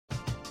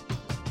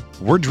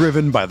We're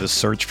driven by the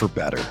search for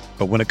better.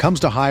 But when it comes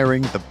to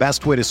hiring, the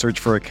best way to search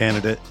for a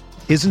candidate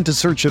isn't to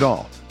search at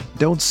all.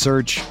 Don't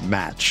search,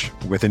 match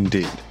with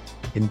Indeed.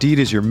 Indeed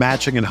is your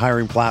matching and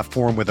hiring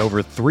platform with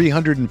over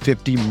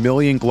 350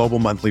 million global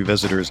monthly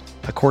visitors,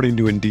 according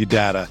to Indeed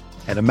data,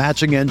 and a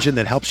matching engine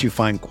that helps you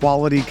find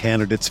quality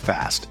candidates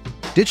fast.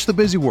 Ditch the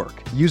busy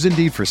work. Use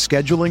Indeed for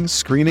scheduling,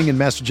 screening, and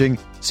messaging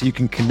so you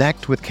can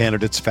connect with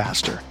candidates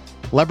faster.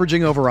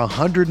 Leveraging over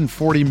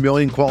 140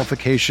 million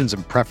qualifications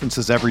and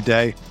preferences every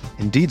day,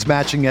 Indeed's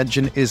matching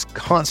engine is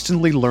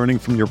constantly learning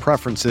from your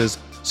preferences,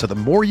 so the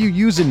more you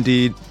use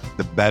Indeed,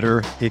 the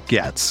better it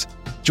gets.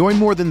 Join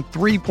more than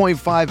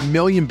 3.5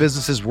 million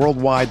businesses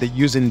worldwide that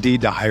use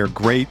Indeed to hire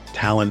great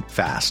talent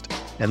fast.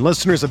 And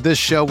listeners of this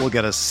show will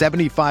get a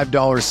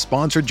 $75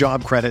 sponsored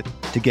job credit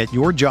to get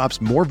your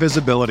jobs more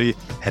visibility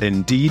at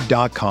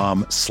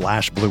Indeed.com/Blue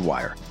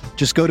Wire.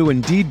 Just go to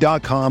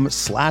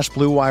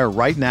Indeed.com/Blue Wire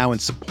right now and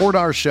support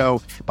our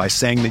show by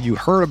saying that you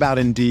heard about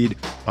Indeed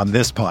on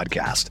this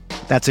podcast.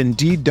 That's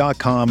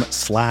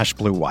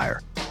Indeed.com/Blue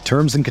Wire.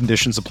 Terms and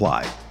conditions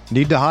apply.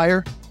 Need to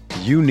hire?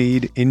 You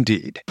need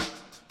Indeed.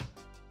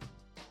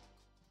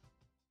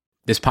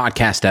 This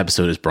podcast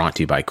episode is brought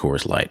to you by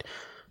Coors Light.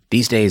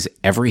 These days,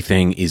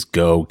 everything is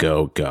go,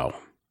 go, go.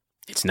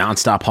 It's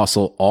nonstop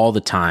hustle all the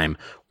time.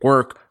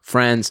 Work,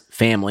 friends,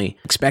 family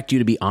expect you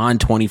to be on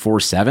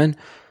 24/7.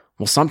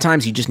 Well,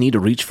 sometimes you just need to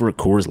reach for a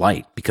Coors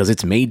Light because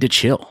it's made to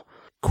chill.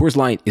 Coors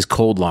Light is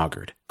cold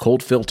lagered,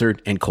 cold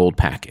filtered, and cold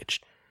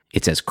packaged.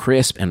 It's as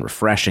crisp and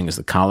refreshing as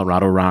the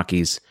Colorado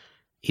Rockies.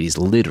 It is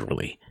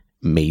literally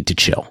made to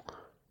chill.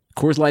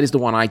 Coors Light is the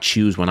one I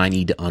choose when I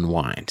need to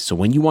unwind. So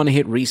when you want to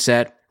hit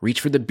reset,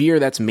 reach for the beer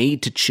that's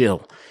made to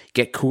chill.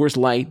 Get Coors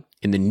Light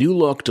in the new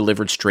look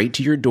delivered straight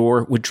to your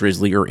door with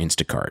Drizzly or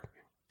Instacart.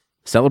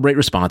 Celebrate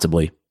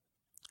responsibly.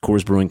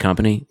 Coors Brewing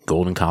Company,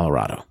 Golden,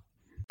 Colorado.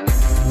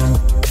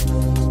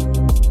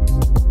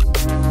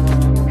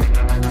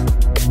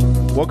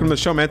 Welcome to the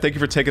show, man. Thank you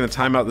for taking the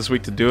time out this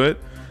week to do it.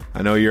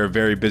 I know you're a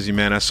very busy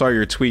man. I saw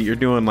your tweet. You're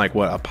doing a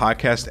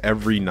podcast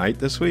every night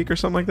this week or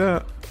something like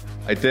that?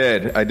 I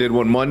did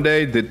one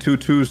Monday, did two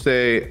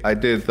Tuesday. I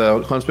did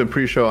the Huntsman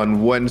pre-show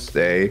on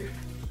Wednesday,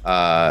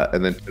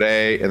 and then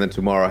today, and then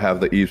tomorrow I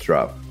have the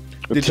eavesdrop.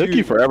 It took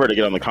you forever to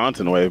get on the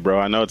content wave, bro.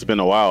 I know it's been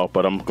a while,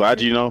 but I'm glad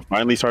you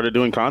finally started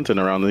doing content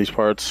around these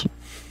parts.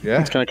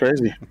 Yeah, it's kind of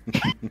crazy.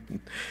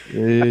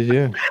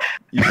 Yeah.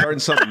 You starting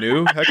something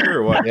new, Hector,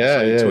 or what?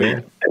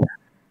 Yeah.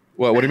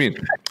 What do you mean?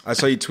 I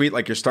saw you tweet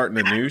like you're starting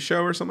a new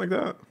show or something like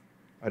that.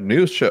 A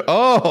news show?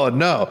 Oh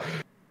no.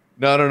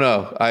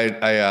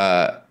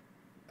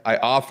 I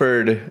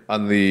offered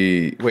on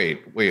the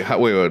wait.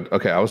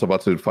 Okay, I was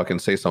about to fucking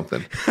say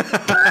something.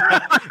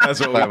 That's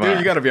what we do.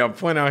 You got to be on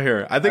point out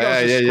here. I think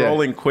I was just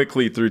scrolling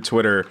quickly through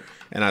Twitter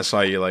and I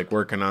saw you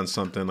working on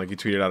something. You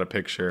tweeted out a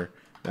picture.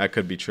 That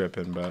could be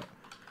tripping, but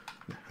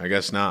I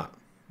guess not.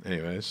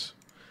 Anyways.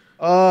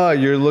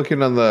 You're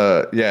looking on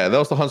the that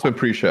was the Huntsman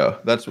pre-show.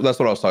 That's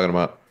what I was talking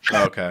about.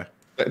 Oh, okay.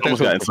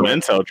 Almost got some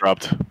intel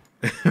dropped.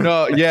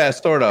 No, yeah,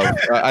 sort of.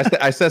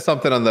 I said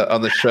something on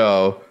the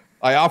show.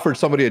 I offered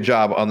somebody a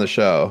job on the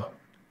show,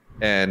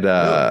 and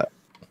an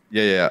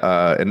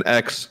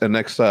ex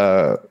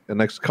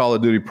Call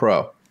of Duty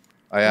pro.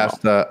 I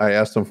asked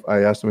him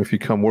if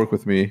he'd come work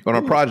with me on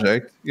our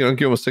project. Give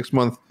him a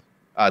 6-month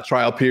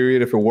trial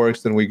period. If it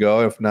works, then we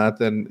go. If not,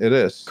 then it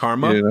is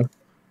Karma.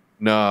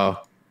 No.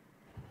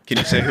 Can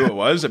you say who it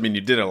was? I mean,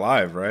 you did it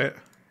live, right?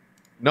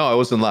 No, it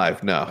wasn't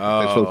live. No.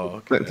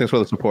 Okay. Thanks for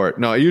the support.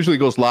 No, it usually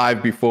goes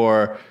live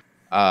before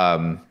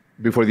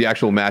the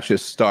actual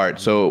matches start.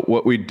 So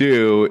what we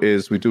do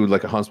is we do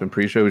a Huntsman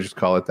pre-show. We just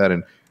call it that,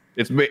 and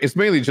it's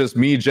mainly just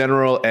me,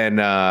 General,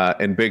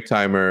 and Big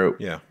Timer.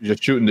 Yeah,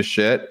 just shooting the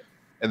shit.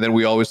 And then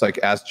we always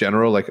ask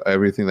General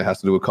everything that has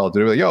to do with Call of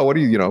Duty. Yo, what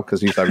do you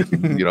because he's obviously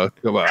I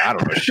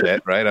don't know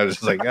shit, right? I was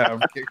just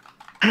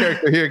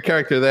character here,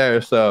 character there.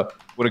 So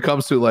when it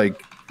comes to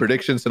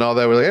predictions and all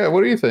that, we're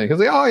what do you think? He's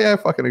oh yeah, I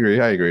fucking agree.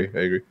 I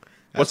agree.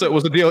 What's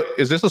the deal?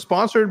 Is this a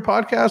sponsored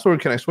podcast or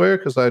can I swear? You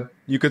could swear.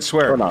 You could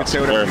say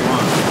whatever you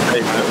want.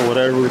 Hey,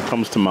 whatever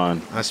comes to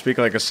mind. I speak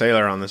like a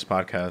sailor on this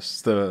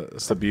podcast.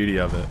 It's the beauty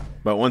of it.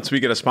 But once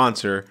we get a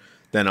sponsor,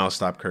 then I'll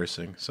stop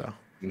cursing. So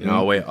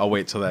I'll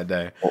wait till that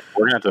day.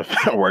 We're gonna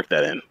have to work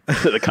that in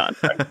to the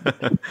contract.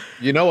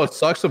 You know what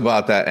sucks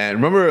about that? And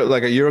remember,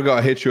 a year ago,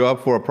 I hit you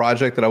up for a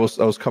project that I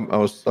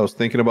was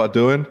thinking about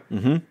doing.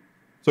 Mm-hmm.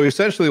 So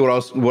essentially,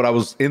 what I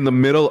was in the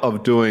middle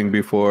of doing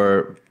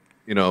before,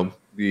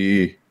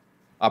 the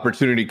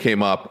opportunity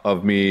came up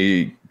of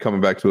me coming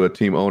back to a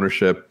team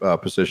ownership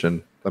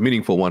position, a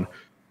meaningful one.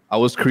 I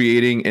was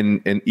creating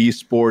an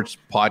esports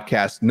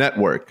podcast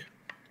network,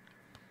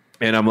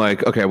 and I'm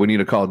okay, we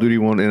need a Call of Duty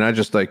one. And I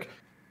just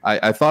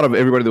I thought of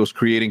everybody that was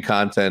creating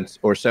content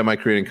or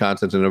semi-creating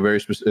content in a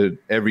very specific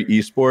every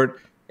esport,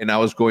 and I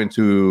was going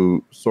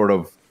to sort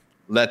of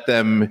let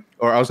them,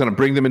 or I was going to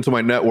bring them into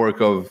my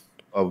network of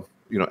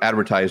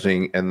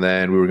advertising, and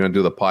then we were going to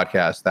do the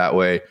podcast that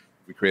way.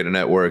 We create a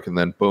network, and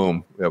then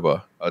boom, we have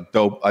a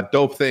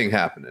dope thing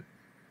happening.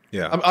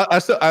 Yeah.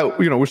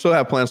 We still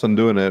have plans on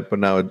doing it, but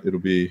now it'll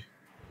be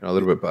a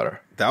little bit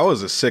better. That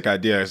was a sick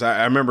idea.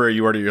 I remember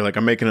you're like,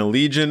 I'm making a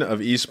legion of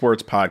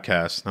esports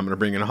podcasts. I'm going to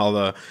bring in all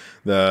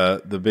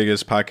the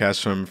biggest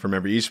podcasts from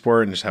every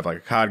esport and just have like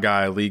a COD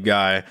guy, a league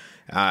guy.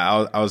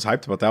 I was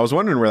hyped about that. I was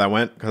wondering where that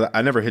went because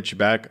I never hit you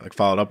back, like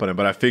followed up on it,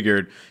 but I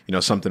figured,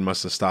 something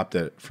must have stopped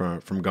it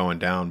from going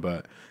down.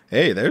 But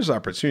hey, there's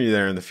opportunity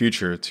there in the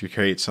future to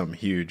create something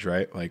huge,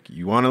 right? Like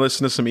you want to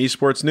listen to some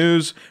esports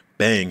news,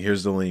 bang,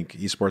 here's the link.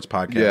 Esports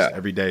podcast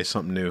every day,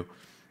 something new.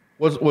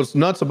 What's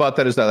nuts about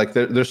that is that like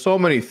there's so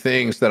many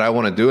things that I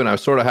want to do, and I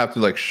sort of have to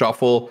like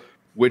shuffle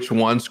which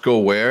ones go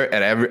where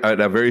at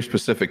a very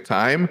specific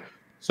time.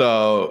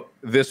 So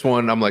this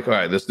one, I'm like, all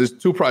right, there's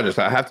 2 projects.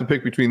 I have to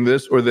pick between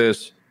this or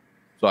this.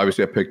 So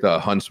obviously, I picked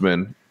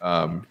Huntsman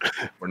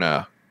for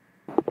now.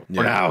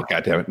 For now,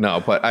 goddammit, no.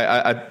 But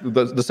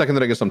the second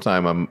that I get some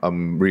time,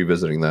 I'm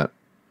revisiting that.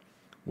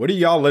 What do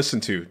y'all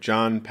listen to,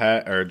 John,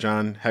 Pat, or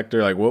John,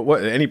 Hector? Like,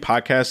 what any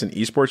podcasts in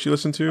esports you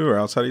listen to, or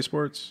outside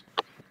esports?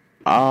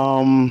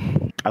 I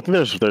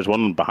think there's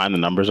one behind the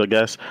numbers. I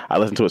guess I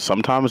listen to it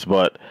sometimes,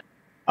 but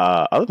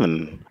other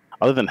than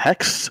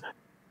Hecz,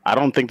 I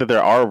don't think that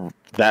there are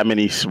that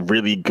many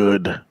really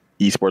good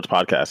esports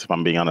podcasts. If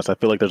I'm being honest, I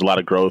feel like there's a lot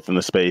of growth in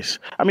the space.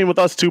 I mean, with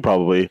us too,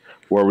 probably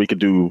where we could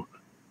do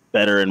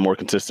better and more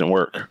consistent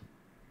work.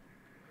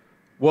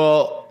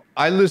 Well,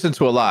 I listen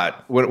to a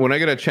lot. When I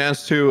get a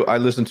chance to, I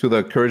listen to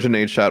the Courage and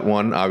Nade Shot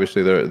one.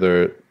 Obviously,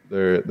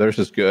 theirs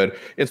is good.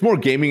 It's more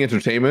gaming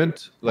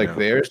entertainment, like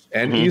theirs,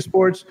 and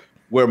esports,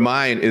 where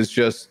mine is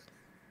just,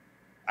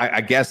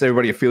 I guess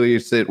everybody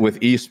affiliates it with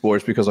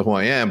esports because of who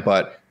I am,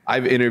 but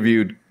I've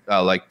interviewed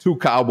like 2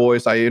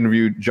 Cowboys. I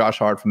interviewed Josh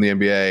Hart from the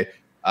NBA.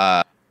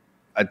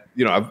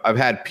 I've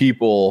had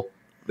people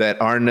that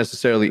aren't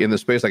necessarily in the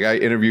space. Like I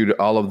interviewed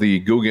all of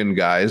the Guggen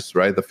guys,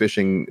 right? The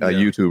fishing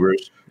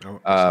YouTubers.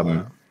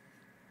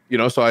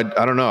 So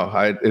I don't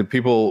know.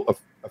 People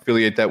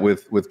affiliate that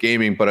with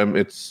gaming, but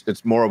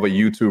it's more of a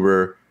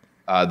YouTuber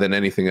than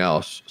anything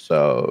else.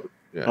 So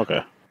yeah.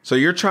 Okay. So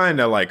you're trying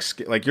to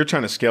you're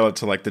trying to scale it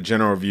to like the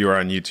general viewer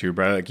on YouTube,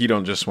 right? Like you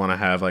don't just want to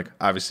have like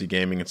obviously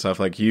gaming and stuff.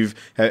 Like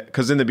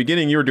because in the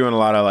beginning you were doing a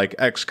lot of like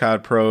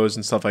COD pros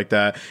and stuff like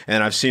that.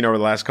 And I've seen over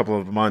the last couple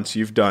of months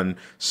you've done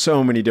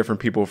so many different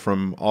people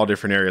from all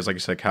different areas, like you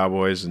said,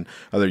 Cowboys and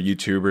other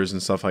YouTubers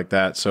and stuff like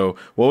that. So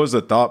what was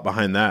the thought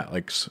behind that?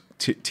 Like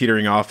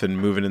teetering off and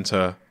moving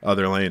into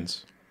other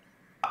lanes?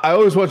 I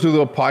always wanted to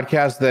do a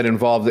podcast that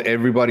involved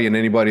everybody and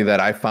anybody that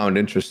I found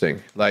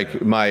interesting.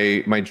 Like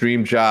my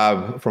dream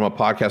job from a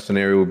podcast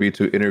scenario would be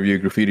to interview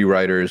graffiti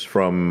writers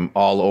from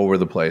all over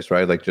the place,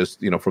 right? Like just,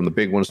 from the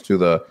big ones to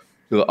the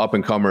up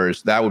and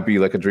comers. That would be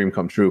like a dream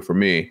come true for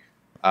me.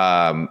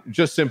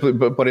 Just simply,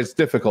 but it's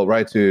difficult,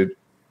 right? To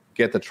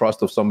get the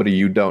trust of somebody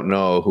you don't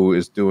know who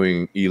is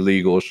doing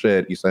illegal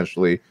shit,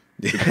 essentially,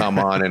 to come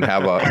on and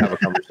have a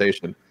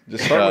conversation.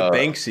 Just start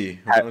with Banksy.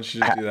 Why don't you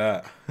just do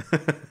that?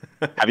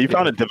 Have you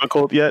found it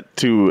difficult yet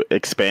to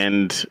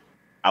expand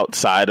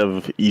outside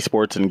of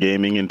esports and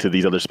gaming into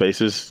these other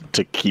spaces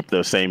to keep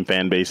the same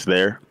fan base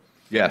there?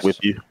 Yes. With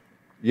you?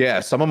 Yeah,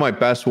 some of my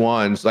best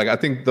ones, like I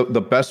think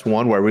the best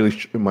one where I really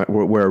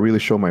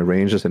show my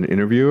range as an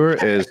interviewer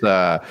is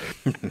the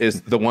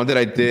one that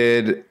I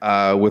did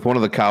with one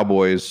of the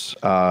Cowboys,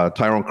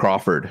 Tyrone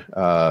Crawford,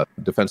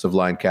 defensive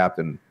line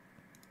captain.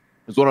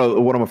 It's one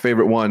of my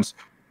favorite ones.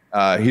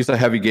 He's a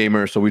heavy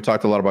gamer, so we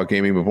talked a lot about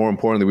gaming, but more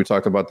importantly, we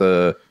talked about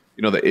the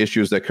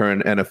issues that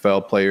current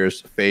NFL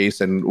players face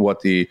and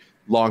what the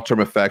long-term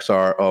effects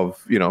are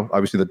of,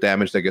 obviously the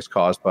damage that gets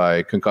caused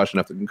by concussion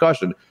after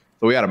concussion.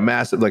 So we had a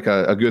massive, like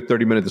a good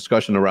 30-minute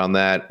discussion around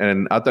that,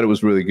 and I thought it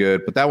was really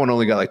good. But that one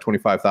only got like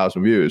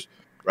 25,000 views,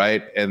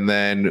 right? And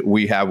then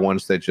we have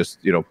ones that just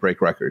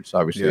break records.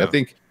 Obviously, yeah.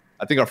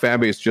 I think our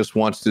fan base just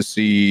wants to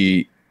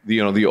see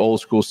the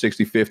old school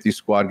 60-50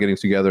 squad getting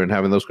together and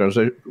having those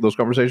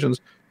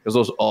conversations, because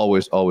those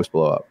always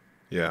blow up.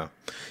 Yeah.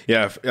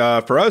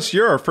 For us,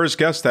 you're our first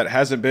guest that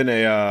hasn't been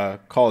a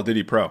Call of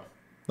Duty pro.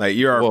 Like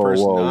you're our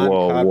first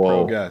non-COD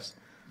pro guest.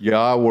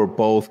 Y'all were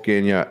both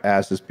getting your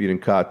asses beat in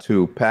COD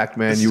 2.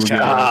 Pac-Man, you were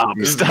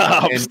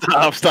stop.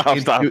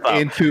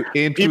 Into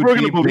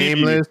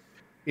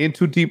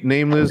deep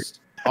nameless.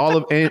 All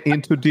of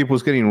Into Deep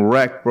was getting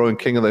wrecked, bro, in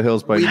King of the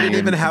Hills by we didn't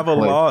even have a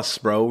loss,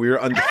 bro. We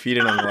were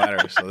undefeated on the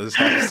ladder, so this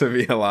has to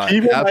be a lot.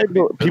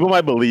 People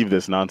might believe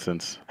this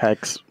nonsense.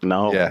 Hecz,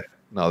 no. Yeah.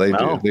 No, they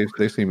do.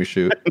 They see me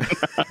shoot.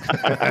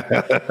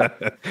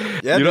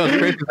 Yeah, what's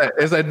crazy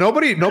is that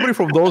nobody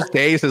from those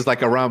days is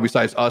like around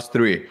besides us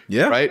 3.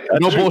 Yeah, right.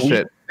 No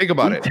bullshit. Think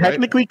about it.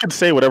 Technically, could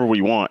say whatever we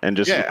want and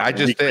just I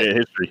just did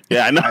history.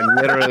 Yeah, I know. I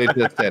literally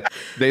just did.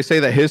 They say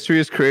that history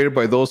is created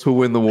by those who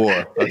win the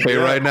war. Okay,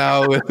 right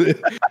now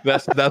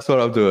that's what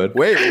I'm doing.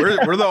 Wait,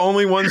 we're the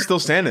only ones still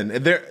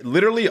standing. They're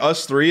literally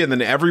us 3, and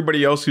then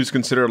everybody else who's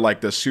considered like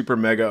the super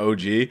mega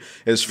OG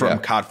is from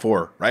COD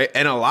 4, right?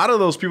 And a lot of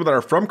those people that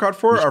are from COD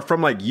 4 are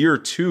from like year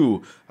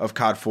 2 of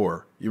COD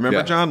 4. You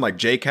remember, John? Like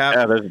JCap?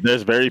 Yeah,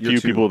 there's very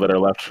few people that are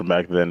left from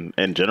back then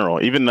in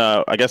general. Even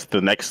I guess the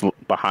next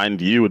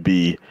behind you would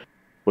be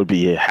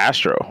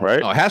Hastro, right?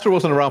 No, Hastro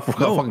wasn't around for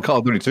fucking Call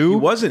of Duty 2. He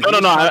wasn't. No,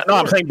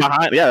 I'm saying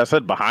behind. Yeah, I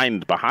said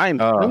behind.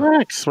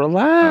 Relax. Look,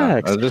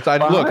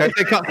 I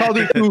take Call of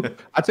Duty 2.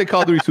 I take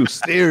Call of Duty 2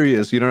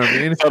 serious. You know what I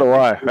mean? So do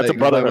I. That's a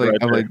brotherhood.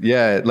 I'm like,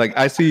 yeah. Like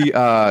I see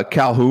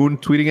Calhoun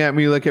tweeting at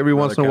me like every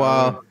once in a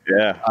while.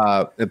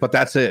 Yeah. But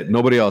that's it.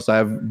 Nobody else.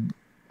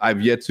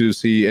 I've yet to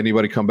see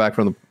anybody come back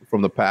from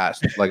the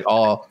past. Like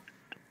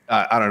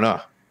I don't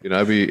know. You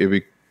know, it'd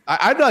be.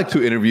 I'd like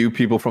to interview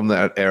people from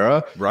that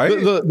era. Right.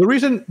 The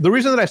reason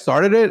that I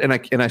started it,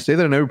 and I say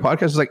that in every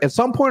podcast, is like at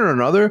some point or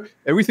another,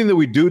 everything that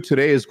we do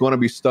today is going to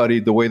be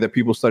studied the way that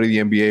people study the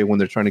NBA when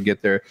they're trying to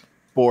get their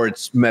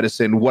sports,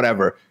 medicine,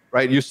 whatever.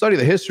 Right. You study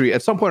the history.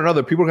 At some point or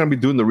another, people are going to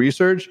be doing the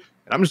research.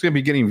 And I'm just going to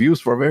be getting views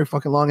for a very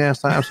fucking long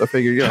ass time. So I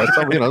figure,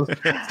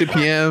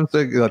 CPM,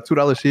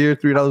 $2 here,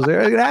 $3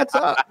 there. That's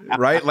up.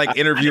 Right? Like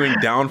interviewing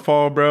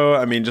Downfall, bro.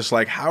 I mean, just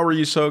like, how are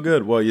you so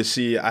good? Well, you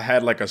see, I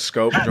had like a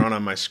scope drawn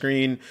on my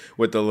screen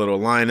with the little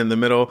line in the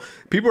middle.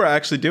 People are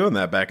actually doing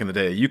that back in the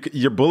day.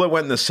 Your bullet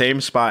went in the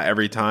same spot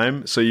every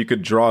time. So you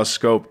could draw a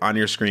scope on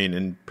your screen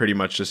and pretty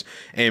much just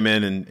aim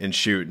in and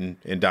shoot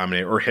and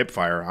dominate, or hip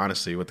fire,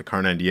 honestly, with the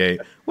Car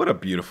 98. What a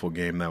beautiful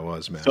game that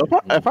was, man. So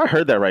if I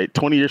heard that right,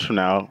 20 years from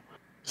now,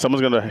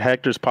 someone's going to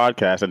Hector's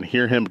podcast and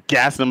hear him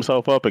gassing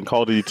himself up in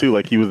Call of Duty 2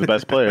 like he was the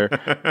best player.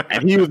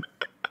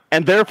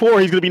 and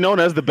therefore he's going to be known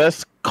as the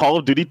best Call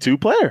of Duty 2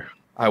 player.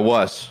 I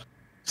was.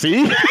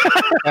 See?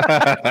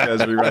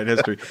 As we write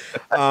history.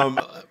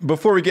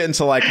 Before we get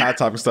into like hot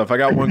topic stuff, I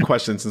got one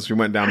question since we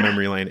went down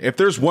memory lane. If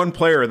there's one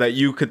player that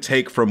you could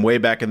take from way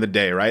back in the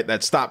day, right,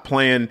 that stopped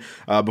playing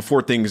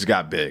before things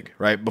got big,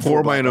 right?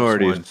 Before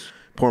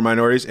Poor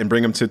minorities, and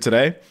bring them to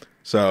today.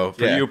 So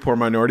for you, Poor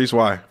Minorities,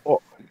 why?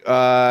 Well,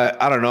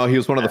 I don't know. He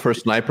was one of the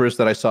first snipers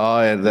that I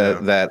saw, and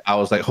that I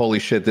was like, "Holy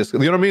shit!" This, you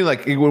know what I mean?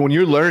 Like when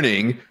you're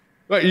learning,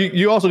 but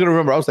you also got to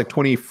remember, I was like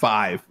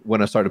 25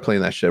 when I started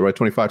playing that shit, right?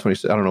 25,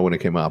 26. I don't know when it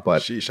came out,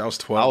 but sheesh, I was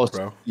 12,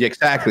 bro. Yeah,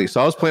 exactly.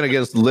 So I was playing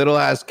against little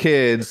ass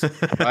kids,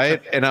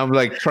 right? And I'm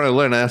like trying to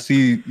learn. And I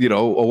see,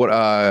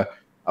 I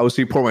would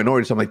see Poor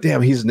Minorities. I'm like,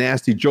 damn, he's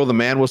nasty. Joe the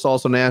Man was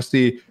also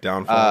nasty.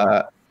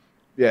 Downfall.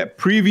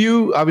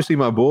 Preview, obviously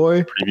my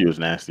boy. Preview was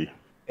nasty.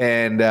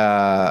 And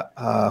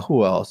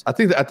who else? I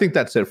think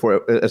that's it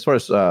for as far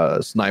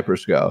as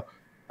snipers go.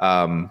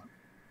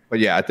 But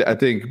yeah, I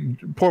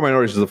think Poor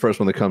Minorities is the first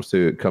one that comes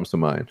to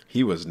mind.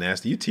 He was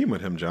nasty. You team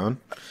with him, John.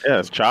 Yeah,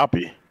 it's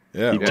Choppy.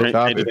 Yeah, he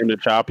changed his name to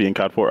Choppy in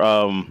COD 4.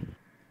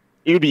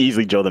 It would be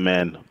easily Joe the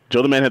Man.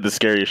 Joe the Man had the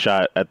scariest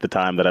shot at the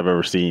time that I've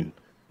ever seen.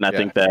 And I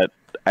think that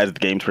as the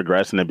games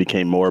progressed and it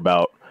became more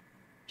about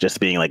just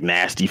being like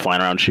nasty,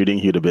 flying around shooting,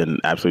 he would have been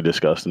absolutely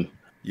disgusting.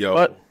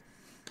 But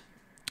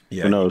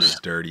yeah, who knows? He was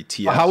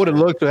dirty. How would it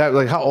look to have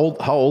like how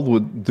old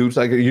would dudes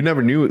like you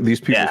never knew these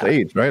people's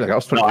age, right? Like I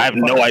was 25. No, I have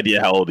no idea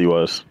how old he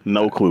was.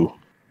 No clue.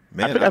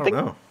 Man, I don't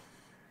know.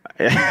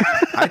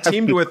 I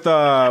teamed with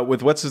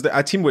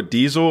I teamed with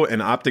Diesel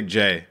and Optic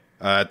J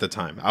at the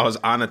time. I was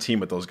on a team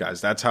with those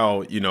guys. That's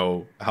how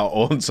how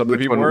old some of the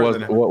people were.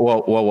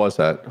 What was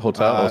that?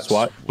 Hotel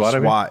SWAT?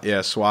 SWAT, yeah,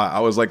 SWAT. I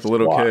was like the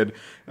little kid.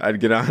 I'd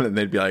get on and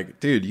they'd be like,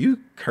 "Dude, you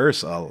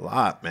curse a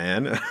lot,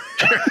 man."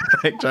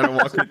 Like trying to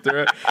walk me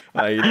through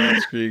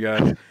it. Screw you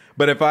guys.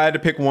 But if I had to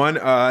pick one,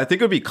 I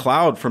think it would be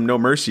Cloud from No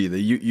Mercy,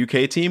 the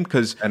UK team.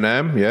 Because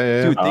NM,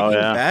 dude, thinking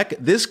back,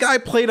 this guy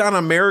played on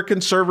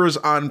American servers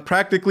on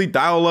practically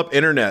dial-up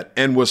internet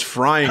and was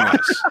frying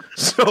us.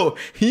 So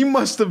he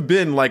must have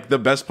been like the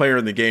best player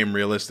in the game,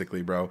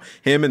 realistically, bro.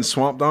 Him and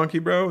Swamp Donkey,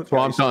 bro.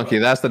 Swamp Donkey,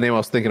 that's the name I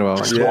was thinking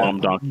about.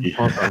 Swamp Donkey.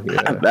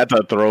 That's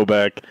a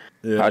throwback.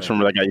 Yeah. I just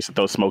remember that guy used to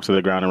throw smokes to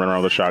the ground and run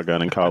around with a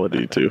shotgun in Call of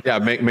Duty too. Yeah,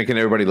 making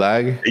everybody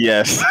lag.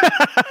 Yes.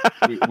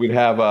 we'd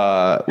have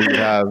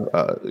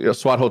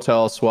SWAT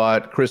Hotel,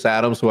 SWAT, Chris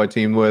Adams, who I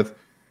teamed with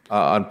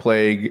on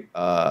Plague.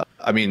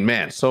 I mean,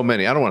 man, so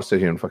many. I don't want to sit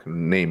here and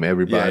fucking name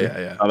everybody.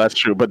 Yeah. Oh, that's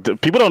true. But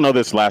people don't know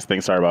this last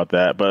thing. Sorry about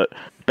that. But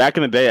back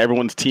in the day,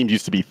 everyone's teams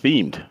used to be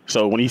themed.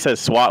 So when he says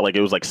SWAT, like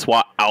it was like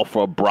SWAT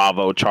Alpha,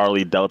 Bravo,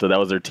 Charlie, Delta. That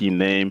was their team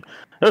name.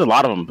 There's a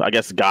lot of them. I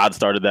guess God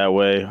started that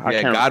way.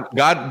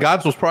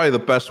 God's was probably the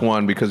best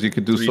one because you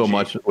could do 3G. So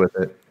much with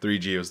it.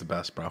 3G was the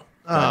best, bro.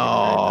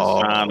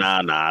 Oh,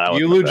 nah.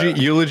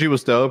 Eulogy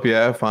was dope.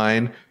 Yeah,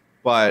 fine.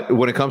 But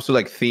when it comes to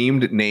like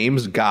themed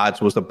names,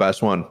 God's was the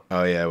best one.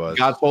 Oh yeah, it was.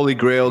 God's Holy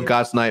Grail,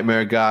 God's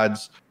Nightmare,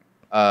 God's.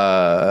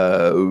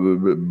 I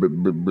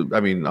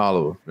mean, all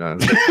of them.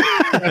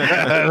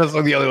 That's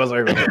like the only ones I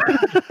remember.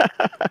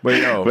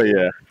 But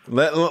yeah,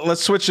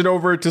 let's switch it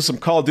over to some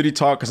Call of Duty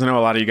talk because I know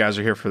a lot of you guys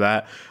are here for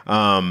that.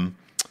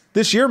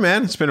 This year,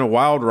 man, it's been a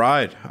wild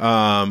ride.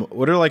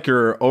 What are like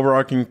your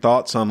overarching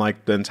thoughts on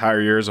like the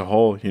entire year as a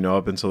whole?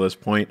 Up until this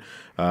point,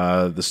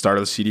 the start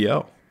of the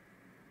CDL.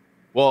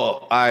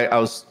 Well, I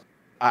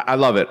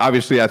love it.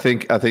 Obviously, I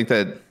think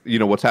that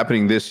what's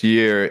happening this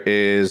year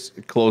is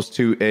close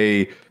to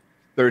a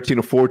 13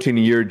 or 14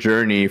 year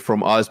journey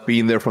from us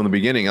being there from the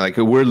beginning. Like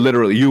we're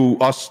literally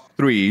us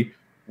three.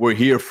 We're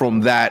here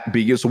from that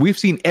beginning. So we've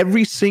seen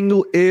every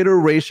single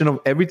iteration of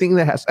everything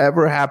that has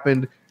ever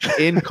happened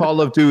in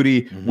Call of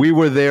Duty. We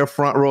were there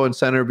front row and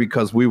center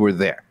because we were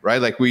there,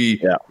 right? Like we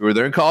were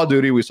there in Call of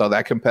Duty. We saw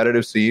that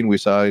competitive scene. We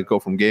saw it go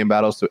from game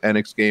battles to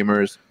NX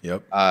Gamers.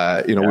 Yep.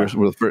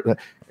 We're the first,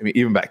 I mean,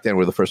 even back then,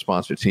 we're the first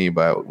sponsored team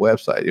by a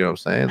website. You know what I'm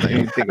saying? Like,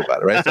 you think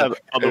about it, right? So,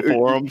 on the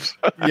forums.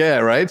 Yeah,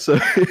 right? So...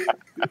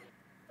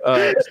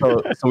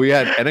 so we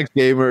had NX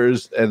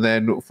Gamers, and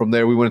then from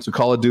there we went into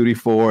Call of Duty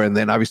 4, and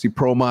then obviously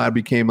Pro Mod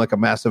became like a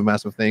massive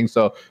thing.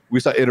 So we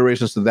saw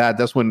iterations to that.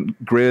 That's when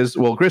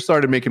Grizz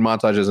started making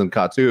montages in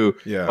CoD 2,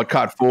 but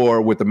CoD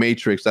 4 with the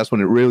Matrix, that's when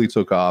it really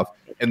took off.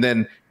 And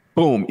then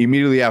boom,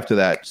 immediately after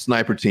that,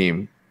 Sniper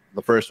Team,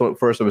 the first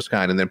of its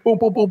kind, and then boom,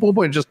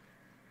 and just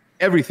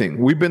everything.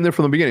 We've been there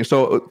from the beginning.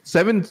 So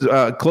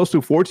close to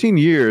 14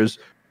 years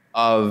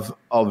of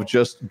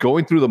just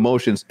going through the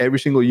motions every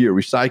single year,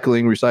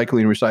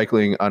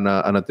 recycling on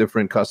a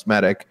different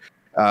cosmetic,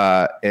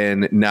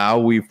 and now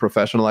we've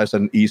professionalized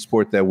an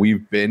esport that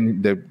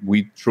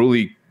we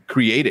truly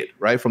created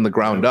right from the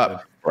ground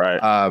up.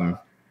 Right.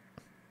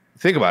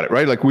 Think about it,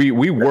 right? Like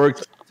we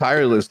worked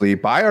tirelessly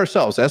by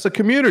ourselves as a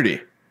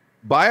community,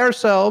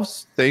 thanks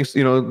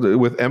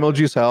with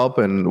MLG's help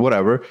and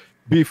whatever,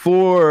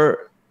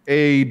 before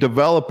a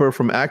developer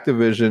from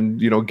Activision,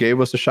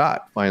 gave us a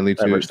shot finally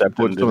to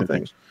put some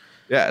things.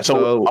 Yeah.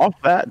 So off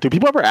that, do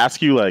people ever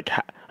ask you like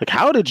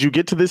how did you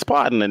get to this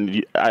spot? And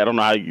then I don't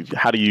know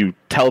how do you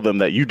tell them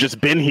that you've just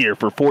been here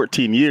for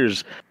 14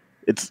 years?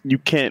 It's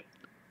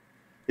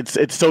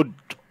so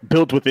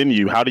built within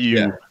you. How do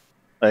you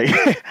like?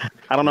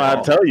 I don't know how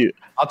to tell you.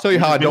 I'll tell you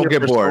how I don't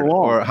get bored,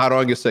 or how do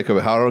I get sick of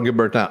it? How do I don't get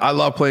burnt out? I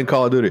love playing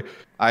Call of Duty.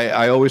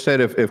 I always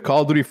said if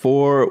Call of Duty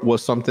 4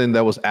 was something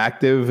that was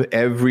active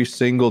every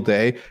single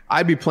day,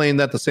 I'd be playing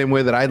that the same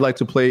way that I'd like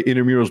to play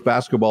intramurals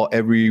basketball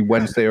every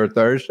Wednesday or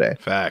Thursday.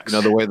 Facts.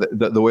 The way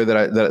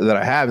that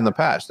I have in the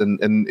past,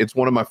 and it's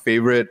one of my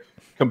favorite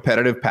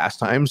competitive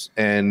pastimes.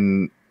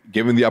 And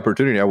given the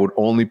opportunity, I would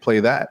only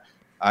play that.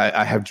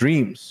 I have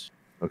dreams.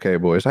 Okay,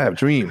 boys, I have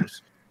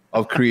dreams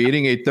of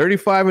creating a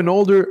 35 and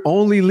older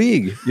only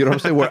league. You know what I'm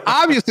saying? Where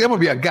obviously I'm gonna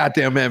be a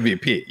goddamn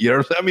MVP. You know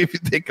what I'm saying? I mean, if you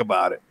think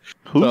about it.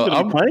 Who's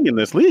gonna be playing in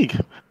this league?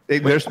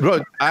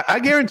 I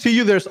guarantee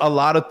you there's a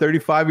lot of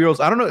 35-year-olds.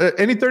 I don't know,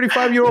 any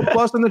 35-year-old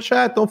plus in the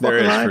chat? Don't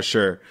fucking lie. There is for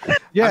sure.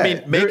 Yeah. I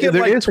mean, make it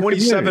like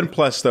 27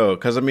 plus though,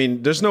 because I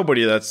mean, there's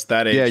nobody that's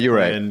that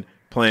age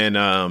playing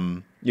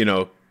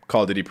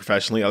Call of Duty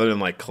professionally, other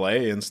than like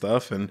Clay and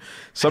stuff, and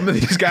some of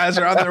these guys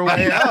are on their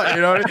way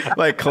out.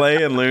 Like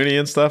Clay and Looney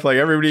and stuff. Like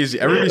everybody's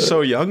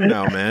so young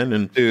now, man.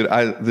 And dude,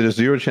 there's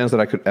zero chance that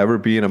I could ever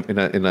be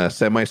in a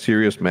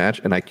semi-serious match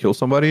and I kill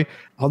somebody.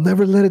 I'll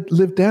never let it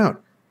live down.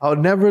 I'll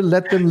never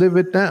let them live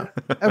it down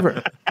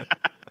ever.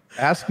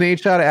 Ask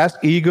Nadeshot,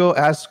 ask Ego,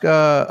 ask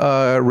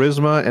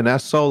Rizma, and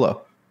ask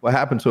Solo. What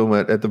happened to him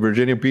at the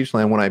Virginia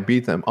Beachland when I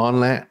beat them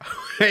on land?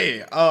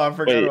 I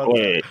forgot about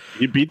that.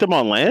 You beat them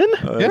on land?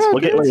 Yeah.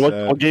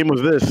 What game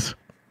was this?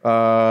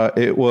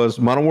 It was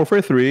Modern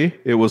Warfare 3.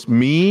 It was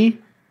me.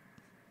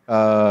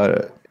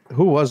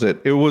 Who was it?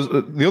 It was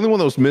the only one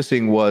that was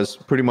missing was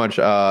pretty much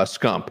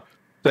Scump.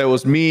 So it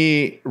was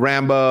me,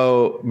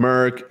 Rambo,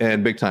 Merc,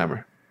 and Big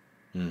Timer.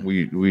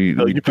 We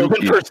you took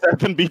it first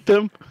step and beat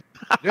them?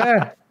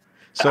 Yeah.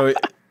 So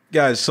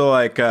guys,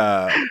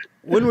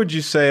 when would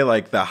you say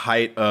like the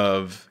height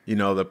of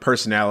the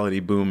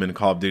personality boom in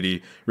Call of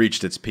Duty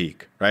reached its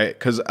peak, right?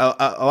 Because a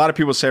lot of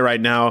people say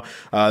right now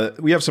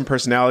we have some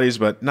personalities,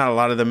 but not a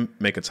lot of them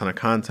make a ton of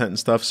content and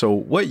stuff. So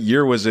what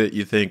year was it,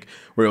 you think,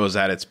 where it was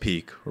at its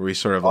peak, where we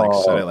sort of like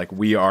said it like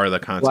we are the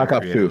content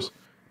creators?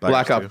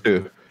 Black Ops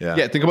 2.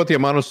 Yeah, think about the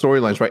amount of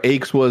storylines, right?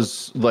 Hecz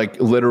was like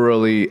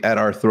literally at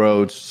our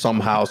throats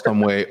somehow, some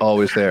way,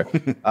 always there.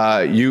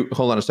 You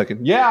hold on a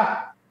second.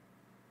 Yeah.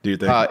 Do you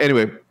think?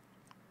 Anyway,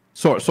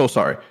 so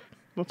sorry.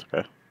 That's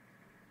okay.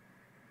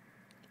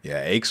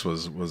 Yeah, Hecz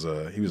was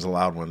a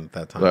loud one at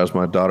that time. That was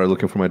my daughter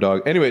looking for my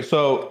dog. Anyway,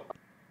 so.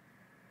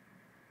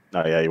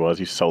 Oh yeah, he was.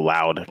 He's so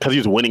loud because he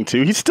was winning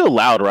too. He's still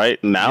loud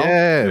right now.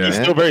 Yeah, he's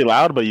still very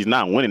loud, but he's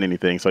not winning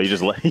anything. So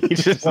he's not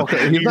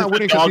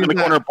winning. Dog in the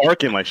corner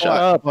barking like shut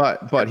up.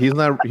 But he's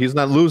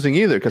not losing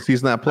either because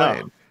he's not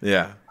playing.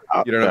 Yeah,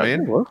 you know what I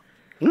mean. Well,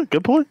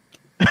 good point.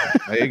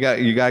 you got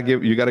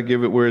to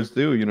give it where it's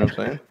due. You know what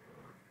I'm saying?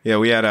 Yeah,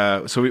 we had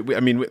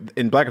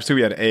in Black Ops 2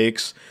 we had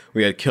Hecz,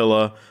 we had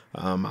Killa.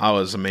 I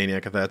was a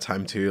maniac at that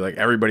time too. Like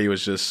everybody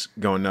was just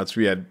going nuts.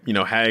 We had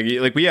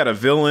Haggy. Like we had a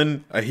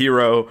villain, a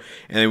hero,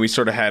 and then we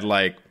sort of had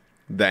like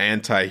the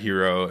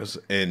anti-heroes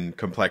in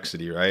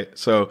complexity, right?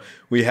 So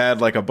we had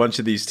like a bunch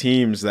of these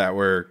teams that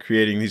were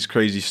creating these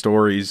crazy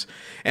stories,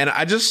 and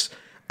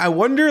I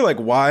wonder like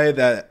why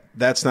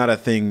that's not a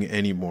thing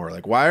anymore.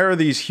 Like why are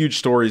these huge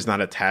stories not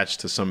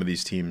attached to some of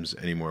these teams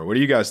anymore? What do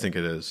you guys think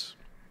it is?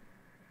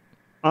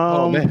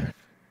 Oh man,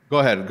 go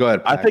ahead.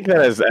 I think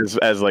that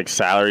as like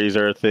salaries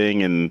are a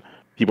thing and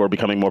people are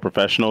becoming more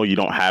professional, you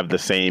don't have the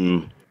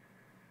same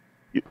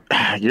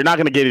you're not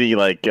going to get any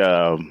like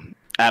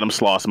Adam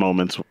Sloss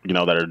moments,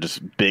 that are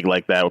just big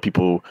like that, with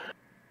people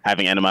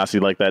having animosity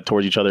like that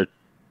towards each other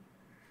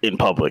in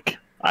public.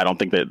 I don't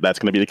think that that's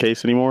going to be the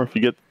case anymore. If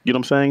you get what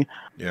I'm saying.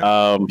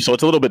 Yeah. So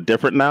it's a little bit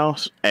different now,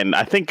 and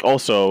I think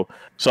also.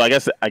 So I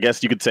guess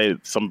you could say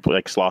some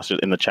like Sloss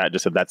in the chat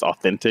just said that's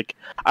authentic.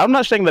 I'm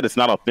not saying that it's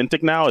not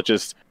authentic now. It's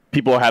just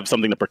people have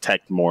something to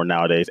protect more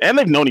nowadays, and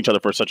they've known each other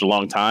for such a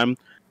long time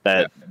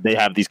that they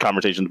have these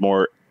conversations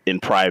more in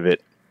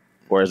private.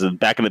 Whereas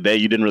back in the day,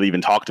 you didn't really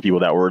even talk to people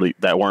that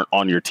weren't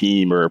on your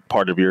team or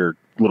part of your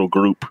little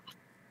group.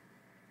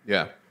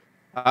 Yeah.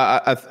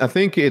 I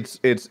think it's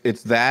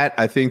that.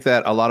 I think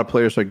that a lot of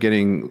players are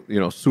getting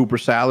super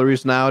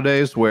salaries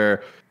nowadays,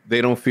 where they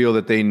don't feel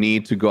that they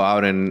need to go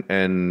out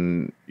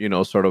and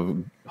sort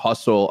of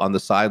hustle on the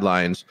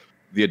sidelines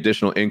the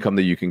additional income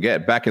that you can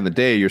get. Back in the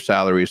day, your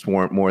salaries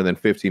weren't more than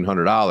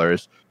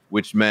 $1,500,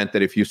 which meant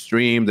that if you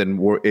streamed and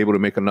were able to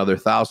make another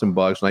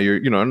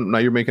 $1,000, now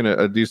you're making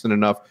a decent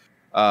enough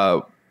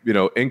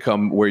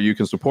income where you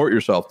can support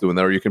yourself doing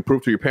that, or you can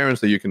prove to your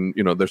parents that you can,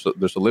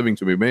 there's a living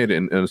to be made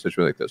in a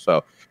situation like this.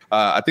 So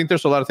I think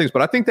there's a lot of things,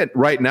 but I think that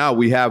right now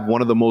we have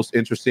one of the most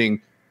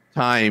interesting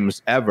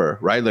times ever,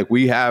 right? Like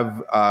we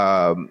have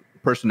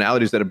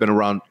personalities that have been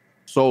around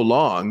so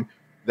long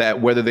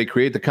that whether they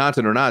create the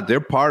content or not, they're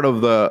part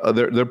of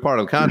they're part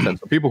of the content.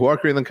 So people who are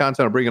creating the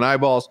content are bringing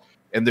eyeballs,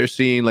 and they're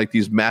seeing like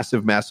these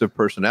massive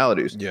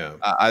personalities. Yeah,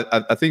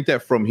 I think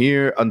that from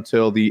here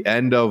until the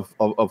end of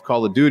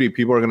Call of Duty,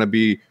 people are going to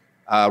be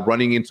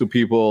running into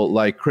people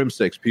like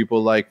Crimsix,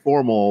 people like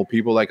Formal,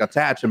 people like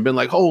Attach, and been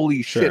like,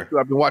 holy shit, dude,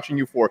 I've been watching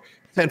you for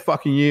 10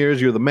 fucking years.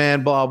 You're the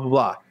man, blah, blah,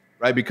 blah.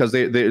 Right? Because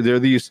they're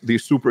these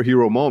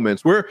superhero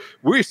moments. We're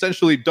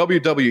essentially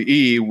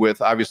WWE with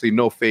obviously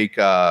no fake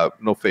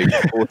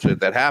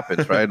bullshit that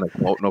happens, right? Like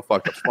no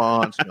fucked up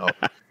spawns,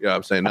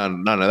 I'm saying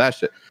none of that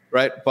shit.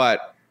 Right.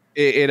 But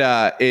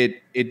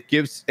it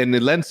gives, and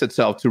it lends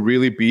itself to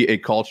really be a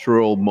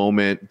cultural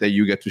moment that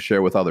you get to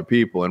share with other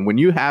people. And when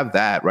you have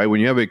that, right, when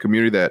you have a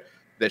community that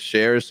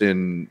shares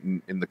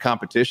in the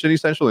competition,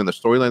 essentially in the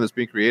storyline that's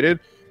being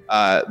created,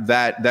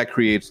 that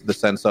creates the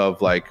sense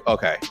of like,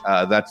 okay,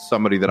 that's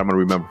somebody that I'm going to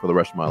remember for the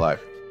rest of my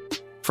life.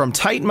 From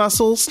tight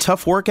muscles,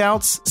 tough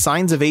workouts,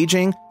 signs of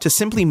aging, to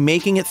simply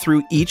making it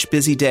through each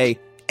busy day,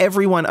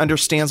 everyone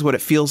understands what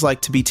it feels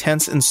like to be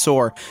tense and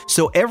sore,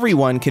 so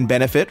everyone can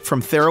benefit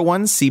from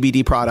TheraOne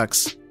CBD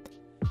products.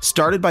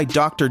 Started by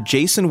Dr.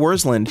 Jason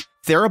Wersland,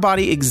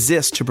 TheraBody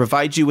exists to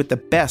provide you with the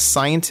best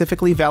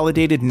scientifically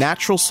validated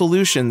natural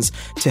solutions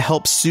to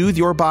help soothe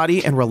your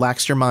body and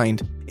relax your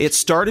mind. It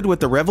started with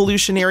the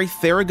revolutionary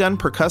Theragun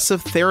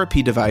percussive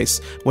therapy device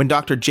when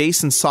Dr.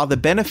 Jason saw the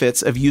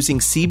benefits of using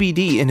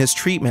CBD in his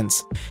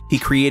treatments. He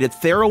created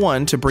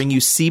TheraOne to bring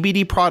you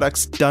CBD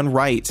products done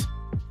right.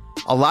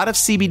 A lot of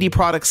CBD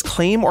products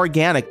claim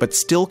organic but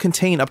still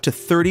contain up to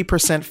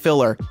 30%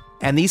 filler,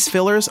 and these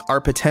fillers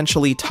are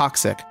potentially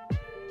toxic.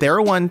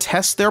 TheraOne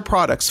tests their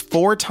products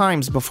 4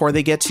 times before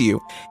they get to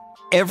you.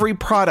 Every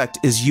product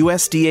is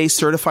USDA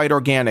certified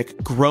organic,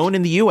 grown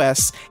in the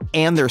US,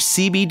 and their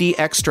CBD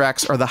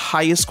extracts are the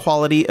highest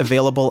quality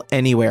available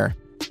anywhere.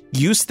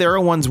 Use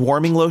TheraOne's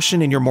warming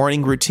lotion in your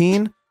morning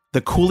routine, the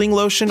cooling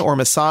lotion or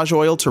massage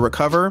oil to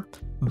recover,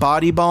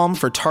 body balm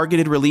for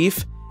targeted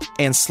relief,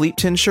 and sleep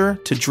tincture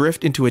to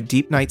drift into a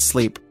deep night's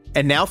sleep.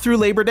 And now through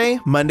Labor Day,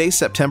 Monday,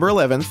 September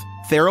 11th,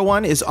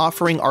 TheraOne is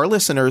offering our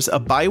listeners a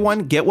buy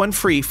one, get one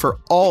free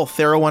for all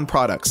TheraOne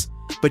products.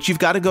 But you've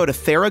got to go to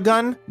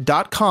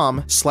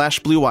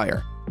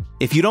theragun.com/bluewire.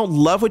 If you don't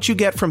love what you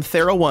get from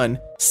TheraOne,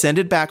 send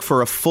it back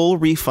for a full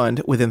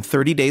refund within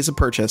 30 days of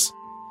purchase.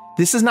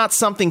 This is not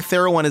something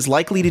TheraOne is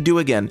likely to do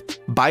again.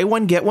 Buy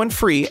one, get one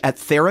free at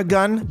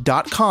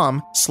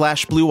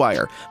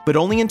theragun.com/bluewire, but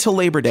only until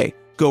Labor Day.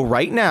 Go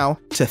right now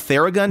to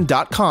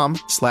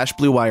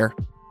theragun.com/bluewire.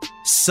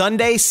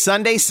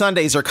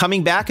 Sundays are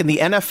coming back in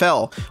the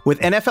NFL. With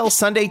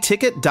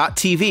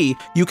NFLSundayTicket.tv,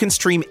 you can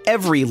stream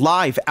every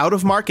live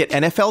out-of-market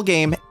NFL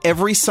game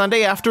every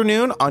Sunday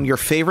afternoon on your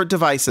favorite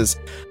devices.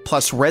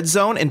 Plus, Red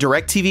Zone and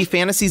DirecTV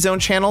Fantasy Zone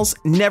channels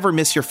never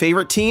miss your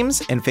favorite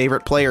teams and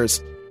favorite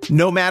players.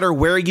 No matter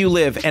where you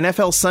live,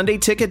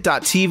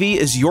 NFLSundayTicket.tv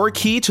is your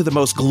key to the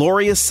most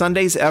glorious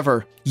Sundays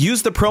ever.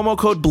 Use the promo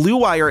code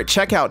BLUEWIRE at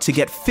checkout to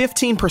get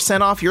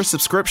 15% off your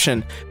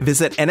subscription.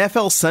 Visit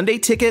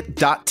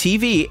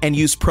NFLSundayTicket.tv and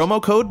use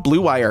promo code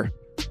BLUEWIRE.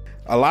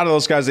 A lot of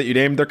those guys that you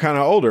named, they're kind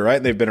of older,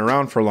 right? They've been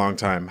around for a long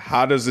time.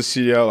 How does the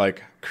CEO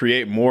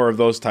create more of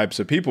those types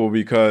of people?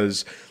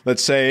 Because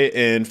let's say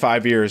in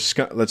 5 years,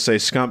 let's say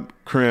Scump,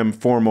 Crim,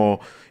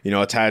 Formal,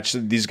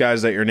 Attached, these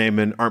guys that you're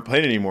naming aren't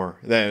playing anymore.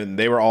 Then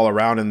they were all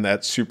around in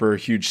that super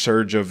huge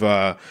surge of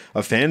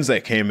fans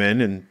that came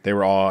in, and they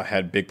were all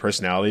had big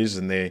personalities,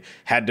 and they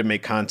had to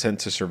make content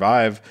to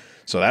survive.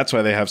 So that's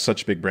why they have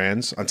such big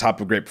brands on top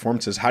of great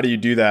performances. How do you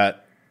do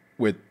that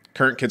with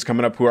current kids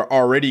coming up who are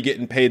already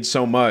getting paid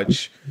so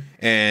much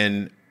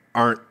and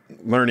aren't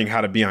learning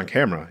how to be on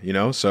camera?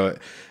 So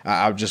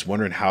I'm just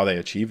wondering how they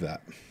achieve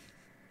that.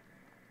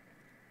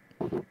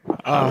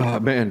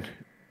 Man.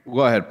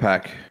 Go ahead,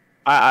 Pac.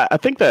 I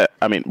think that,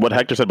 I mean, what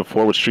Hector said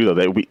before was true,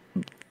 though.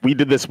 We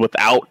did this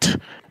without,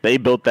 they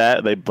built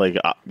that,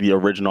 the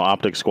original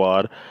Optic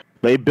Squad,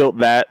 they built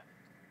that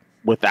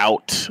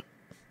without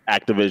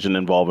Activision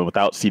involvement,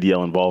 without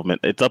CDL involvement.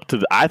 It's up to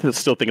I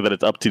still think that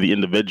it's up to the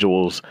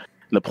individuals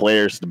and the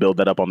players to build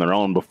that up on their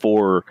own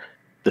before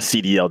the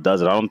CDL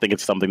does it. I don't think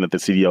it's something that the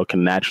CDL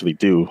can naturally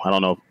do. I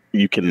don't know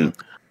if you can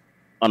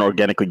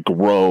unorganically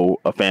grow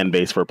a fan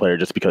base for a player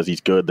just because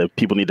he's good. That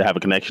people need to have a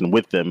connection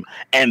with them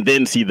and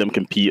then see them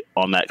compete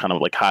on that kind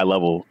of like high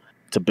level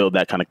to build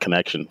that kind of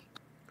connection.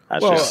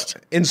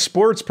 In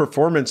sports,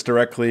 performance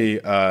directly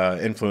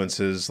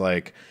influences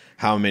like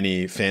how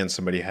many fans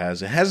somebody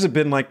has. It hasn't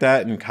been like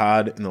that in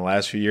COD in the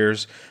last few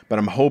years, but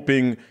I'm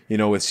hoping,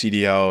 with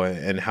CDL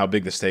and how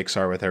big the stakes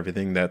are with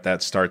everything,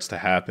 that starts to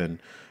happen.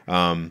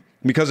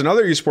 Because in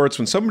other esports,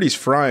 when somebody's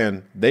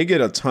frying, they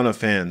get a ton of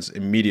fans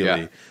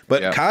immediately.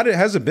 But COD, it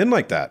hasn't been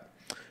like that.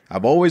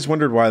 I've always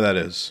wondered why that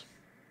is.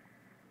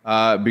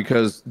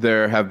 Because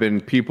there have been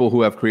people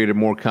who have created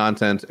more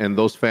content, and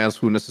those fans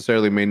who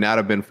necessarily may not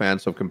have been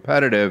fans of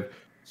competitive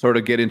sort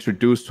of get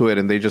introduced to it,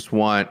 and they just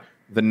want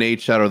the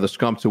Nadeshot or the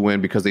Scump to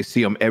win because they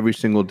see them every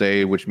single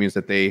day, which means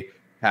that they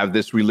have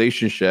this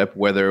relationship,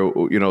 whether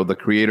the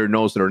creator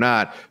knows it or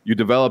not. You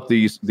develop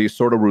these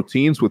sort of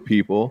routines with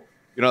people.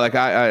 Like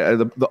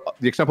the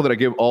example that I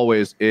give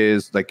always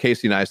is like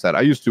Casey Neistat.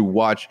 I used to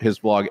watch his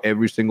vlog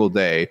every single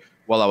day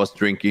while I was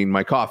drinking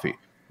my coffee.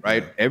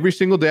 Right, every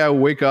single day I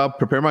would wake up,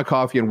 prepare my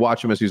coffee, and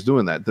watch him as he's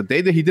doing that. The day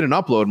that he didn't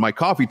upload, my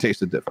coffee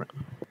tasted different.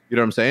 You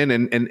know what I'm saying?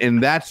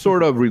 And that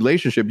sort of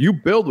relationship you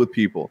build with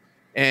people.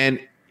 And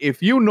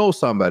if you know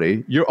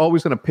somebody, you're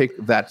always going to pick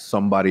that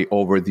somebody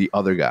over the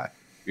other guy.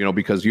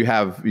 Because you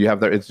have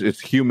that.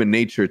 It's human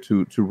nature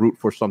to root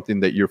for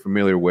something that you're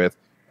familiar with,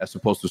 as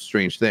opposed to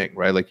strange thing,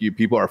 right? Like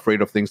people are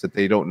afraid of things that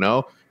they don't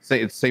know.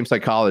 It's same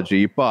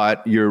psychology,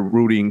 but you're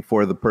rooting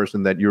for the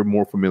person that you're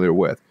more familiar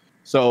with.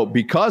 So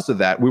because of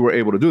that, we were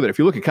able to do that. If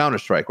you look at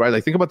Counter-Strike, right?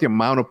 Like think about the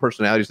amount of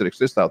personalities that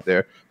exist out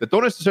there that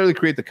don't necessarily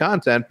create the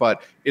content,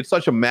 but it's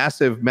such a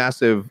massive,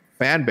 massive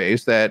fan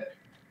base that,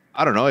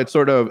 I don't know, it's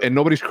sort of, and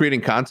nobody's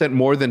creating content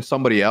more than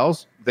somebody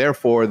else.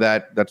 Therefore,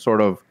 that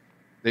sort of,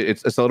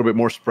 it's a little bit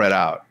more spread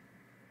out.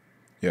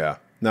 Yeah.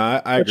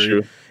 No, I agree.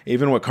 True.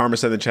 Even what Karma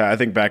said in the chat, I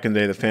think back in the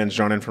day, the fans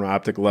drawn in from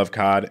Optic loved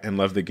COD and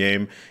loved the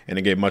game, and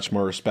it gave much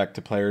more respect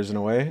to players in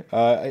a way.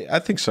 I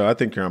think so. I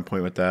think you're on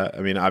point with that.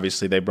 I mean,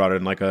 obviously, they brought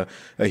in like a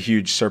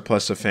huge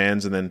surplus of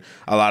fans, and then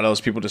a lot of those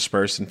people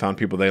dispersed and found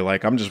people they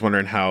like. I'm just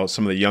wondering how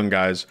some of the young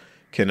guys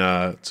can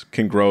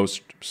grow,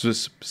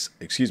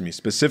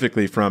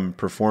 specifically from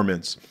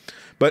performance.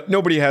 But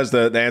nobody has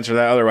the answer to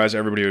that. Otherwise,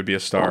 everybody would be a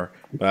star.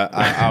 But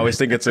I always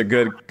think it's a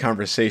good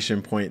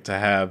conversation point to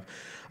have.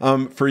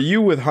 For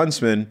you with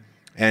Huntsman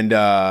and,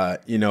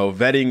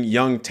 vetting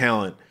young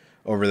talent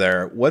over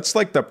there, what's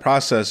like the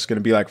process going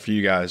to be like for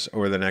you guys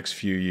over the next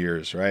few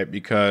years, right?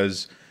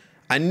 Because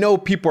I know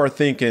people are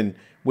thinking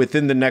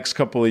within the next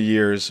couple of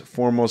years,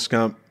 Foremost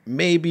Scump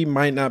maybe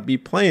might not be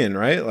playing,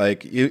 right?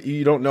 Like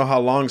you don't know how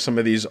long some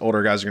of these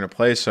older guys are going to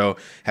play. So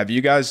have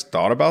you guys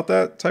thought about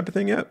that type of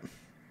thing yet?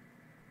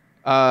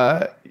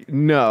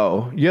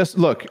 No. Yes.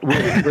 Look,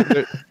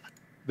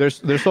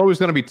 there's always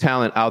going to be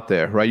talent out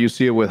there, right? You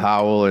see it with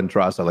Howell and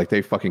Drasa. Like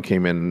they fucking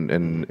came in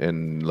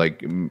and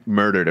like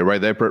murdered it,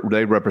 right?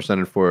 They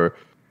represented for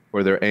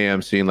their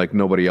AM scene like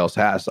nobody else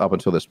has up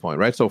until this point,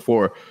 right? So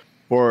for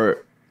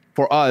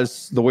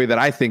us, the way that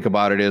I think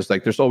about it is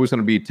like there's always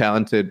going to be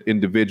talented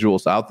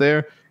individuals out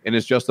there, and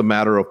it's just a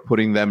matter of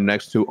putting them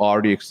next to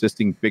already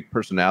existing big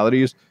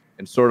personalities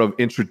and sort of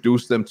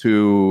introduce them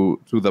to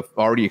the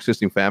already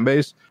existing fan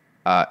base,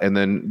 and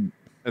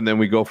then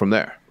we go from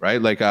there,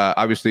 right? Like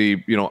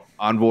obviously,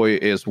 Envoy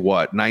is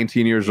what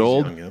 19 years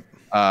old. Young, yep.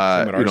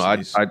 I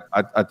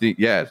think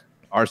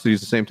RCD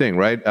is the same thing,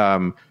 right?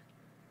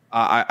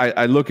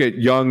 I look at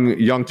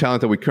young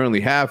talent that we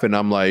currently have, and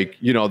I'm like,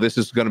 this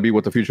is going to be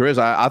what the future is.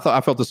 I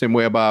felt the same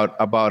way about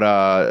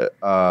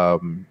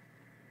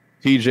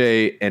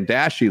TJ and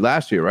Dashy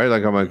last year, right?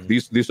 Like I'm like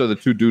these are the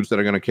two dudes that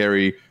are going to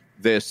carry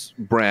this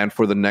brand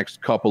for the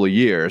next couple of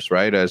years,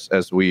 right?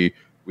 As we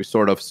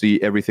sort of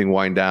see everything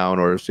wind down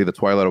or see the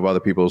twilight of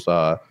other people's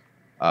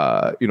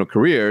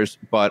careers,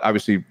 but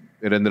obviously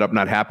it ended up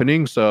not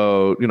happening.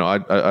 So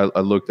I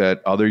looked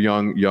at other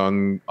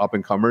young up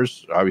and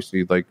comers,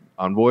 obviously like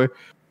Envoy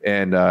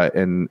and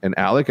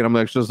Alec, and I'm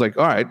like just like,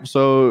 all right,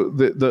 so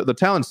the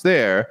talent's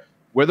there.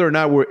 Whether or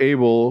not we're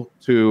able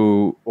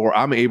to, or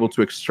I'm able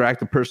to extract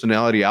the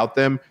personality out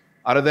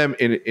of them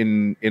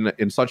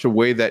in such a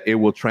way that it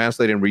will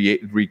translate and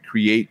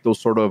recreate those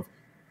sort of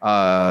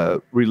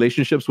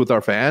relationships with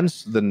our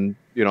fans, then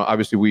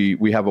obviously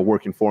we have a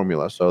working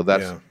formula. So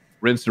that's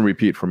rinse and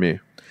repeat for me.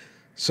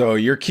 So are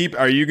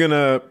you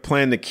gonna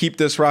plan to keep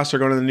this roster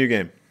going to the new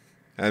game?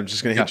 I'm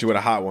just gonna hit you with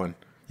a hot one.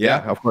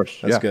 Yeah, of course.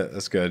 That's good.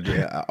 That's good.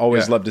 Yeah, I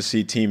always love to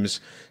see teams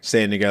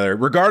staying together,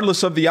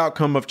 regardless of the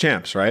outcome of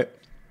champs, right?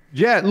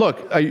 Yeah,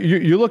 look,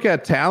 you look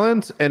at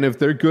talent, and if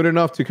they're good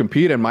enough to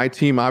compete, and my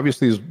team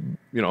obviously is,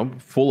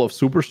 full of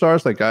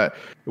superstars. Like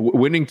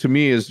winning to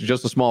me is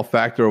just a small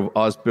factor of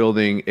us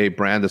building a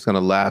brand that's going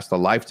to last a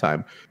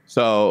lifetime.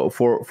 So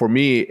for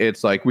me,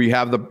 it's like we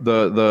have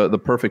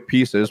the perfect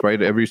pieces, right?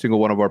 Every single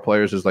one of our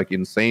players is like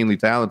insanely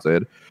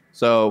talented.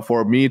 So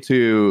for me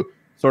to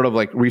sort of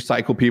like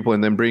recycle people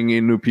and then bring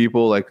in new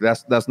people, like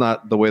that's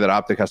not the way that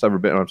Optic has ever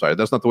been. I'm sorry,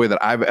 that's not the way that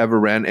I've ever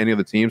ran any of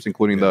the teams,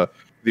 including the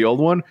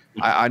old one.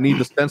 I need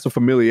the sense of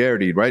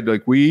familiarity, right?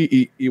 Like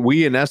we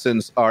in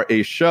essence are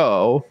a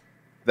show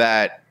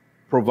that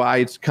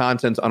provides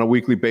content on a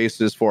weekly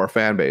basis for our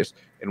fan base.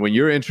 And when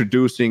you're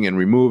introducing and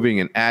removing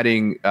and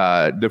adding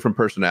different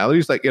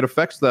personalities, like it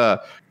affects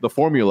the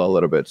formula a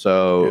little bit.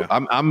 So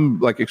I'm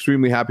like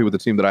extremely happy with the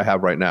team that I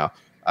have right now.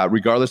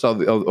 Regardless of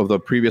the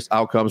previous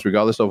outcomes,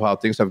 regardless of how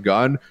things have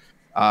gone,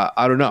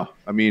 I don't know.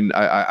 I mean,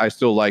 I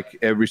still like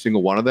every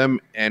single one of them.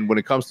 And when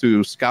it comes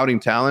to scouting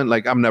talent,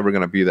 like I'm never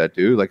gonna be that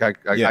dude. Like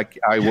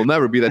I will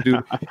never be that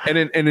dude. And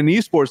in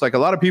esports, like a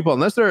lot of people,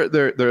 unless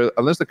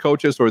unless the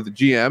coaches or the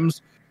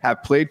GMs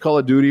have played Call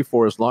of Duty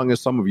for as long as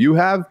some of you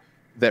have,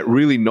 that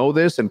really know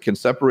this and can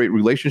separate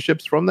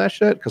relationships from that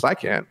shit. Because I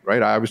can't,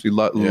 right? I obviously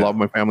love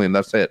my family, and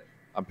that's it.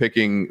 I'm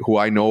picking who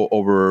I know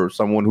over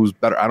someone who's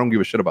better. I don't give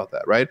a shit about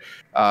that, right?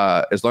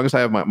 As long as I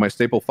have my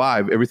staple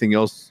 5, everything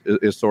else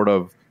is sort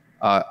of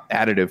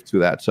additive to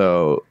that.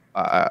 So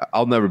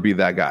I'll never be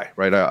that guy,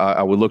 right?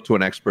 I would look to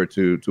an expert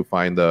to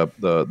find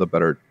the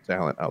better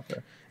talent out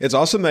there. It's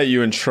awesome that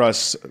you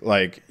entrust,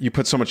 like you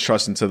put so much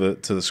trust into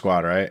the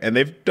squad, right? And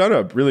they've done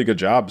a really good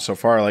job so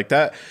far. Like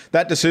that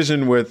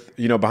decision with,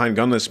 behind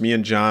Gunless, me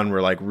and John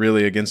were like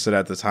really against it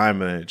at the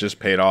time, and it just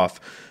paid off.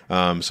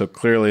 So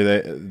clearly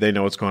they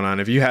know what's going on.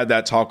 If you had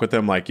that talk with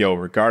them, like, yo,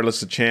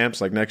 regardless of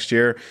champs, like next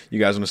year, you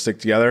guys want to stick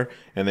together?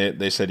 And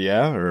they said,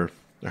 yeah, or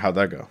how'd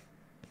that go?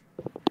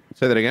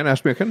 Say that again.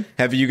 Ask me again.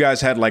 Have you guys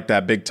had like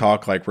that big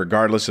talk, like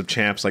regardless of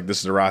champs, like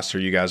this is a roster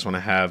you guys want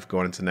to have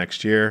going into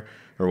next year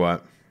or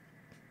what?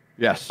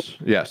 Yes,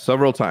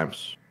 several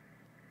times.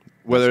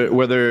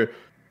 Whether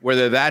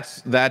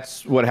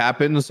that's what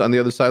happens on the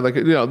other side, like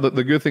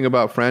the good thing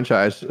about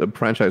franchise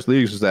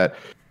leagues is that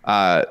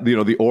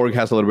the org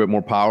has a little bit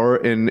more power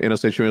in a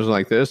situation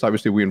like this.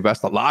 Obviously, we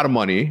invest a lot of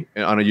money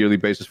on a yearly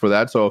basis for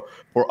that. So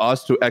for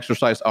us to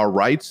exercise our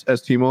rights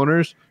as team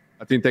owners,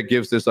 I think that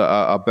gives this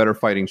a better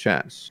fighting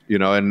chance.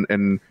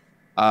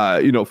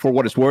 For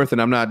what it's worth, and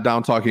I'm not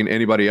down talking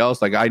anybody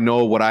else. Like I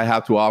know what I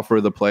have to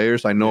offer the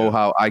players. I know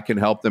how I can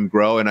help them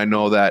grow, and I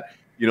know that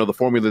the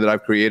formula that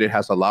I've created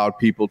has allowed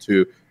people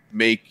to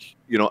make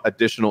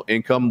additional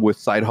income with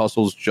side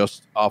hustles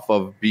just off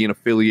of being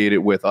affiliated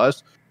with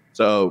us.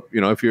 So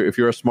if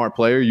you're a smart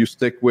player, you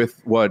stick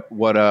with what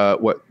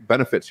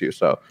benefits you.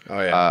 So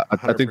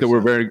I think that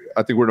we're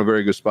in a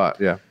very good spot.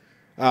 Yeah.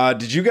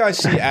 Did you guys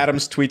see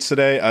Adam's tweets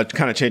today? To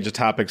kind of change the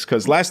topics,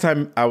 because last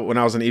time when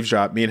I was on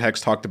Eavesdrop, me and Hecz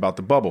talked about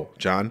the bubble,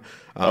 John.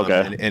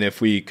 Okay. And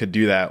if we could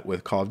do that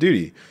with Call of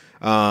Duty.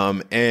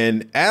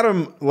 And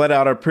Adam let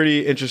out a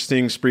pretty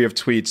interesting spree of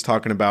tweets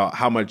talking about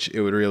how much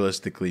it would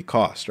realistically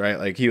cost, right?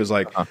 Like he was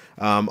like,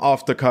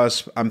 off the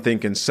cusp, I'm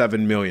thinking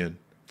 $7 million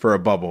for a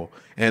bubble.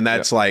 And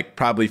that's like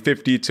probably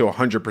 50 to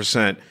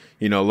 100%,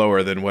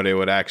 lower than what it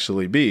would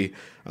actually be.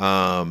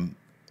 And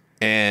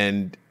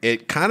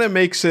it kind of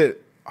makes it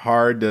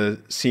hard to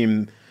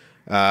seem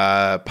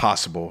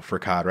possible for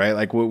COD, right?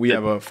 Like we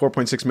have a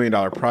 $4.6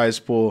 million prize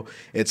pool.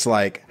 It's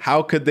like,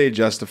 how could they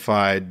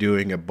justify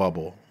doing a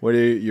bubble? What are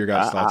your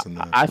guys' thoughts on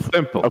that?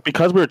 Simple.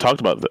 Because we were talking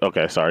about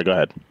okay, sorry, go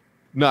ahead.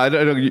 No, I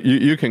don't,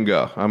 you can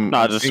go.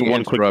 Just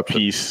one quick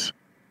piece.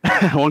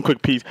 One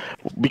quick piece.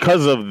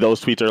 Because of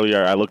those tweets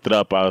earlier, I looked it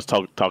up. I was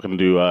talking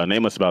to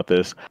Nameless about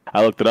this.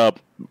 I looked it up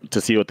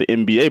to see what the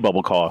NBA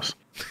bubble costs.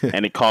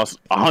 And it costs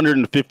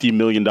 $150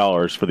 million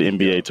for the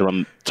NBA to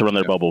run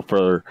their bubble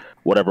for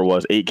whatever it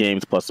was, 8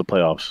 games plus the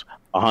playoffs.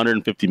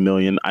 $150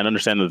 million. I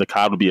understand that the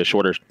COD would be a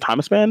shorter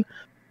time span,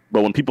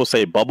 but when people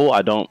say bubble,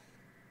 I don't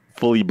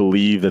fully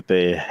believe that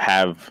they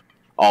have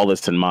all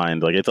this in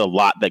mind. Like it's a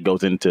lot that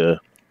goes into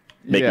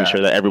making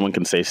sure that everyone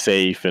can stay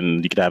safe,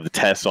 and you could have the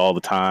tests all the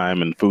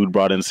time and food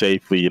brought in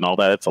safely and all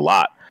that. It's a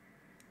lot.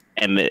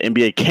 And the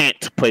NBA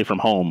can't play from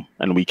home,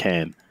 and we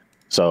can.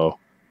 So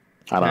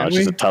I don't know. It's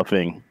just a tough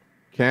thing.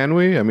 Can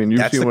we? I mean,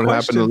 you've seen what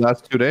happened in the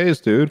last 2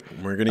 days, dude.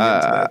 We're going to get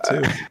into that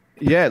too.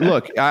 Yeah,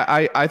 look,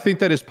 I think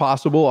that is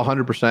possible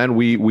 100%.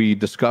 We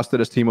discussed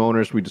it as team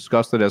owners. We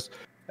discussed it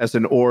as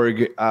an org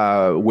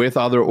with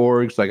other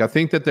orgs. Like, I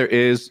think that there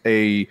is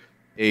a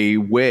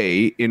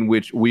way in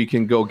which we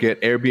can go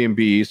get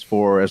Airbnbs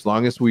for as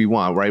long as we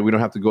want, right? We don't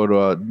have to go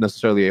to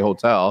necessarily a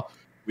hotel.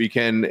 We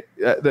can,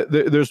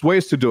 there's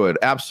ways to do it.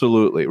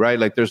 Absolutely. Right.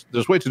 Like there's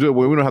ways to do it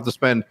where we don't have to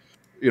spend,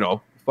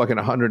 fucking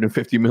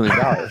 $150 million,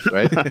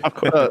 right?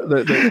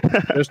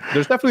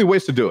 There's definitely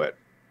ways to do it.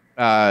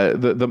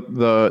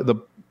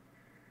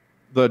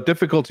 The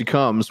difficulty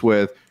comes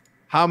with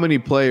how many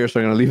players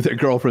are going to leave their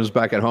girlfriends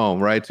back at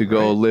home, right? To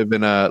go live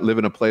in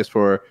a place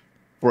for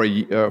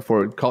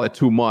call it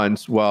 2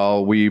 months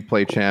while we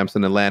play champs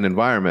in a LAN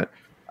environment.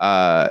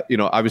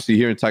 Obviously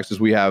here in Texas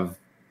we have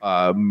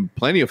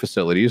plenty of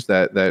facilities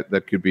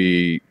that could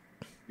be,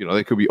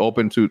 they could be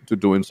open to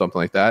doing something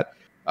like that.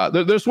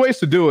 There's ways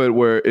to do it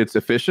where it's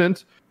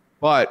efficient,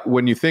 but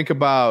when you think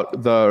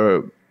about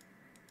the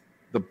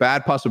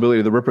bad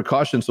possibility, the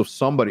repercussions of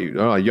somebody,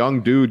 a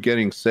young dude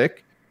getting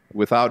sick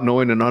without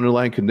knowing an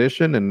underlying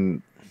condition,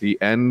 and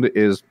the end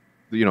is,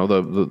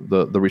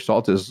 the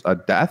result is a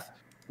death.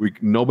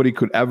 Nobody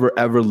could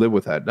ever live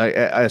with that.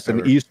 As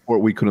an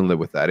esport, we couldn't live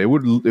with that. It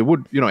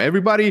would,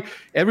 everybody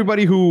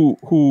who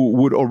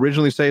would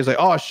originally say is like,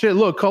 oh shit,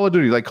 look, Call of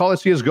Duty, like call it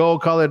CS:GO,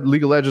 call it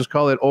League of Legends,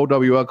 call it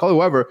OWL, call it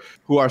whoever,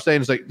 who are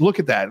saying it's like, look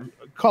at that,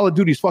 Call of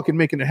Duty's fucking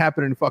making it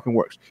happen and it fucking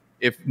works.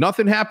 If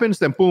nothing happens,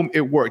 then boom,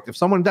 it worked. If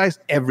someone dies,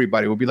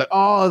 everybody will be like,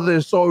 oh,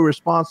 they're so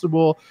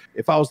irresponsible.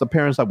 If I was the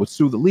parents, I would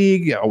sue the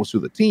league. I would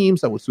sue the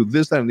teams. I would sue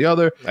this, that, and the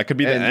other. That could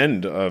be the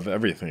end of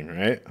everything,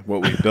 right?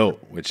 What we built,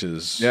 which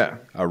is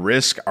a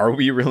risk. Are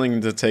we willing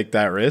to take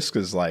that risk?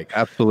 Is like,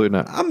 absolutely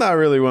not. I'm not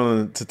really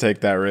willing to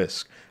take that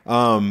risk.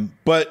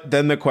 But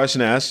then the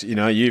question asks, you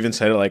even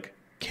said it, like,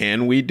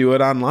 can we do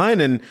it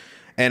online?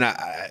 And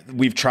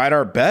we've tried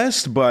our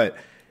best, but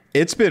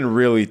it's been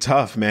really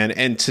tough, man.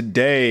 And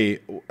today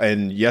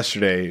and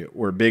yesterday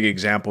were big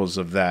examples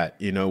of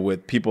that,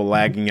 with people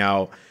lagging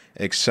out,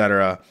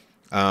 etc.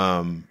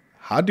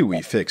 How do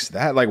we fix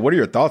that? Like, what are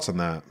your thoughts on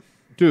that?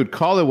 Dude,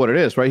 call it what it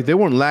is, right? They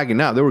weren't lagging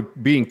out. They were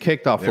being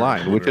kicked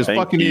offline, which is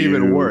fucking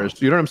even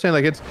worse. You know what I'm saying?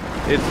 Like, it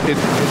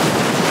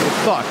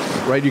sucks,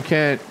 right? You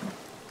can't...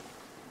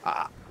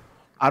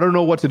 I don't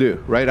know what to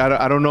do, right?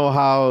 I don't know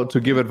how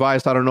to give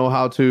advice. I don't know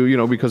how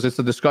to, because it's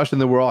a discussion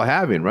that we're all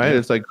having, right? Yeah.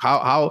 It's like,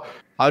 how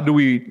do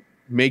we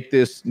make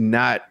this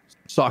not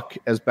suck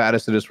as bad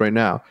as it is right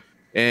now?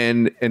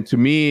 And to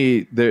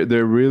me,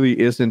 there really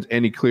isn't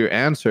any clear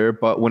answer.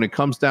 But when it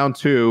comes down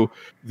to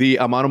the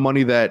amount of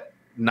money that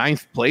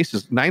 9th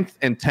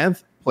and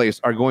 10th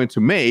place are going to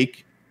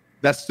make,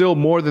 that's still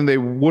more than they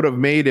would have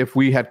made if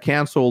we had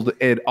canceled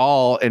it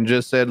all and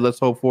just said, let's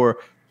hope for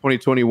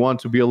 2021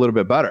 to be a little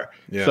bit better.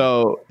 Yeah.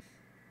 So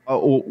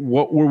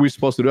what were we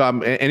supposed to do?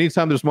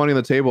 Anytime there's money on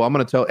the table, I'm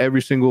going to tell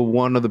every single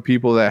one of the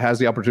people that has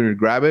the opportunity to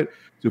grab it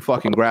to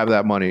fucking grab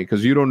that money,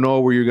 because you don't know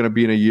where you're going to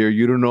be in a year.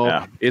 You don't know.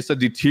 Yeah. It's a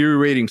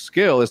deteriorating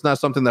skill. It's not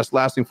something that's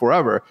lasting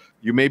forever.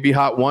 You may be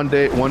hot one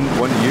day, one year.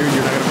 You're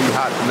not going to be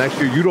hot the next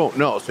year. You don't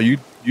know. So you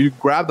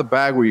grab the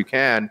bag where you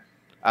can.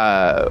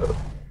 But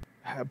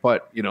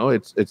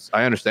it's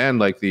I understand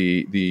like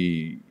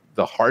the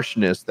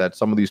harshness that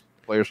some of these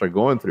players are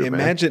going through.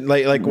 Imagine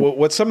like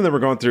what some of them are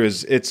going through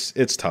is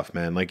it's tough,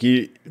 man. Like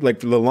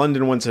the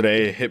London one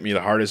today hit me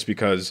the hardest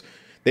because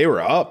they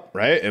were up,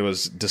 right? It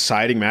was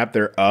deciding map.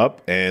 They're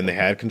up and they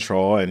had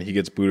control, and he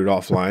gets booted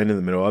offline in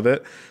the middle of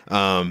it.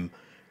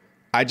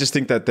 I just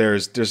think that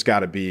there's got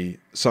to be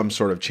some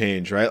sort of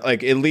change, right?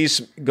 Like at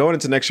least going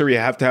into next year, we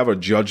have to have a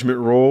judgment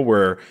rule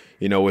where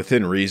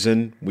within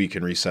reason we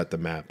can reset the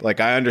map. Like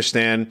I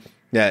understand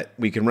that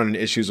we can run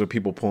into issues with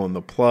people pulling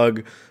the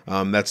plug.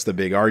 That's the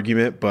big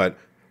argument. But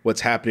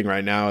what's happening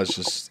right now is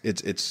just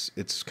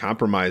it's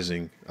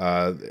compromising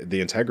the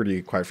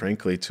integrity, quite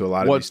frankly, to a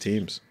lot of these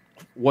teams.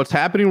 What's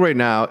happening right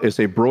now is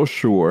a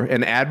brochure,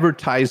 an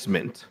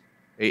advertisement,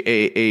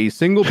 a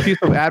single piece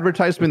of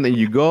advertisement that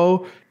you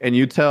go and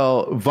you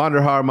tell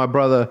Vanderhaar, my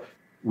brother,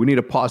 we need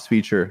a pause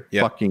feature.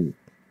 Yep. Fucking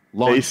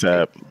launch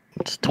ASAP.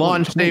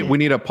 Launch date. We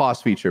need a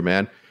pause feature,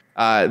 man.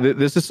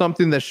 This is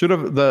something that should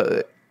have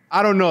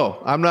I don't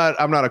know. I'm not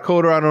a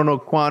coder. I don't know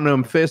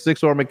quantum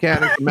physics or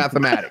mechanics or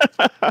mathematics.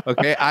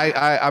 Okay.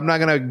 I'm not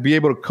going to be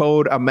able to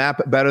code a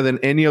map better than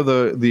any of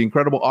the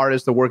incredible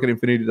artists that work at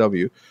Infinity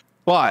W.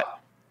 But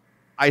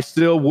I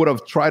still would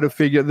have tried to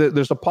figure that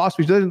there's a pause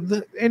feature.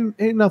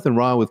 Ain't nothing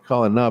wrong with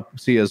calling up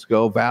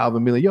CS:GO, Valve,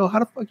 and being like, yo, how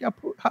the fuck y'all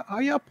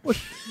push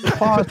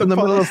pause in the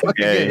middle of the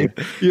fucking game?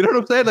 You know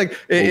what I'm saying? Like,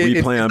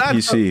 we play on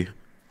PC.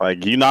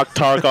 Like you knock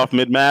Tarek off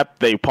mid map,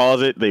 they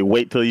pause it, they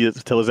wait till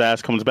his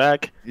ass comes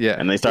back,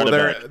 and they start.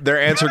 Well,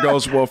 their answer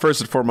goes, well,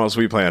 first and foremost,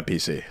 we play on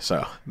PC,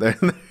 so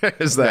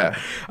there's that.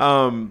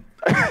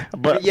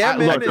 But yeah,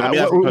 man.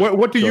 Look,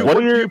 what do you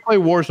play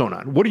Warzone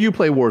on? What do you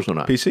play Warzone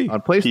on? PC. On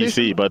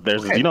PlayStation. PC, but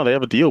there's they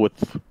have a deal with.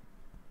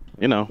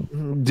 Yeah.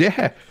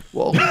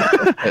 Well,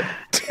 I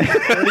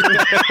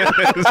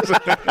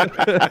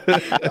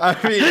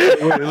mean,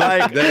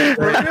 like,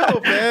 for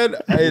real, man.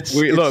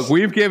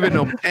 We've given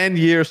them 10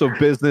 years of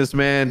business,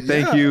 man.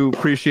 Thank you.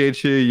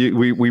 Appreciate you.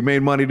 We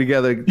made money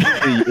together.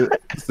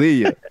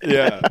 See you.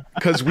 Yeah.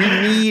 Because we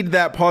need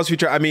that pause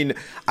feature. I mean,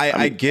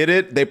 I get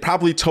it. They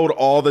probably told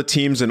all the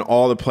teams and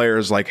all the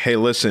players, like, hey,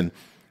 listen,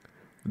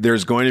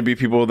 there's going to be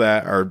people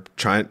that are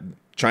trying to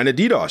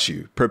DDoS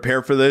you.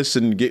 Prepare for this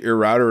and get your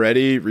router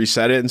ready,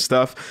 reset it and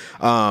stuff.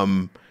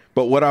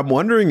 But what I'm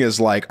wondering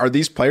is, like, are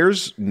these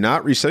players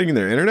not resetting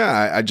their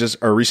internet?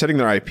 Are resetting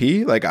their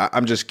IP? Like,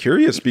 I'm just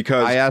curious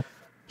because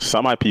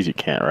Some IPs you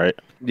can't, right?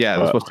 Yeah,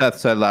 that's what Seth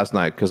said last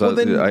night. Because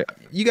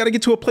you got to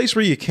get to a place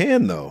where you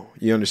can, though.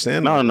 You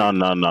understand?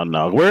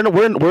 No.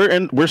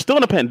 We're still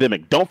in a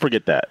pandemic. Don't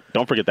forget that.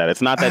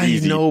 It's not that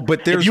easy. No,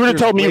 but if you were to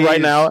tell me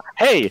right now,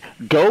 hey,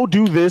 go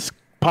do this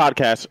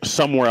podcast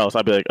somewhere else,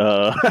 I'd be like,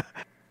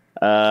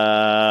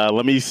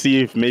 let me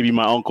see if maybe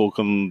my uncle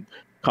can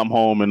come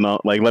home and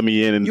let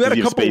me in. And you had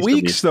a couple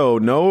weeks though,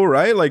 no,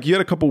 right? Like you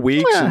had a couple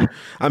weeks. Yeah.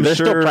 And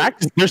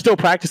they're still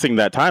practicing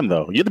that time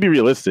though. You have to be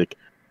realistic.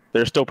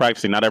 They're still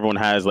practicing. Not everyone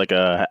has like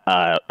a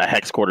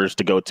Hecz quarters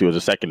to go to as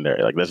a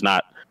secondary. Like there's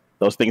not,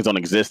 those things don't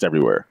exist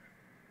everywhere.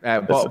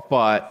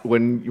 But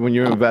when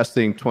you're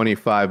investing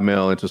 25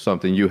 mil into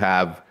something, you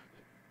have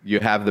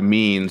the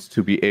means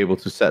to be able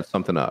to set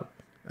something up.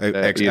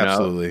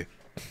 Absolutely.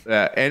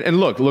 And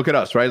look at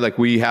us, right? Like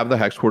we have the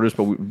Hecz quarters,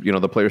 but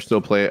the players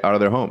still play out of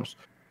their homes.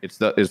 It's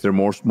their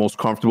most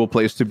comfortable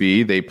place to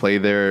be. They play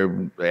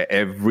there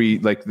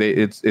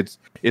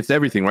it's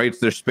everything, right? It's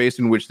their space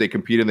in which they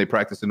compete and they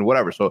practice and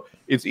whatever. So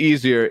it's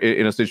easier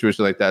in a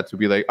situation like that to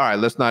be like, all right,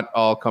 let's not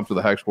all come to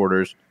the Hecz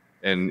quarters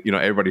and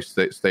everybody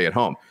stay at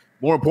home.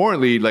 More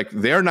importantly, like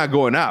they're not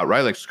going out,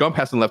 right? Like Scump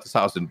hasn't left his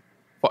house in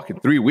fucking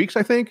 3 weeks,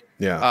 I think.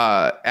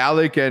 Yeah.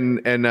 Alec and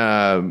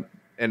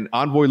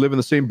Envoy live in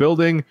the same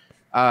building.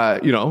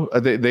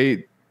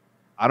 They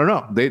I don't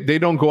know. They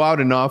don't go out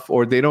enough,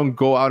 or they don't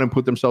go out and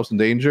put themselves in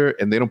danger,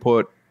 and they don't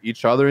put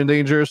each other in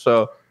danger.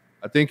 So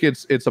I think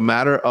it's a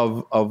matter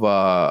of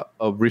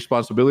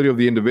responsibility of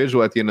the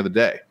individual at the end of the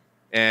day.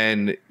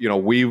 And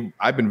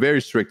I've been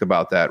very strict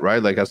about that,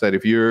 right? Like I said,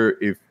 if you're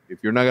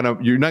not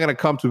gonna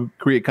come to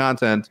create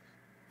content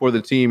for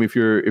the team if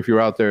you're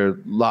out there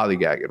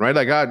lollygagging, right?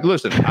 Like I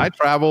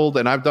traveled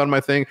and I've done my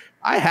thing.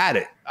 I had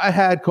it. I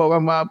had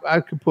CoD. I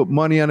could put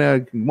money on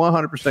a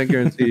 100%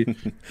 guarantee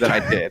that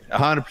I did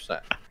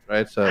 100%.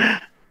 Right. So,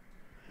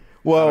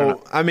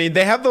 well, I mean,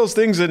 they have those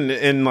things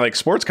in like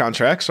sports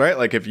contracts, right?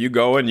 Like if you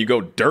go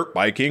dirt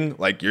biking,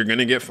 like you're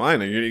gonna get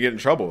fined and you're gonna get in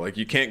trouble. Like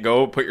you can't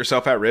go put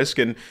yourself at risk.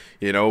 And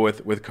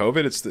with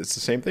COVID, it's the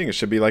same thing. It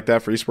should be like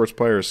that for esports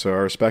players. So I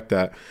respect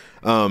that.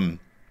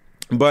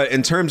 But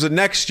in terms of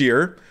next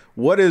year,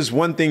 what is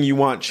one thing you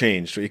want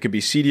changed? It could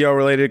be CDL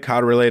related,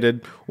 COD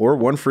related, or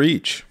one for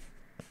each.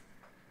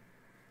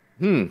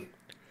 I'm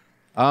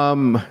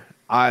nervous.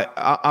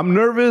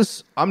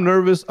 I'm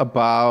nervous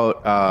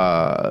about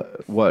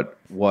what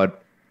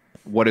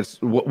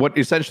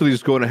essentially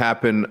is going to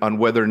happen on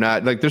whether or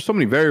not, like, there's so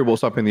many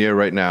variables up in the air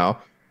right now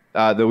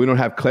that we don't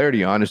have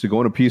clarity on. Is it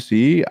going to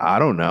PC? I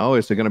don't know.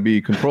 Is it going to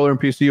be controller and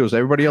PC? Is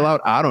everybody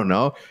allowed? I don't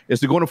know.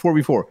 Is it going to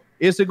 4v4?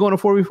 Is it going to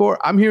 4v4?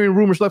 I'm hearing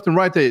rumors left and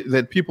right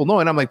that people know,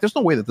 and I'm like, there's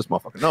no way that this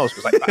motherfucker knows,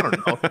 because I don't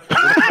know.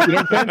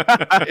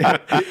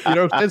 You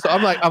know what I'm saying? So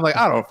I'm like,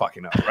 I don't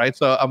fucking know, right?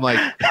 So I'm like,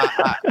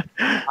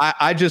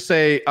 I just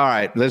say, all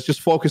right, let's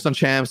just focus on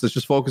champs. Let's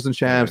just focus on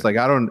champs. Like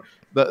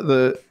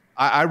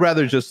I'd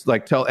rather just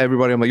like tell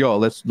everybody, I'm like, yo,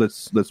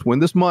 let's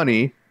win this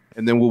money,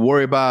 and then we'll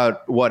worry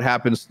about what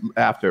happens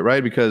after,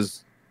 right?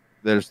 Because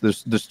there's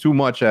too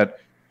much at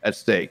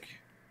stake.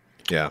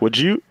 Yeah.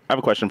 I have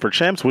a question for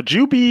champs. Would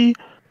you be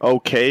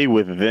okay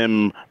with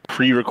them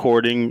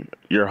pre-recording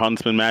your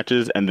Huntsman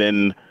matches and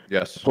then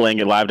playing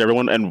it live to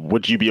everyone? And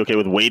would you be okay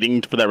with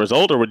waiting for that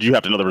result, or would you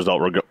have to know the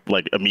result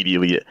like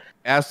immediately?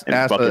 As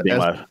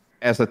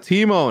a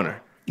team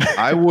owner,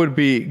 I would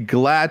be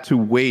glad to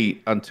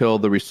wait until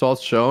the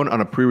results shown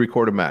on a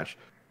pre-recorded match.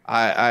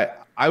 I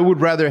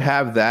would rather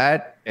have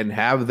that and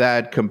have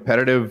that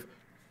competitive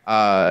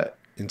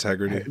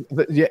integrity.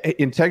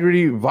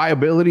 Integrity,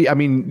 viability. I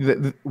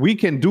mean, we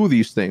can do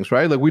these things,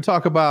 right? Like we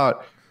talk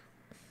about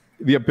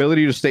the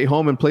ability to stay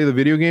home and play the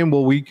video game.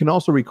 Well, we can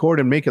also record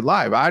and make it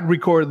live. I'd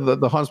record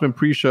the Huntsman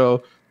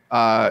pre-show,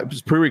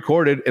 just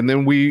pre-recorded, and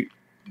then we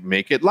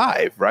make it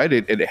live, right?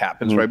 It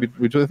happens right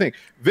between the thing.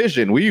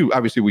 Vision, we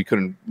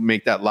couldn't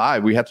make that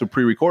live. We had to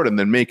pre-record and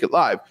then make it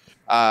live.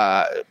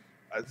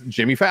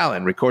 Jimmy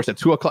Fallon records at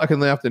 2:00 in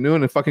the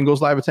afternoon and fucking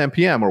goes live at 10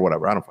 p.m. or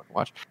whatever. I don't fucking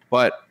watch,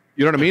 but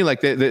you know what I mean? Like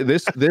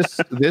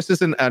this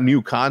isn't a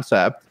new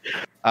concept.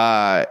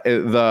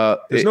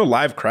 There's no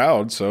live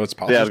crowd, so it's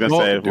possible. Yeah, I was gonna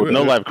say with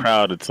no live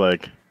crowd, it's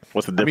like,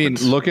 what's the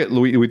difference? I mean, look at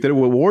we did it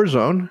with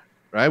Warzone,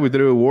 right? We did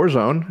it with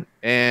Warzone,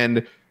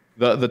 and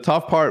the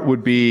tough part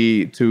would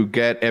be to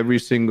get every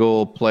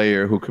single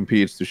player who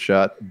competes to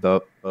shut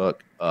the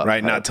fuck up.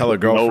 Right, not tell a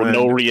girlfriend.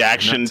 No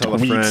reaction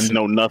tweets,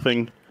 no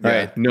nothing.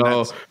 Right,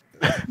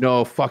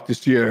 no, fuck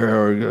this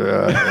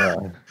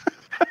year.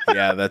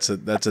 Yeah, that's a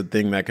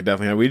thing that could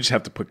definitely happen. We just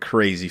have to put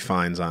crazy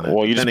fines on it.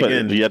 Well, you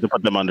have to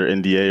put them under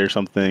NDA or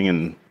something,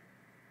 and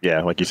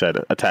like you said,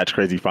 attach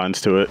crazy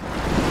fines to it.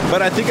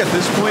 But I think at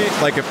this point,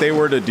 like if they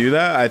were to do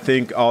that, I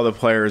think all the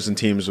players and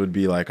teams would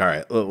be like, all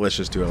right, let's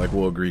just do it. Like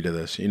we'll agree to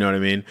this. You know what I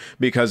mean?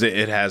 Because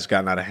it has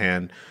gotten out of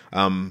hand.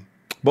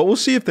 But we'll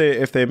see if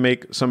they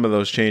make some of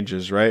those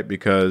changes, right?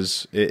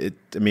 Because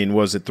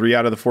was it 3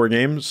 out of the 4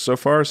 games so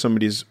far?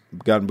 Somebody's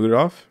gotten booted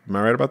off. Am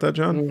I right about that,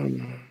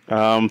 John?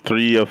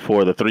 3 of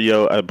 4. The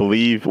 3-0, I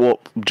believe. Well,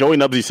 Joey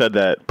Nubsy said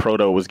that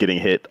Proto was getting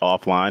hit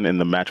offline in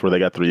the match where they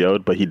got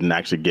 3-0'd, but he didn't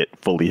actually get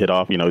fully hit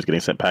off. He's getting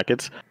sent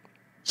packets.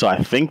 So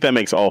I think that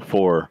makes all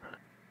 4.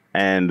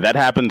 And that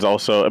happens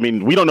also. I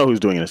mean, we don't know who's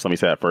doing this. Let me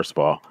say that first of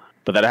all.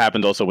 But that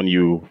happens also when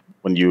you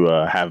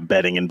have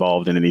betting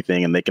involved in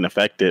anything, and they can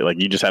affect it. Like,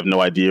 you just have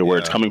no idea where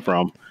it's coming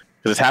from.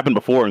 Because it's happened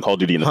before in Call of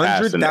Duty in the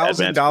past.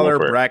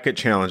 $100,000 bracket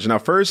challenge. Now,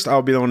 first,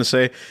 I'll be the one to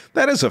say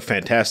that is a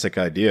fantastic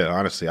idea.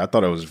 Honestly, I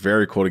thought it was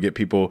very cool to get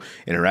people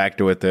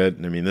interacting with it.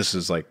 I mean, this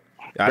is like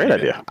great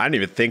idea. I didn't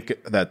even think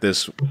that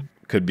this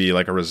could be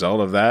like a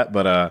result of that.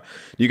 But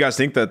do you guys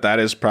think that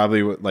is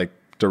probably what, like,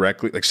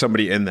 directly, like,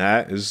 somebody in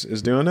that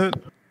is doing it?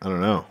 I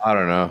don't know. I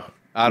don't know.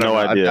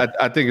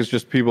 I think it's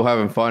just people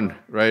having fun,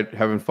 right?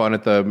 Having fun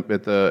at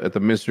the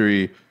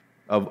misery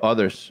of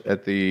others,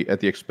 at the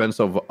expense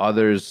of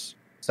others.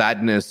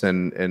 Sadness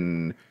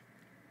and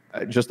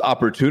just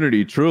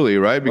opportunity, truly,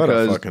 right?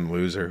 Because what a fucking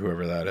loser,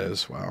 whoever that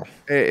is. Wow.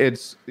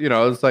 It's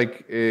it's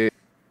like it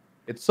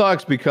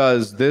sucks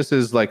because this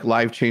is like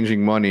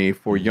life-changing money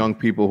for young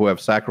people who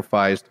have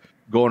sacrificed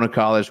going to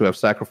college, who have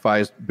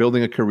sacrificed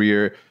building a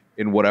career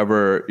in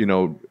whatever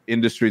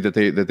industry that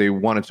they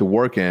wanted to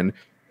work in,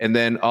 and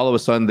then all of a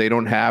sudden they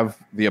don't have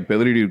the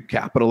ability to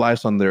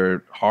capitalize on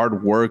their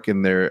hard work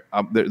and their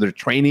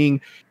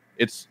training.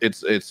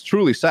 It's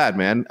truly sad,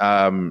 man.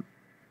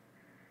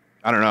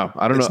 I don't know.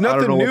 It's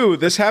nothing new.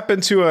 This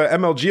happened to a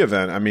MLG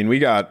event. I mean, we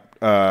got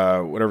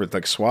whatever,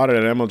 like swatted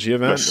at an MLG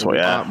event.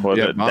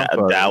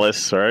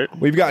 Dallas, right?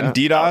 We've gotten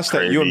DDoSed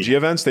at UMG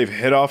events. They've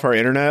hit off our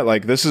internet.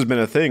 Like, this has been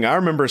a thing. I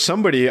remember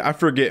somebody, I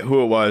forget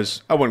who it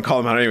was. I wouldn't call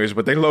them out anyways,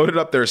 but they loaded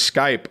up their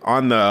Skype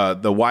on the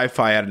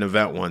Wi-Fi at an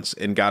event once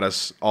and got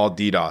us all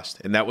DDoSed.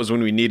 And that was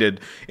when we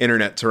needed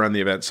internet to run the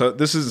event. So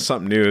this isn't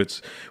something new.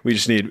 We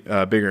just need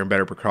bigger and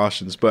better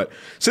precautions. But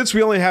since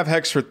we only have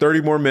Hecz for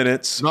 30 more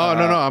minutes. No.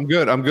 I'm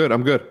good.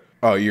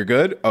 Oh, you're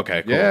good?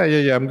 Okay, cool.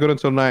 Yeah. I'm good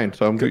until 9.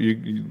 So I'm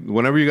good.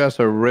 Whenever you guys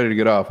are ready to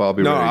get off, I'll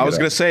be ready. No, I was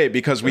going to say,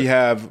 because we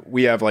have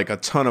like a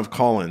ton of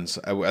call-ins.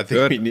 I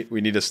think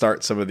we need to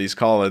start some of these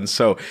call-ins.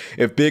 So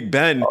if Big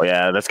Ben... Oh,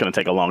 yeah, that's going to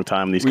take a long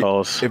time, these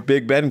calls. If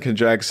Big Ben can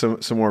drag some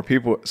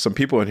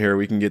people in here,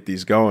 we can get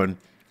these going.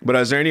 But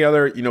is there any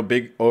other,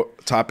 big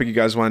topic you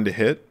guys wanted to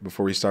hit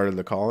before we started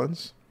the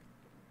call-ins?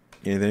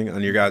 Anything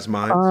on your guys'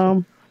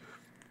 minds?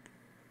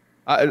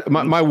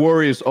 My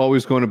worry is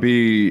always going to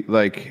be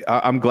like,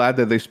 I'm glad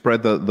that they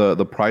spread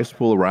the price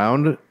pool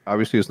around.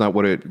 Obviously, it's not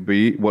what it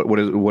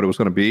was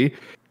going to be,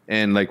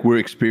 and like we're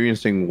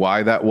experiencing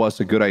why that was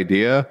a good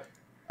idea.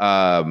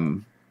 I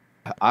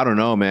don't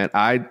know, man.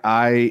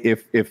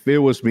 If it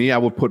was me, I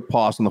would put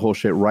pause on the whole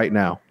shit right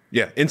now.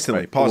 Yeah,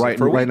 instantly pause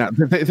right now.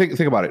 Think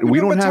about it. We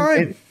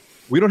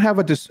don't have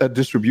a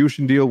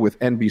distribution deal with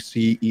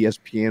NBC,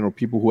 ESPN, or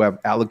people who have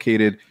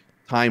allocated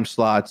time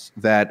slots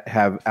that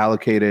have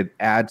allocated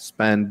ad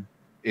spend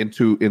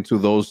into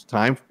those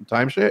time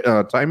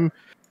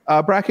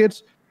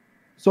brackets.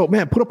 So,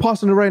 man, put a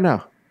pause on it right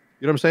now.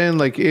 You know what I'm saying?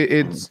 Like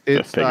it's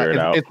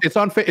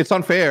unfair. It's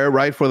unfair,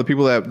 right, for the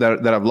people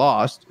that have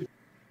lost.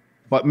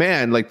 But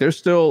man, like there's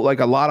still like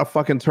a lot of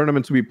fucking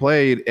tournaments to be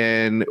played,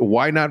 and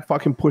why not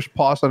fucking push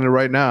pause on it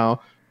right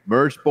now?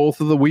 Merge both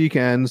of the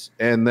weekends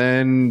and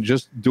then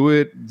just do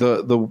it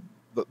the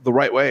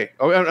right way.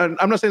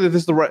 I'm not saying that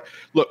this is the right.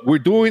 Look, we're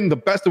doing the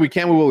best that we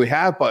can with what we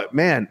have, but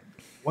man,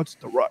 what's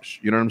the rush?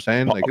 You know what I'm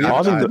saying? Like,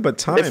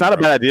 it's not a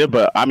bad idea,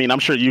 but I mean, I'm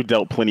sure you've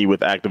dealt plenty with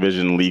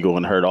Activision legal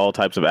and heard all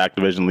types of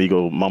Activision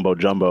legal mumbo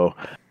jumbo.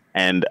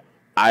 And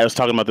I was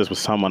talking about this with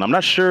someone. I'm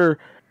not sure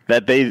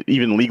that they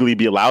even legally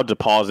be allowed to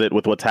pause it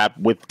with what's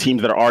happened with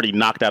teams that are already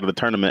knocked out of the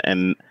tournament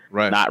and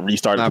not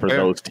restarted for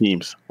those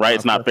teams. Right?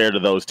 It's not fair to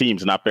those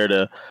teams. It's not fair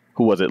to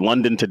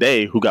London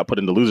today, who got put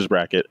in the losers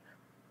bracket.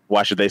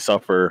 Why should they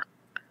suffer?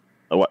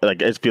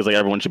 Like, it feels like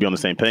everyone should be on the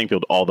same playing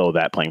field, although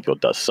that playing field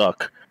does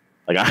suck.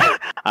 Like,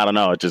 I don't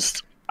know.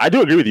 I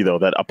do agree with you, though,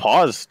 that a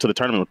pause to the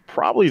tournament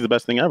probably is the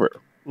best thing ever.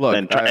 Look,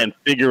 and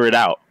figure it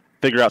out.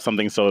 Figure out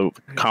something so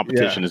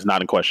competition is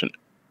not in question.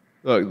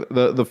 Look,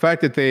 the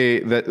fact that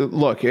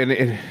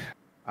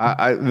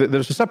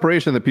there's a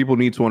separation that people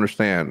need to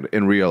understand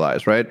and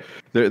realize, right?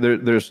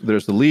 There's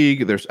the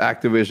league, there's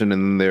Activision,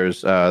 and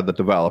there's the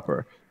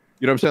developer.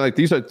 You know what I'm saying? Like,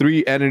 these are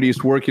three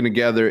entities working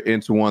together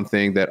into one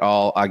thing that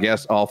all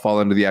fall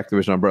under the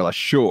Activision umbrella.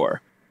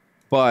 Sure.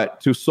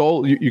 But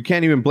you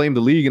can't even blame the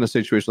league in a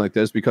situation like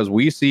this, because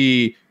we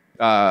see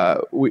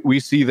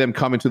them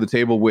coming to the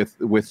table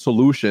with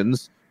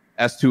solutions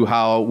as to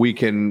how we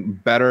can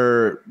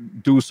better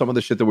do some of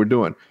the shit that we're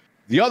doing.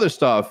 The other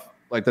stuff,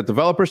 like the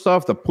developer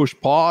stuff, the push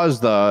pause,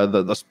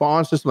 the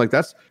spawn system, like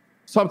that's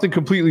something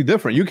completely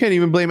different. You can't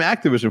even blame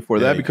Activision for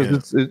that,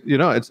 because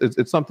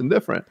it's something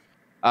different.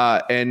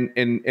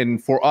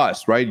 And for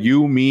us, right?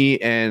 You, me,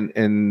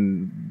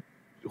 and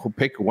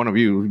pick one of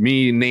you,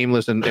 me,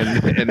 Nameless, and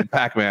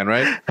Pac-Man,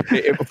 right?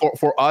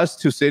 For us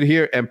to sit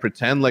here and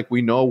pretend like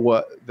we know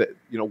what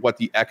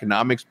the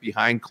economics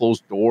behind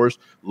closed doors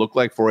look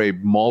like for a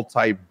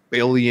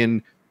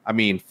multi-billion I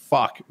mean,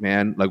 fuck,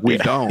 man. Like, we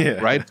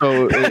don't, right?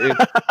 So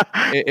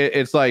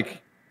it's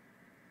like,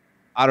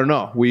 I don't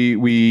know.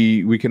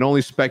 We can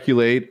only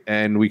speculate,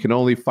 and we can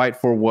only fight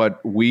for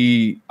what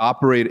we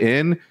operate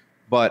in.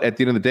 But at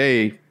the end of the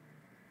day,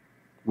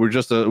 we're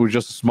just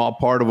a small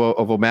part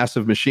of a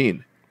massive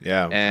machine.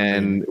 Yeah,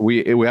 and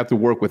we have to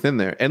work within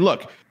there. And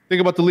look,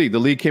 think about the league. The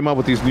league came out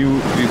with these new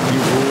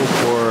rules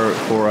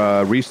for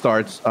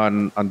restarts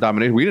on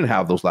domination. We didn't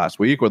have those last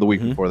week or the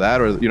week before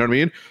that, or you know what I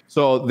mean.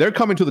 So they're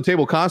coming to the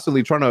table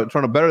constantly trying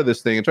to better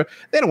this thing. And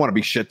they don't want to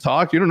be shit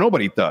talked.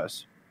 Nobody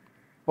does.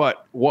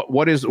 But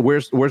where's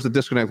the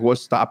disconnect?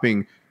 What's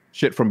stopping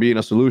shit from being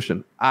a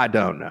solution? I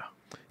don't know.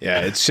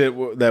 Yeah, it's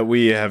shit that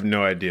we have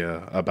no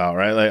idea about,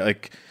 right?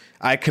 Like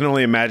I can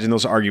only imagine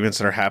those arguments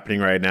that are happening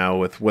right now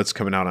with what's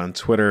coming out on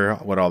Twitter,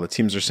 what all the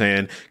teams are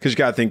saying. Because you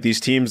got to think these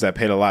teams that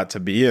paid a lot to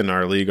be in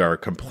our league are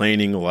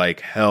complaining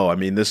like hell. I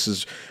mean, this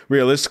is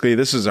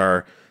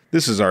our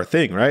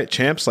thing, right?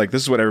 Champs, like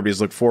this is what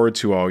everybody's looked forward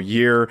to all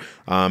year,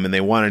 and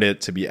they wanted it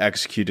to be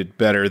executed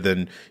better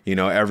than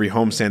every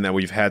homestand that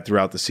we've had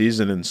throughout the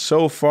season. And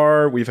so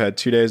far, we've had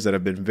 2 days that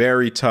have been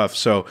very tough.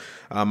 So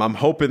I'm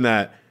hoping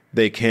that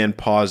they can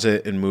pause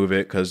it and move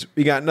it because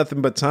we got nothing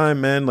but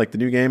time, man. Like the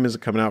new game is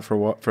coming out for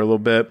a little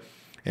bit,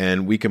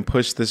 and we can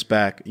push this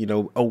back,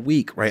 a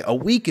week, right? A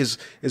week is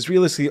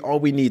realistically all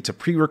we need to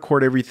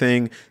pre-record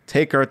everything,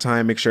 take our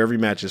time, make sure every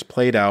match is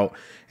played out,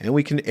 and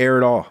we can air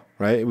it all,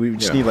 right? We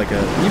just need even a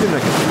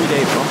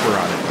 3-day bumper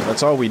on it.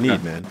 That's all we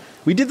need, man.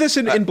 We did this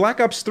in Black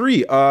Ops 3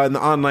 in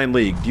the online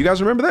league. Do you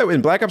guys remember that?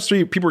 In Black Ops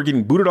 3, people were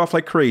getting booted off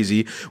like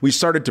crazy. We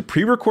started to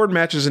pre-record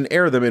matches and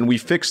air them, and we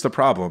fixed the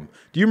problem.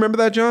 Do you remember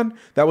that, John?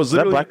 That was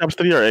literally Black Ops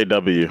 3 or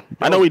AW?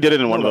 I know we did it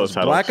in one of those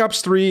titles. Black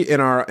Ops 3 in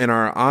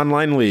our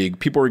online league,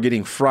 people were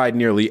getting fried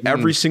nearly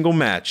every single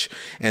match,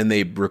 and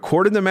they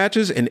recorded the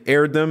matches and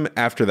aired them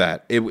after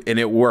that.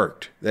 It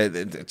worked.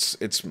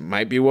 It's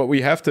might be what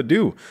we have to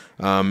do,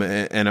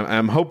 and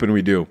I'm hoping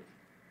we do.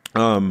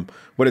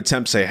 What did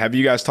Temp say? Have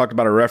you guys talked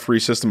about a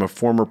referee system of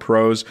former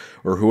pros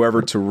or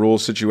whoever to rule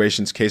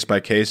situations case by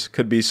case?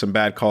 Could be some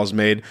bad calls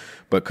made,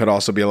 but could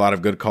also be a lot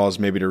of good calls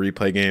maybe to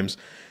replay games.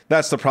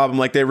 That's the problem.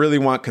 Like they really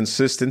want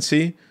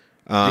consistency.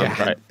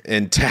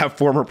 And to have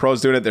former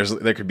pros doing it,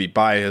 there could be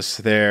bias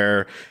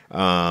there.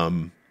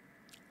 Raise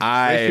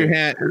your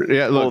hand.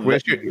 Yeah, look,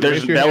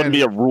 that wouldn't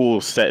be a rule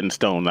set in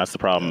stone. That's the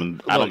problem.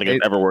 I don't think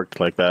it ever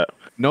worked like that.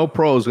 No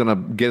pro is gonna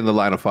get in the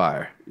line of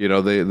fire. They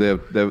have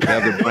their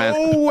brand.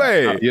 No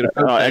way.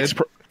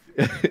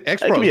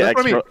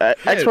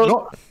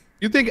 X-Pros.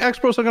 You think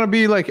X-Pros are gonna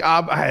be like?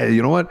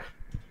 You know what?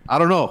 I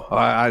don't know.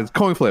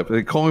 Coin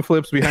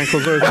flips behind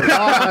closed doors.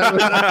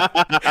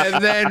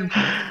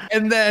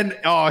 and then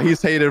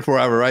he's hated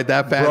forever, right?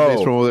 That fan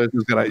base from over there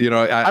is gonna,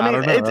 I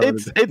don't know.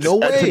 It's no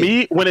way. To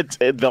me, when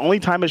the only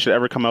time it should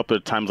ever come up are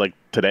times like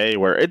today,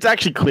 where it's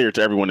actually clear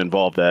to everyone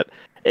involved that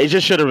it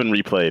just should have been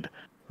replayed.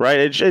 Right,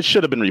 it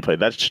should have been replayed.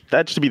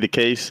 That should be the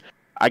case.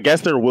 I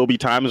guess there will be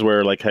times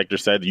where, like Hector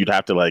said, you'd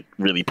have to like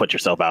really put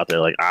yourself out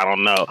there. Like I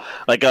don't know,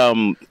 like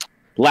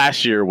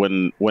last year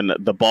when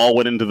the ball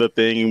went into the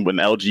thing when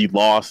LG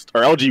lost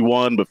or LG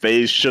won, but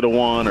FaZe should have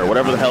won or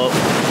whatever the hell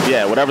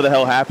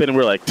happened, and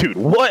we're like, dude,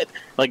 what?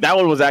 Like that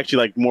one was actually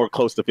like more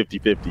close to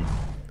 50-50.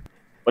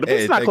 But if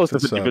it's not close to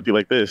 50-50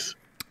 like this,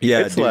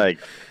 it's dude. like.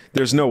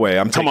 There's no way.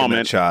 I'm taking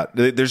that shot.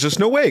 There's just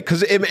no way.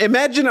 Because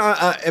imagine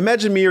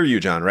me or you,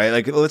 John, right?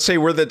 Like, let's say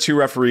we're the two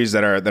referees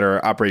that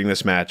are operating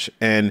this match,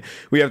 and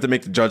we have to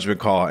make the judgment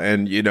call,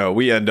 and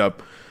we end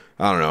up,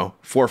 I don't know,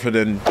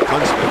 forfeiting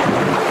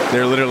Huntsman.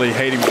 They're literally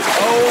hating me.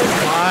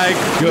 Oh my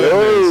goodness!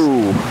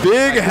 Whoa.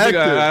 Big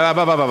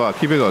Hector.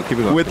 Keep it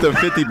going. With the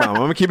 50 bomb. I'm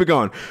gonna keep it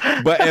going.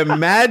 But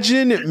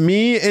imagine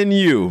me and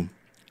you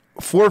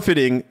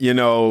forfeiting,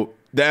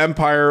 the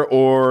Empire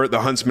or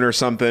the Huntsman or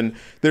something.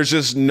 There's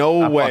just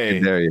no way.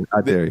 I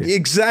dare you.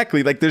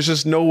 Exactly. Like there's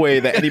just no way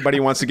that anybody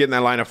wants to get in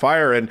that line of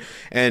fire.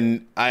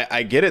 And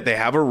I get it. They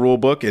have a rule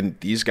book, and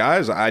these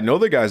guys, I know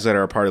the guys that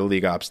are a part of the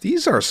League Ops.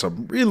 These are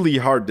some really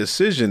hard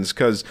decisions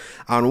because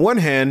on one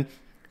hand,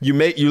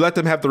 you let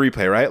them have the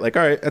replay, right? Like,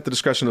 all right, at the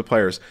discretion of the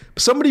players.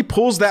 But somebody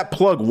pulls that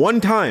plug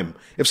one time.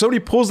 If somebody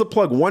pulls the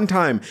plug one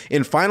time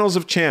in finals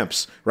of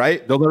champs,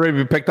 right? They'll never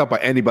be picked up by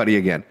anybody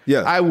again.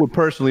 Yeah. I would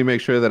personally make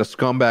sure that a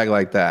scumbag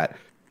like that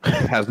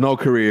has no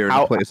career in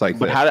a place like that.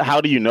 But how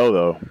do you know,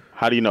 though?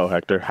 How do you know,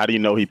 Hector? How do you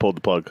know he pulled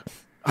the plug?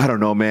 I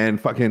don't know, man.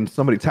 Fucking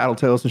somebody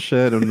tattletales and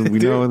shit, and we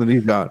know, and then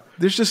he's gone.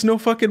 There's just no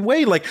fucking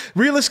way. Like,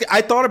 realistically,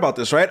 I thought about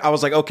this, right? I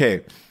was like,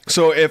 okay,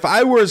 so if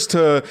I was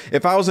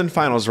in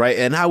finals, right,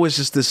 and I was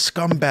just this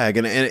scumbag,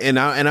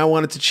 and I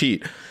wanted to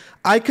cheat,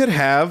 I could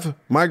have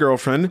my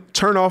girlfriend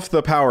turn off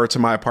the power to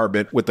my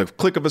apartment with the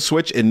click of a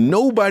switch, and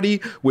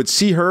nobody would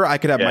see her. I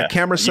could have my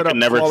camera set up.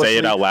 You could never say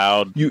it out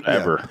loud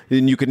ever. Yeah.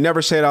 And you could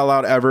never say it out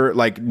loud ever.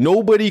 Like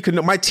nobody could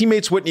know. My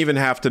teammates wouldn't even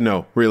have to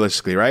know,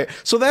 realistically, right?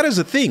 So that is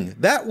a thing.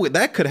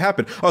 That could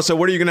happen. Oh, so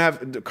what are you going to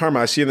have, Karma?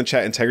 I see in the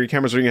chat integrity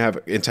cameras. Are you going to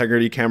have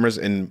integrity cameras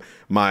in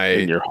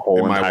my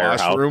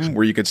washroom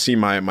where you could see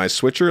my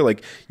switcher?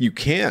 Like you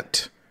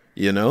can't,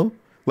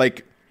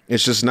 like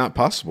it's just not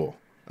possible.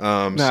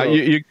 It's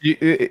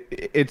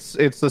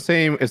the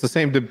same. It's the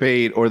same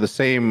debate or the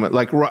same.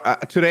 Like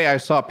today, I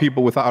saw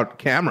people without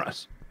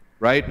cameras,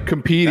 right,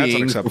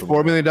 competing for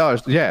 $4 million.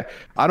 Yeah,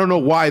 I don't know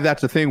why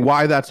that's a thing.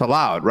 Why that's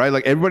allowed, right?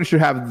 Like everybody should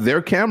have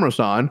their cameras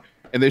on,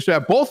 and they should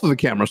have both of the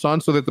cameras on,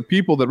 so that the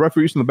people, the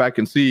referees in the back,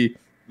 can see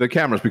the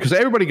cameras, because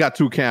everybody got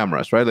 2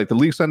 cameras, right? Like the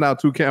league sent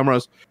out 2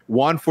 cameras,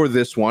 one for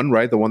this one,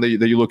 right, the one that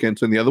you look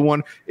into, and the other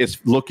one is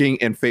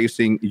looking and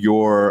facing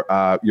your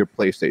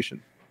PlayStation.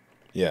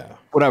 Yeah,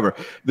 whatever.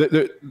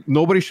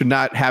 Nobody should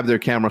not have their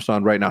cameras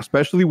on right now,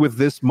 especially with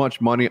this much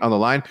money on the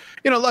line.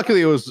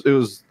 Luckily it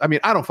was. I mean,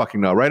 I don't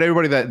fucking know, right?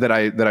 Everybody that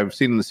I've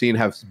seen in the scene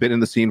has been in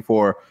the scene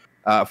for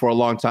a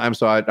long time,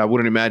 so I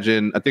wouldn't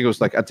imagine. I think it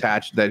was like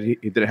attached that he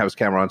didn't have his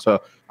camera on.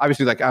 So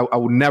obviously, like I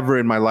would never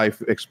in my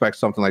life expect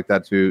something like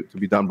that to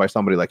be done by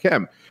somebody like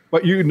him.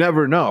 But you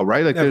never know,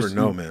 right? Like never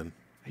know, man.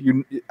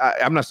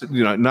 I'm not,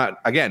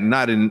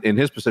 not in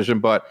his position,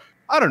 but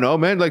I don't know,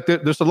 man. Like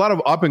there's a lot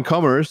of up and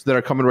comers that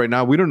are coming right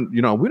now. We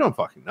don't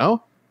fucking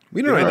know.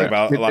 We don't know anything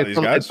about a lot of these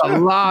guys. It's a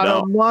lot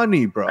of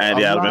money, bro. And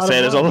I was gonna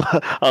say there's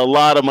a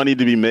lot of money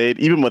to be made,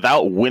 even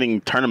without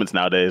winning tournaments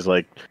nowadays.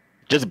 Like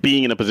just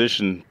being in a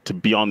position to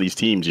be on these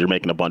teams, you're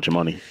making a bunch of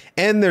money.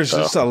 And there's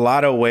just a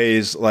lot of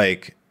ways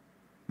like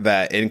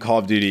that in Call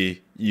of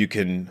Duty you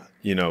can,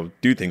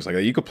 do things like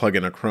that. You could plug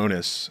in a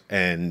Cronus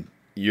and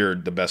you're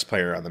the best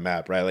player on the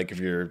map, right? Like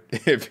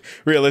if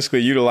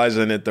realistically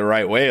utilizing it the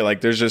right way, like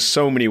there's just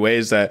so many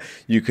ways that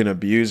you can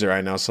abuse it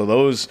right now. So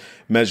those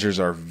measures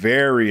are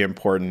very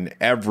important.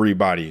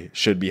 Everybody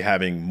should be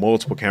having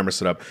multiple cameras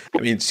set up.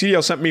 I mean,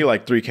 CDL sent me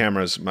like 3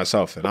 cameras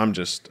myself, and I'm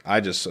a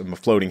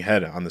floating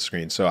head on the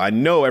screen. So I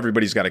know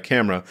everybody's got a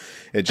camera.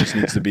 It just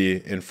needs to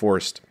be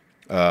enforced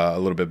a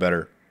little bit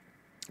better.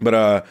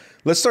 But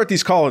let's start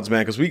these call-ins,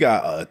 man, because we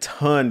got a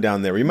ton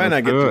down there. We might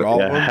not get through all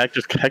of them.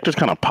 Hector's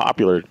kind of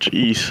popular.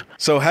 Jeez.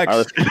 So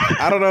Hecz,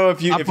 I don't know if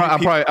you.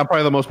 I'm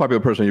probably the most popular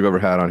person you've ever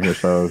had on here,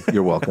 so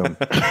you're welcome.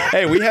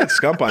 Hey, we had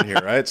Scump on here,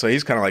 right? So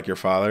he's kind of like your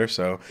father.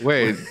 So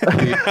wait,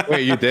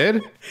 you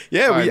did?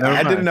 Yeah,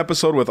 I did an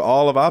episode with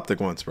all of Optic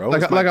once, bro.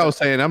 Like I was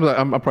saying,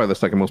 I'm probably the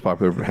second most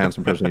popular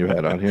handsome person you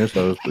had on here,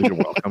 so you're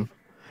welcome.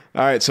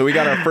 All right, so we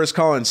got our first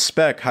call in.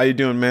 Spec, how you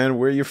doing, man?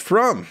 Where are you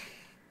from?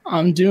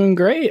 I'm doing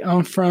great.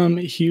 I'm from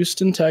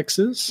Houston,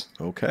 Texas.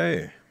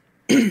 Okay.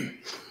 What's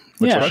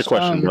your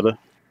question, brother?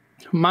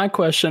 My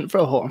question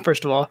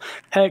first of all,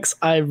 Hecz,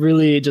 I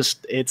really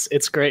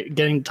it's great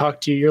getting to talk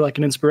to you. You're like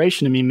an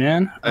inspiration to me,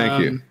 man.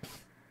 Thank you.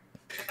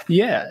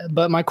 Yeah,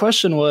 but my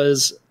question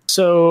was,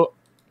 so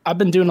I've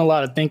been doing a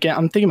lot of thinking.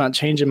 I'm thinking about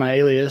changing my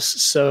alias.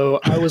 So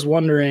I was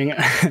wondering,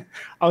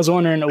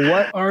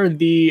 what are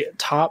the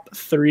top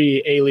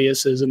 3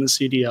 aliases in the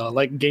CDL,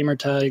 like gamer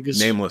tags,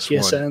 nameless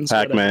PSNs,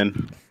 one.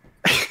 Pac-Man.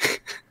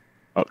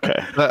 Okay.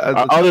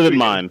 Other than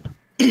mine.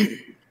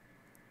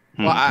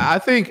 Well, I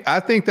think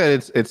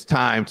that it's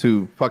time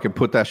to fucking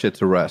put that shit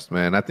to rest,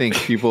 man. I think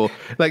people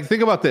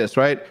think about this,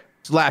 right?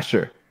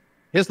 Slasher.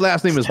 His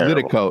last name is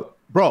Liticoat.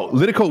 Bro,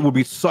 Liticoat would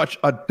be such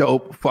a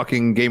dope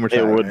fucking gamer tag.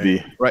 It would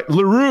be. Right.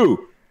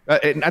 LaRue.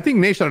 And I think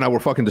Nation and I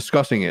were fucking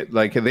discussing it.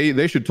 Like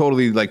they should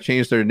totally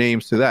change their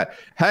names to that.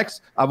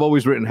 Hecz, I've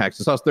always written Hecz.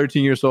 Since I was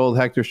 13 years old,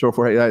 Hector short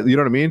for, you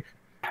know what I mean?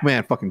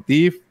 Man, fucking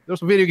thief. There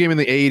was a video game in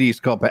the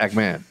 80s called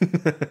Pac-Man.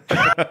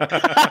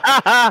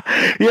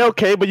 Yeah,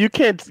 okay, but you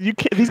can't.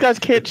 These guys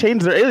can't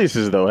change their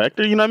aliases though,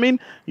 Hector. You know what I mean?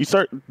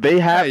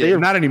 They're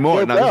not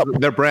anymore.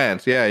 They're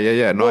brands.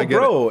 Yeah. No, I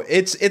get it.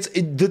 It's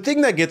the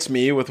thing that gets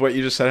me with what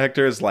you just said,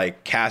 Hector, is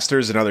like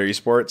casters and other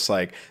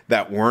esports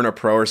that weren't a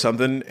pro or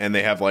something, and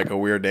they have a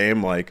weird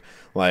name, like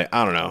I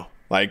don't know.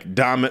 Like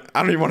Dom, I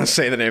don't even want to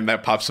say the name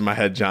that pops in my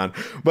head, John.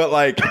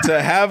 But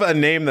to have a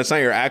name that's not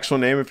your actual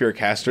name, if you're a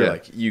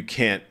caster, you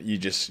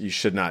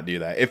should not do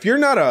that. If you're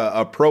not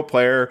a pro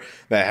player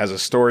that has a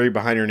story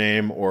behind your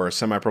name, or a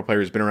semi-pro player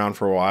who's been around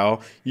for a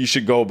while, you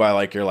should go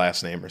by your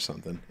last name or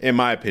something. In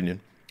my opinion,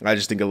 I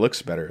just think it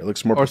looks better. It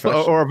looks more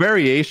professional, or a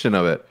variation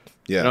of it.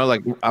 Yeah,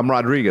 I'm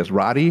Rodriguez.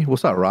 Roddy,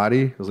 what's up,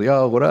 Roddy? I was like,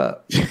 yo, what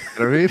up? You know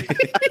what I mean?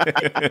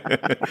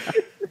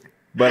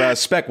 But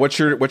Spec, what's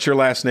your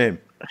last name?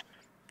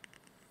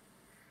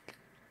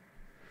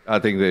 I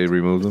think they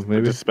removed him.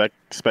 Maybe Spec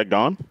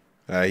gone.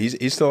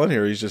 He's still in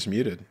here. He's just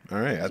muted. All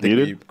right, I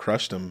think you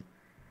crushed him.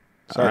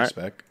 Sorry, right.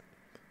 Spec.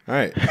 All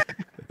right,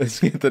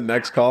 let's get the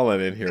next call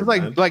in here.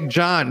 It's like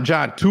John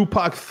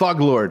Tupac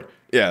Thug Lord.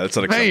 Yeah, that's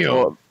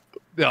unacceptable.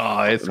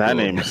 Oh, it's that cool.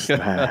 name's.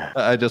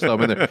 I just saw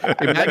him in there.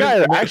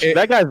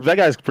 That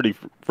guy's pretty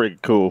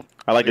freaking cool.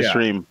 I like his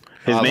stream.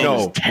 His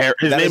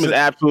name is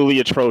absolutely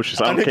atrocious.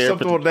 I don't care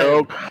if it's a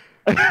joke.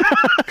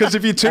 Because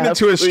if you tune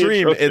into a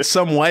stream, it's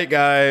some white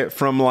guy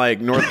from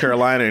North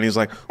Carolina, and he's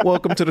like,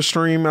 "Welcome to the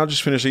stream. I'll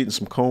just finish eating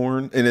some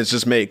corn," and it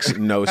just makes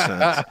no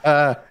sense.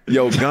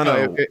 Yo,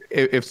 Gunno.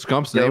 If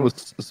Scump's name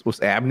was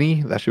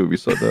Abney, that shit would be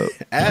so dope.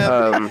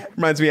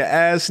 Reminds me of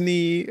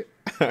Asney.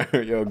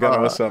 Yo,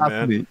 Gunno, what's up,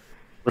 man?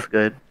 What's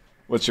good?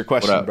 What's your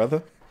question,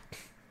 brother?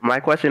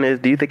 My question is,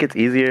 do you think it's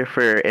easier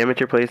for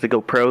amateur players to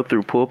go pro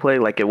through pool play,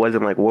 like it was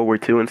in World War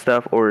II and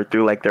stuff, or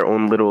through their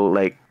own little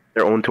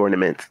their own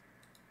tournaments?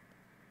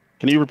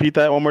 Can you repeat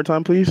that one more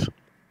time, please?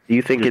 Do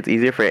you think it's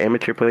easier for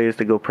amateur players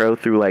to go pro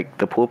through like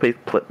the pool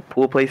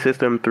play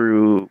system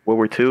through World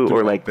War II,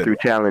 or like through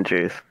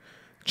challengers?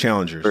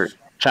 Challengers.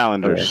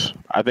 Challengers. Okay.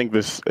 I think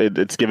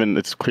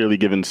it's clearly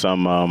given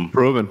some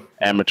proven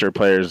amateur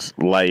players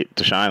light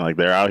to shine. Like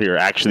they're out here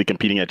actually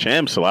competing at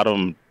champs. A lot of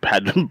them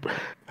had.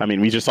 I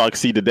mean, we just saw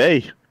Hecz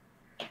today. He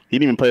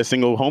didn't even play a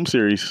single home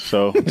series.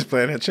 So he's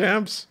playing at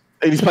champs.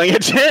 He's playing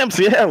at champs.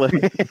 Yeah, like,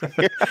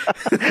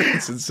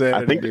 it's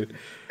insanity, dude.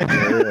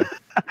 Yeah.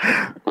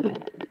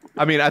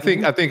 I mean, I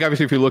think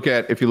obviously if you look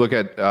at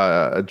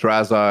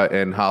Draza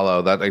and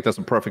Hollow, that's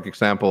a perfect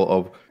example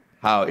of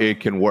how it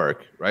can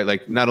work, right?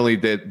 Like not only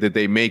did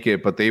they make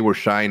it, but they were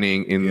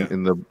shining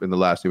in the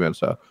last event,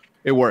 so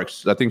it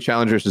works. I think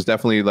Challengers is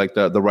definitely like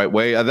the right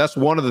way. That's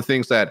one of the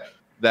things that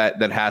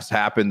has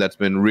happened that's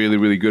been really,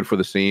 really good for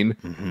the scene.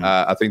 Mm-hmm.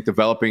 I think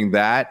developing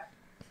that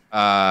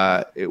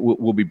it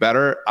will be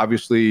better.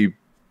 Obviously,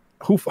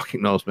 who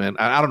fucking knows, man?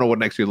 I don't know what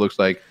next year looks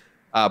like.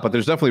 But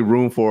there's definitely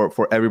room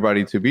for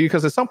everybody to be,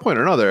 because at some point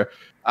or another,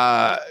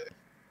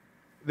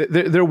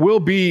 there will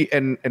be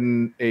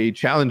a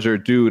challenger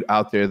dude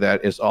out there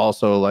that is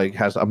also like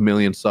has 1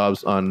 million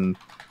subs on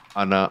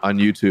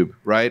YouTube,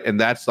 right? And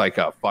that's like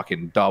a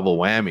fucking double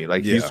whammy.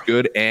 Like he's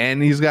good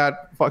and he's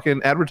got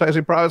fucking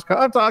advertising products.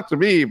 Come talk to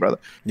me, brother.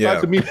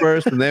 Talk to me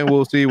first, and then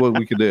we'll see what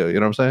we can do. You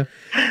know what I'm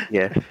saying?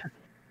 Yeah.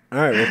 All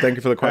right. Well, thank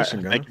you for the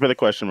question, guys. Thank you for the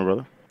question, my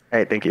brother. All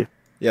right. Thank you.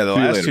 Yeah, the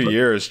last 2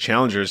 years,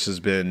 Challengers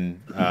has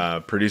been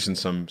producing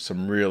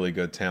some really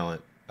good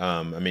talent.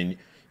 I mean,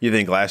 you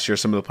think last year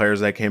some of the players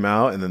that came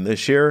out, and then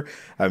this year,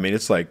 I mean,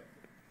 it's like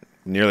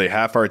nearly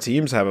half our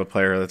teams have a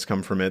player that's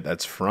come from it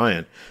that's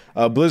frying.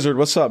 Blizzard,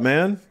 what's up,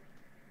 man?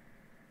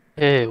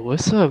 Hey,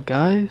 what's up,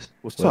 guys?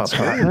 What's up,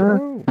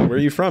 bro? Where are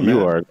you from, man?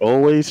 You are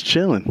always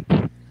chilling.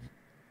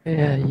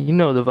 Yeah, you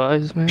know the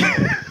vibes, man.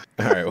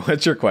 All right,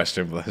 what's your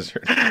question,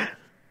 Blizzard?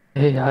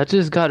 Hey, I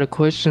just got a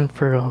question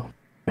for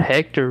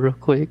Hector real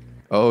quick.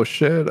 Oh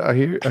shit, I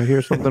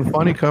hear something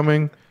funny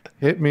coming.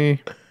 Hit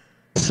me.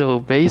 So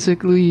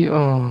basically,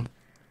 I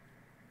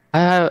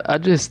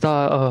just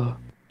thought,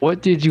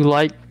 what did you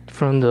like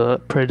from the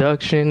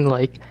production,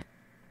 like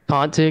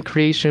content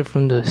creation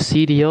from the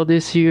CDL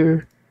this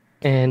year,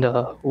 and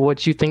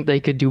what you think they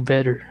could do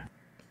better?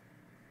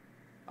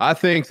 I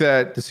think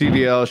that the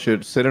CDL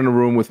should sit in a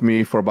room with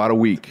me for about a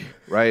week,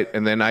 right?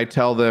 And then I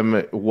tell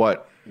them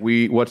what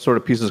sort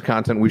of pieces of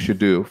content we should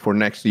do for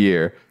next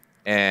year.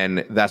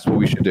 And that's what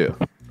we should do,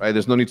 right?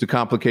 There's no need to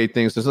complicate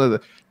things.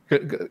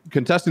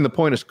 Contesting the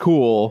point is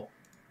cool,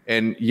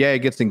 and it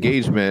gets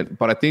engagement.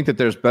 But I think that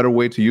there's better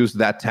way to use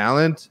that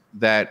talent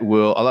that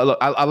will.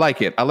 I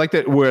like it. I like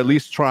that we're at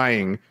least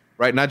trying,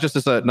 right? Not just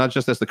as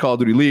the Call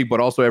of Duty League, but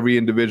also every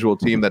individual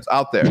team that's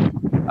out there.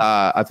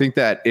 I think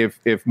that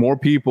if more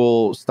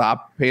people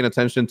stop paying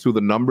attention to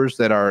the numbers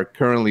that are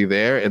currently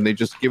there and they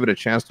just give it a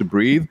chance to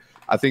breathe,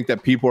 I think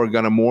that people are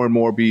going to more and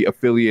more be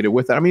affiliated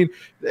with it. I mean,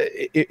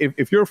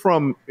 if you're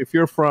from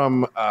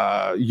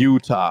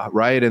Utah,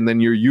 right, and then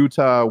your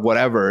Utah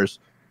whatevers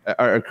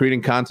are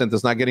creating content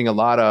that's not getting a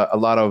lot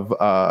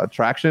of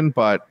traction,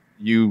 but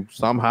you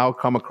somehow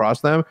come across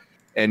them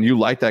and you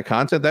like that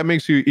content, that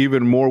makes you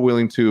even more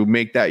willing to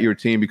make that your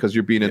team because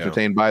you're being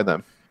entertained by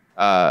them.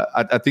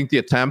 I think the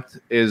attempt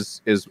is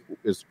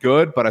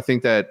good, but I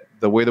think that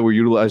the way that we're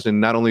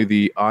utilizing not only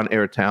the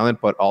on-air talent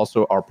but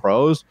also our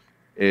pros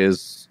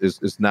is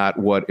not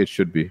what it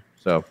should be.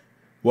 So,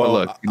 well,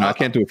 look, I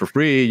can't do it for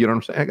free. You know what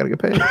I'm saying? I got to get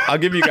paid. I'll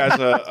give you guys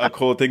a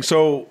cool thing.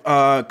 So,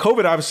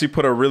 COVID obviously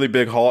put a really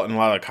big halt in a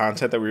lot of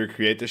content that we would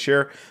create this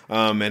year.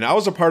 And I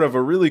was a part of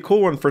a really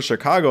cool one for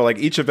Chicago. Like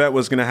each event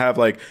was going to have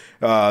like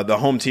the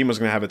home team was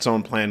going to have its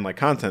own planned like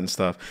content and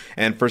stuff.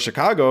 And for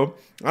Chicago,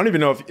 I don't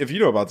even know if you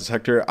know about this,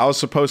 Hector. I was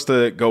supposed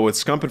to go with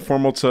Scump and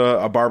Formal to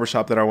a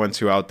barbershop that I went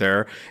to out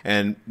there.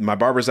 And my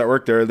barbers that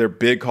work there, they're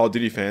big Call of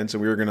Duty fans.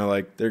 And we were going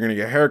to they're going to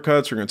get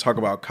haircuts. We're going to talk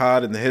about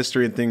COD and the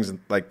history and things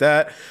like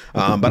that.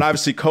 But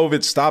obviously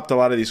COVID stopped a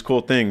lot of these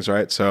cool things,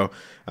 right? So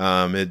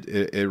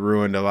it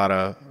ruined a lot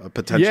of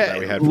potential that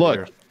we had.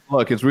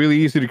 Look, it's really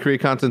easy to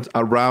create content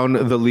around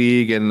the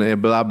league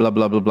and blah, blah,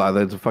 blah, blah, blah.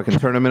 There's a fucking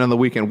tournament on the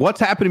weekend. What's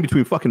happening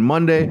between fucking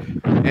Monday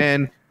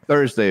and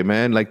Thursday,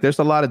 man? Like, there's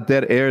a lot of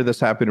dead air that's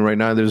happening right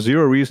now. There's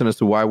zero reason as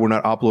to why we're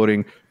not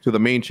uploading to the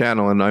main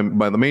channel. And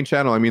by the main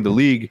channel, I mean the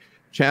league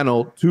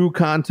channel, two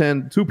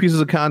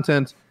pieces of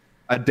content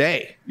a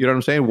day. You know what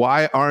I'm saying?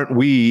 Why aren't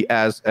we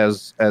as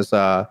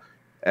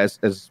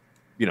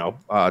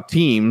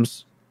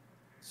teams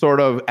sort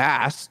of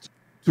asked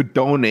to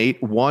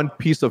donate one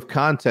piece of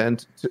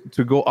content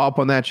to go up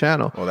on that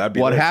channel? Well, that'd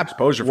be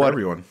exposure for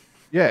everyone.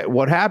 Yeah,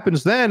 what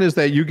happens then is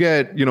that you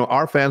get,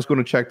 our fans going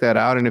to check that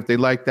out, and if they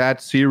like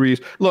that series,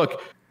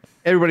 look,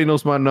 everybody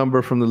knows my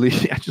number from the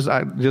league. Just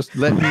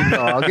let me know.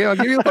 I'll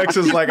give you. Hecz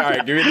is like, all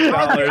right, give me the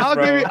dollars,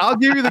 I'll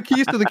give you the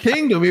keys to the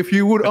kingdom if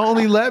you would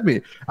only let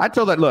me. I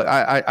told that. Look,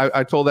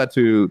 I told that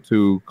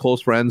to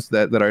close friends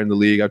that are in the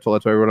league. I told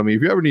that to everyone. I mean,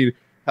 if you ever need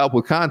help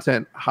with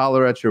content,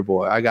 holler at your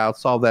boy. I'll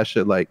solve that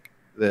shit like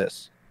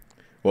this.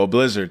 Well,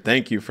 Blizzard,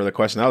 thank you for the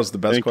question. That was the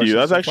best question. Thank you.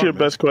 That's actually the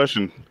best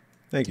question.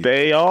 Thank you.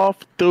 Stay off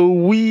the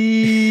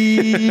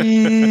weed.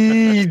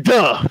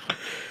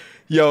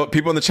 Yo,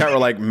 people in the chat were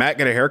like, Matt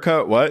get a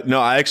haircut? What? No,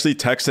 I actually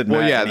texted Matt.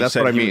 Well, yeah, that's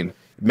what I mean.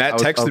 Matt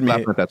texted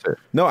me. That's it.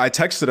 No, I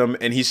texted him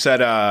and he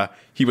said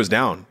he was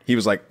down. He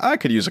was like, I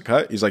could use a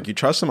cut. He's like, you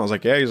trust him? I was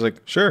like, yeah. He's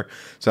like, sure.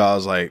 So I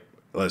was like,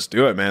 let's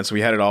do it, man. So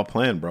we had it all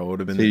planned, bro. It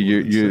would have been. See,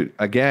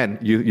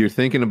 you're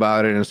thinking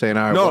about it and saying,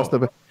 all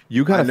right,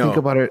 you got to think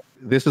about it.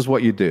 This is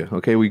what you do.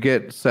 Okay, we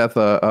get Seth.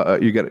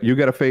 You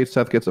get a fade.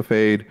 Seth gets a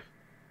fade.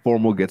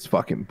 Formal gets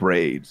fucking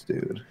braids,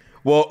 dude.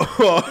 Well,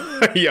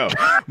 yo,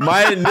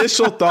 my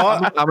initial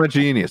thought. I'm a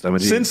genius.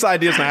 Since the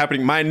idea's not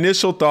happening, my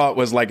initial thought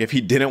was like, if he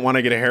didn't want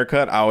to get a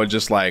haircut, I would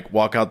just like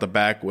walk out the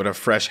back with a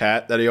fresh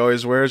hat that he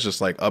always wears,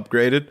 just like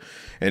upgraded,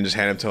 and just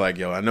hand him to like,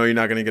 yo, I know you're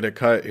not gonna get a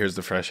cut. Here's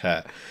the fresh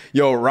hat.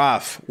 Yo,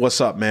 Raf, what's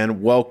up,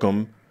 man?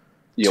 Welcome.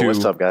 Yo,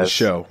 what's up, guys? The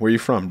show. Where you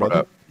from,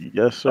 brother?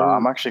 Yes, sir.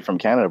 I'm actually from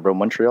Canada, bro.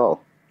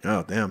 Montreal.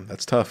 Oh, damn,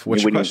 that's tough.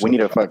 What's we your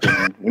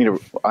question? need a.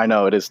 I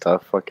know it is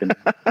tough. Fucking,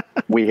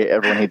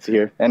 everyone hates it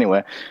here.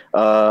 Anyway,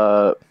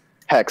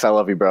 Hecz, I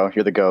love you, bro.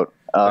 You're the GOAT.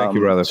 Thank you,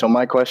 brother. So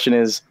my question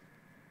is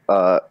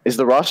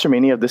the roster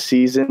mania of this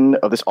season,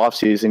 of this off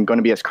season, going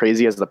to be as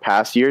crazy as the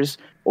past years,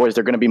 or is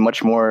there going to be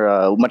much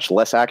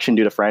less action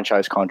due to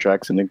franchise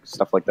contracts and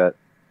stuff like that?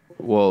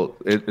 Well,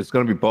 it's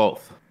going to be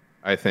both,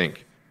 I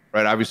think.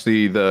 Right?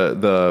 Obviously,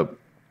 the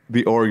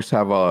orgs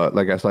have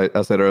like I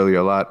said earlier,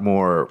 a lot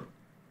more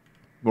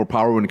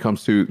power when it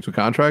comes to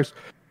contracts,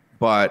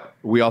 but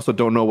we also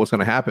don't know what's going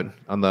to happen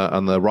on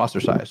the roster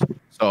size.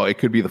 So it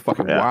could be the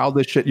fucking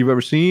wildest shit you've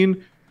ever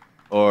seen,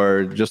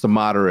 or just a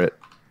moderate.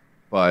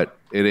 But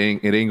it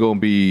ain't going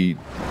to be.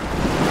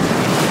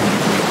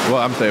 Well,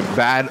 I'm saying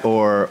bad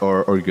or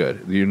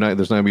good. There's not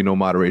going to be no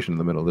moderation in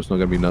the middle. There's not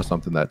going to be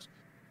something that's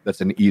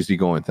an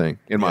easygoing thing,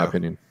 in my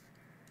opinion.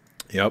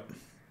 Yep.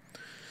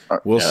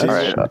 We'll see.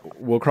 Right.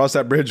 We'll cross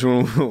that bridge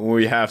when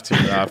we have to,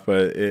 Raf,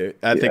 but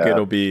I think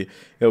it'll be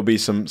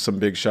some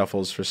big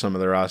shuffles for some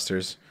of the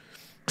rosters.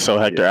 So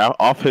Hector,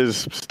 off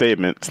his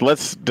statements,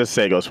 let's just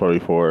say goes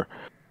 44.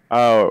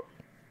 Who,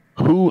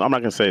 I'm not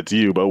gonna say it's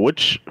you, but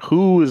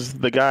who is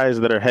the guys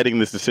that are heading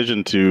this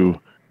decision to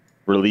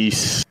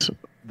release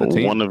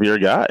one of your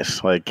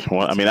guys? Like,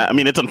 I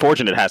mean, it's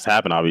unfortunate it has to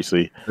happen.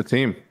 Obviously, the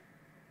team.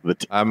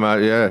 Look,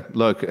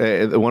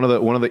 one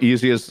of the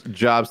easiest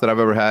jobs that I've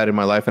ever had in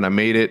my life, and I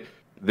made it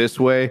this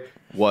way,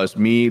 was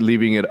me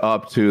leaving it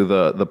up to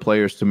the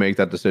players to make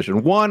that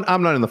decision. One,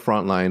 I'm not in the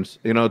front lines.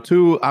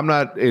 Two, I'm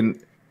not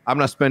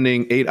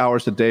spending 8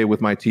 hours a day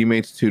with my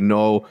teammates to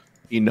know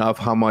enough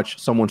how much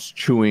someone's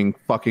chewing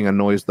fucking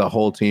annoys the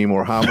whole team,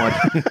 or how much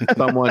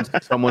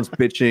someone's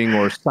bitching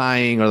or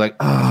sighing or like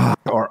I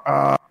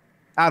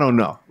don't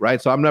know,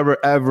 right? So I'm never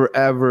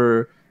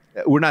ever.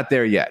 We're not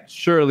there yet.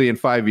 Surely in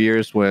 5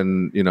 years,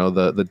 when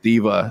the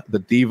diva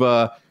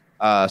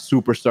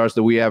superstars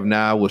that we have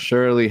now will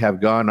surely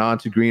have gone on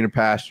to greener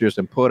pastures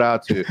and put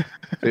out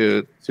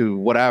to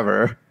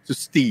whatever, to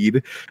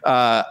Steed.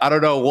 I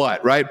don't know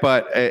what, right?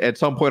 But at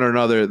some point or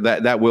another,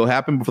 that will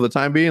happen. But for the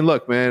time being,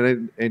 look,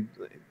 man, I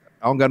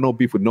don't got no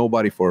beef with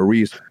nobody for a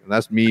reason. And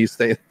that's me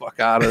staying the fuck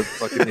out of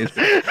fucking issue.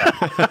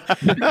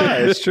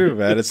 It's true,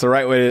 man. It's the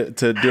right way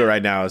to do it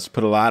right now, is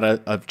put a lot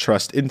of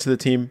trust into the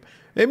team.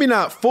 Maybe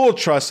not full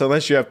trust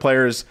unless you have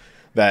players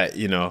that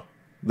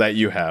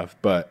you have,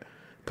 but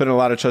putting a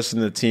lot of trust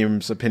in the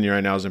team's opinion right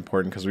now is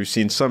important, because we've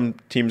seen some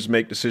teams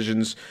make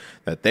decisions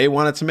that they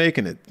wanted to make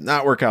and it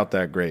not work out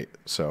that great.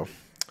 So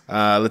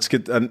let's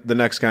get the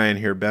next guy in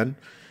here, Ben.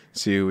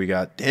 See who we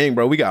got. Dang,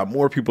 bro, we got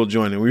more people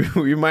joining.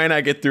 We might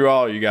not get through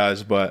all of you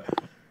guys, but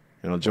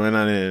join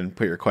on in and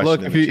put your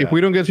question. Look, if we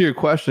don't get to your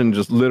question,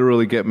 just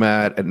literally get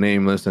mad at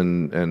Nameless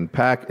and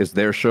Pack. It's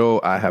their show.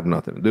 I have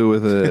nothing to do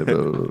with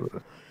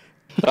it.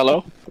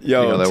 Hello.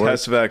 Yo,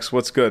 Hecz,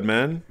 what's good,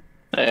 man?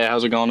 Hey,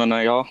 how's it going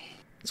tonight, y'all?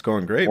 It's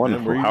going great,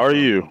 wonderful. Man. How are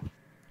you?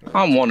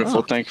 I'm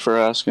wonderful. Thank you for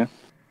asking.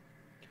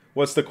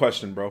 What's the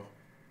question, bro?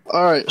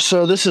 All right,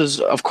 so this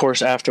is, of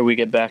course, after we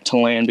get back to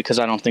LAN, because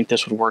I don't think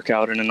this would work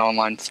out in an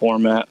online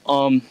format.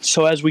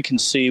 So as we can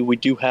see, we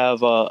do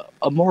have a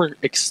more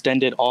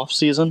extended off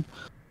season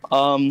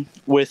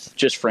with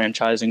just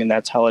franchising, and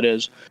that's how it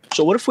is.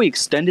 So what if we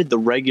extended the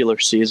regular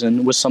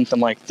season with something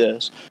like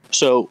this?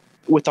 So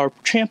with our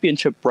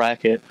championship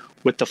bracket,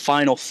 with the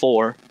Final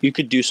Four, you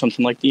could do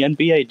something like the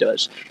NBA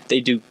does.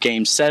 They do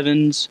Game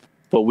 7s,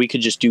 but we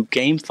could just do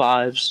Game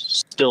 5s,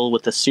 still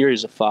with a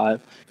series of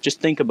 5. Just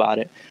think about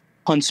it.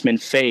 Huntsman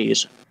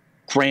phase,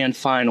 Grand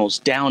Finals,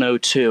 down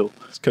 0-2.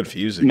 It's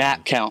confusing.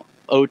 Map count,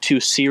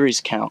 0-2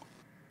 series count,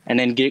 and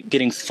then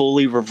getting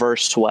fully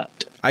reverse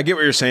swept. I get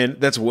what you're saying.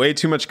 That's way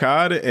too much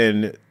COD,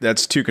 and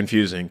that's too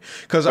confusing.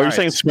 Are you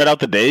saying spread out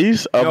the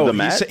days of the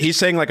match? He's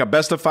saying like a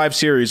best of 5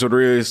 series would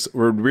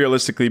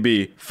realistically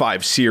be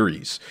 5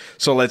 series.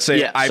 So let's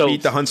say I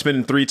beat the Huntsman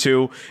in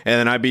 3-2, and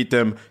then I beat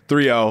them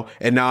 3-0,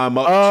 and now I'm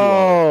up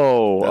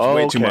 2-0. That's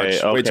way too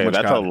much. Way too much.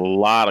 That's COD. A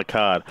lot of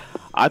COD.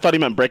 I thought he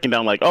meant breaking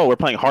down like, we're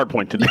playing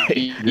Hardpoint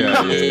today.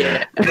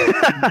 Yeah.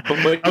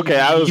 Okay,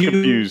 I was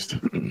confused.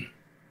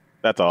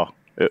 That's all.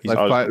 Like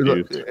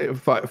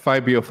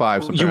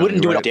 5BO5. You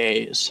wouldn't do it right?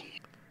 days.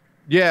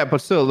 Yeah,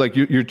 but still, like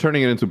you're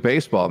turning it into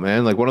baseball,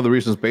 man. Like one of the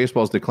reasons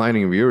baseball is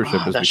declining in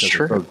viewership is because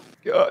true. it's so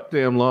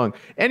goddamn long.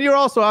 And you're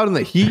also out in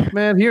the heat,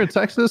 man. Here in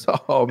Texas,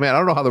 oh man, I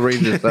don't know how the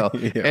Rangers sell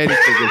anything.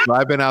 So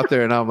I've been out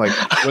there, and I'm like,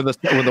 when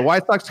the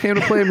White Sox came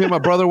to play, me and my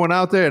brother went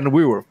out there, and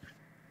we were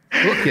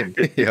looking.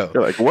 You're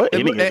like, what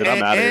inning is it?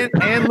 I'm out of here.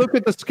 And look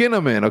at the skin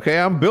I'm in. Okay,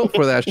 I'm built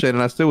for that shit,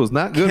 and I still was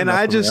not good. Can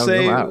I just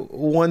say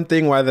one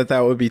thing why that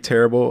would be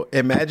terrible?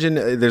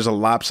 Imagine there's a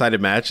lopsided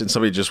match and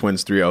somebody just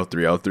wins 3-0,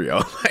 3-0,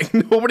 3-0. Like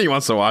nobody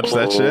wants to watch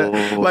that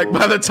shit. Like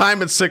by the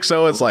time it's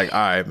 6-0, it's like, all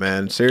right,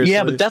 man, seriously.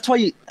 Yeah, but that's why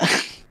you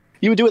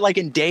would do it like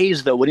in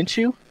days, though, wouldn't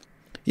you?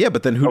 Yeah,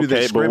 but then who do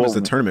they scrim as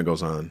the tournament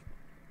goes on?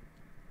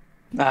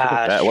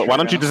 Why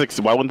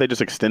wouldn't they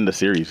just extend the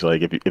series?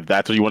 Like if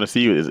that's what you want to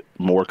see is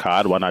more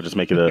COD, why not just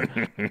make it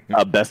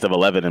a best of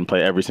 11 and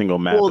play every single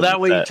map? Well, that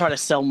way you try to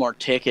sell more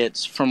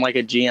tickets from like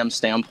a GM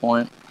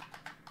standpoint.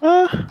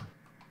 I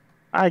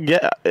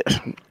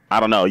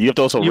don't know. You have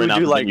to also rent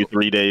out the venue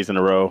 3 days in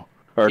a row.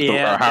 Or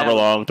however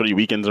long, 3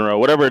 weekends in a row,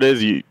 whatever it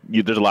is, you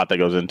there's a lot that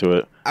goes into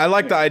it. I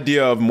like the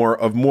idea of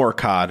more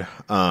COD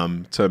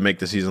to make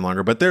the season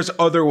longer, but there's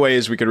other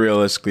ways we could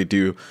realistically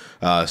do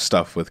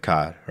stuff with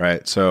COD,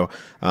 right? So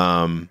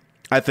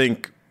I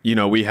think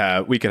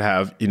we could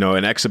have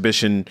an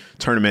exhibition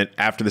tournament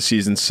after the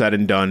season's said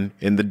and done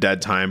in the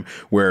dead time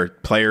where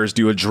players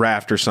do a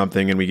draft or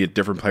something and we get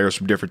different players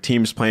from different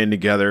teams playing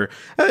together.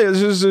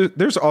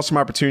 There's awesome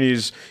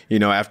opportunities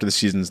after the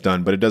season's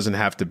done, but it doesn't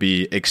have to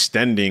be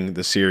extending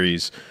the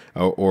series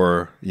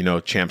or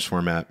champs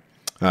format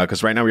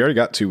because right now we already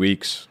got 2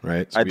 weeks,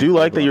 right? So I do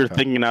like that you're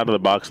thinking out of the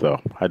box,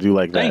 though. I do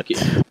like that. Thank you.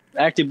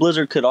 Active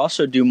Blizzard could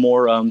also do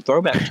more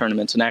throwback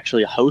tournaments and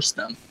actually host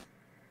them.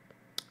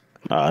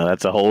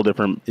 That's a whole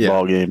different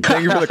ball game.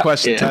 Thank you for the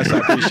question, Tess. I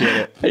appreciate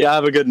it. Yeah,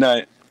 have a good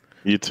night.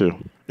 You too.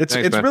 It's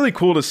really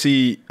cool to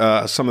see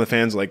some of the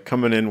fans like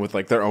coming in with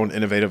like their own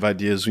innovative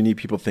ideas. We need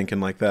people thinking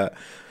like that.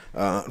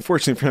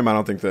 Unfortunately for him, I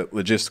don't think that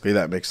logistically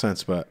that makes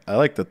sense, but I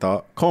like the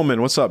thought.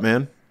 Coleman, what's up,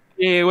 man?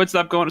 Hey, what's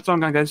up? What's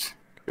going on, guys?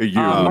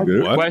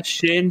 My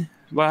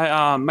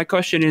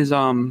question is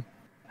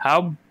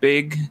how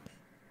big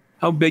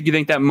do you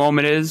think that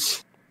moment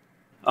is?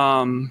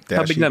 How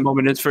big that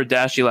moment is for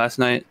Dashy last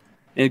night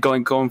and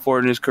going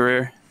forward in his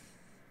career?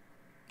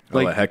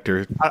 Like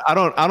Hector, I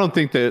don't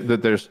think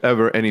that there's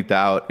ever any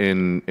doubt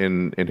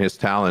in his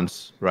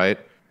talents, right?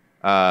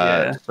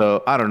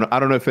 So I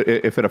don't know if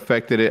it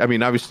affected it. I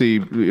mean, obviously,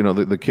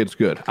 the kid's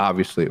good,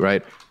 obviously,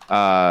 right?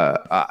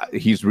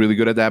 He's really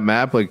good at that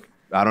map. Like,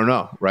 I don't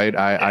know, right?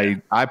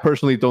 I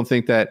personally don't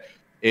think that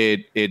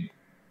I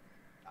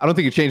don't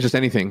think it changes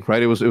anything,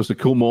 right? It was a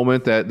cool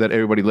moment that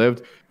everybody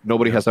lived.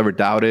 Nobody has ever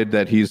doubted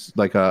that he's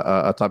like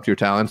a top tier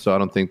talent. So I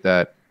don't think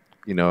that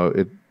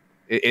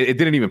it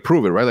didn't even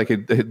prove it, right? Like,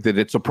 did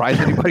it surprise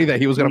anybody that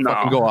he was going to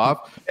fucking go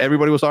off?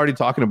 Everybody was already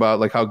talking about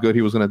like how good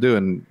he was going to do,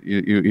 and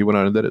he went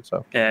on and did it.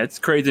 So yeah, it's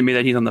crazy to me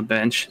that he's on the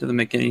bench. Doesn't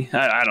make any.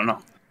 I don't know.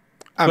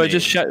 I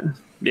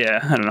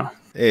don't know.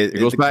 It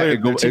goes back to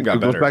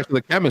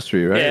the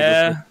chemistry, right?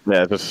 Yeah,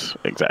 that's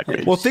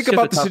exactly. Well, think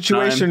about the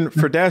situation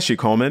for Dashy,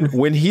 Coleman.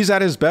 When he's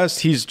at his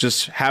best, he's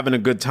just having a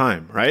good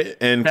time, right?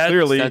 And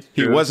clearly,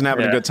 he wasn't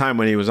having a good time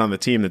when he was on the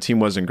team. The team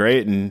wasn't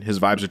great, and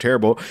his vibes are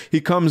terrible. He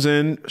comes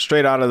in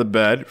straight out of the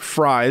bed,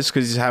 fries,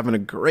 because he's having a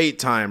great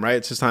time, right?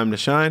 It's his time to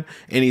shine,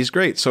 and he's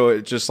great. So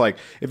it's just like,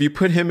 if you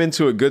put him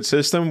into a good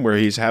system where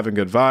he's having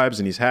good vibes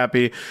and he's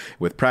happy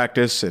with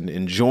practice and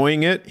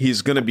enjoying it,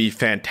 he's going to be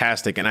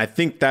fantastic. And I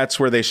think that's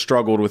where they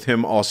struggled with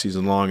him all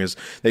season long, is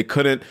they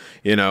couldn't,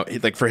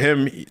 like for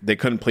him, they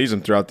couldn't please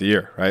him throughout the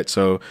year, right?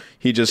 So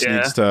he just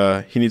needs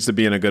to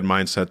be in a good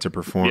mindset to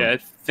perform. Yeah, I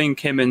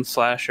think him and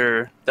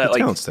Slasher, that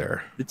talent's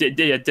there.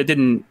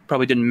 It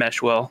probably didn't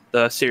mesh well.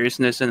 The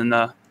seriousness and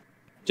the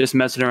just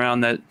messing around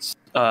that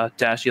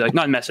Dashy, like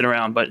not messing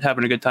around, but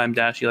having a good time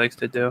Dashy likes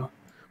to do.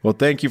 Well,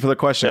 thank you for the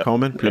question,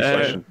 Coleman.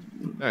 Appreciate it.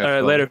 All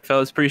right, later,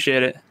 fellas.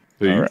 Appreciate it.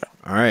 All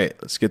right,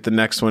 let's get the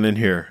next one in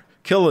here.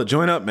 Killa,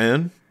 join up,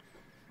 man.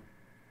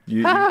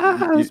 He's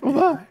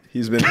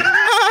been.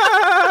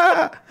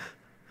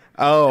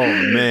 Oh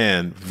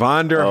man,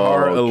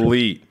 Vonderhaar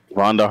Elite.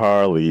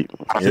 Vonderhaar Elite.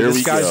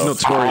 This guy's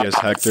notorious,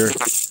 Hector.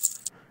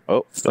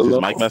 Oh, is his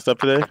mic messed up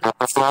today?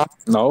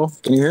 No,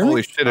 can you hear me?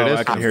 Holy shit!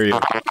 I can hear you.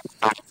 Mute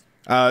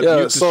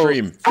the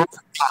stream.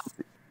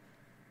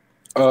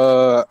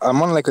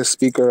 I'm on like a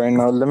speaker right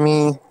now. Let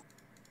me.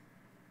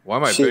 Why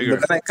am I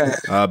bigger?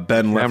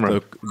 Ben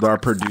our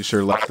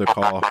producer left the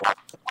call.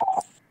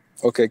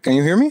 Okay, can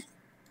you hear me?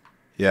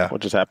 Yeah.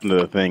 What just happened to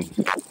the thing?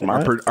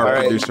 Our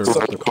producer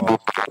left the call.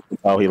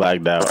 Oh, he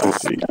lagged out. I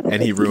see.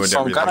 And he ruined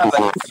everything.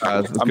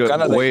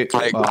 Way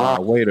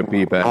to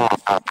be, Ben. All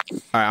right,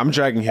 I'm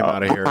dragging him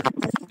out of here.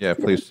 Yeah,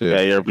 please do.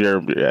 Yeah, yeah.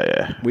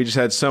 We just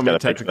had so many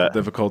technical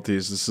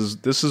difficulties.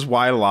 This is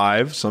why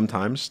live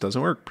sometimes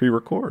doesn't work.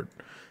 Pre-record.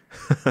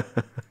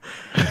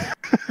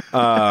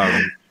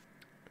 But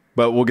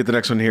we'll get the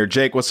next one here.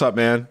 Jake, what's up,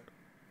 man?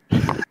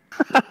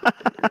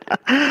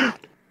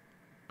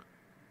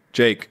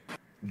 Jake.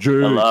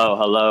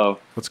 Hello.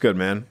 What's good,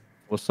 man?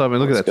 What's up, man?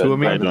 Look at that. Two of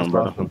me. How you doing,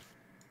 bro?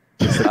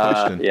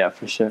 Yeah,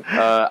 for sure.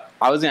 I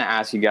was going to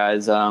ask you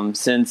guys,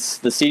 since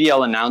the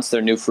CDL announced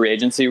their new free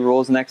agency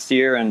rules next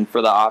year and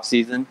for the off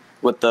season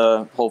with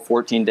the whole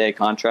 14-day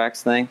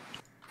contracts thing,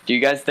 do you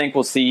guys think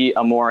we'll see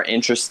a more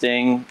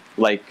interesting,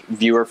 like,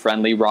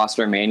 viewer-friendly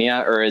roster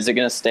mania, or is it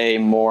going to stay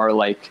more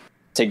like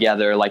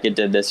together like it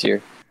did this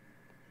year?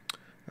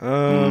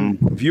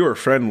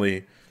 Viewer-friendly.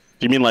 Do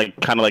you mean like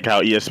kind of like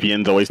how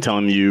ESPN's always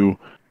telling you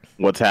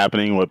what's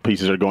happening, what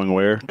pieces are going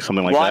where,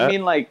 something like that? Well, I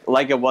mean like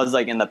it was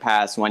like in the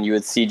past when you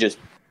would see just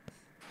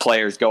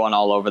players going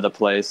all over the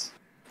place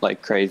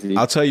like crazy.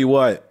 I'll tell you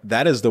what,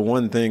 that is the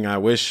one thing I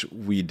wish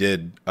we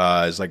did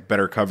is like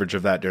better coverage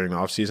of that during the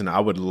offseason. I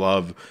would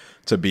love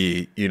to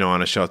be,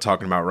 on a show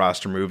talking about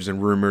roster moves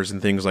and rumors and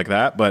things like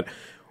that. But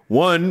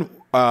one,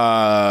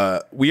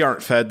 we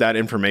aren't fed that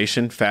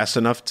information fast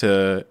enough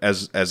to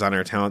as on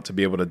air talent to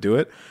be able to do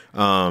it.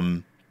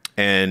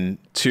 And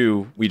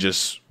two,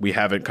 we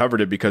haven't covered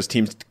it because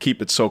teams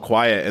keep it so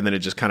quiet, and then it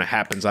just kind of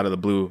happens out of the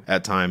blue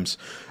at times.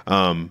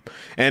 And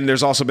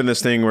there's also been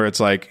this thing where it's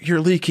like,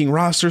 you're leaking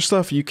roster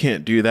stuff. You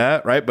can't do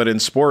that, right? But in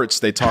sports,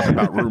 they talk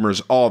about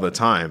rumors all the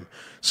time.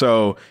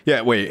 So,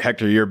 yeah, wait,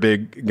 Hector, you're a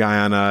big guy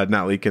on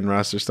not leaking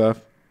roster stuff?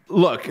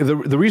 Look, the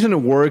reason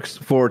it works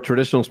for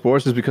traditional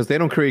sports is because they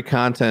don't create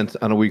content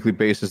on a weekly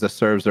basis that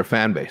serves their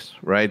fan base,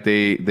 right?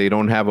 They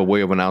don't have a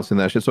way of announcing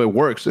that shit, so it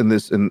works in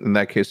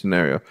that case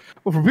scenario.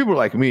 But for people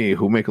like me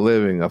who make a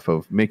living off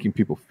of making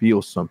people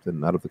feel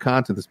something out of the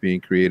content that's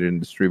being created and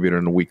distributed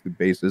on a weekly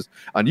basis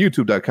on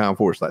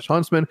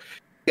youtube.com/Huntsman,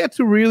 get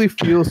to really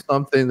feel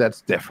something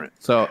that's different.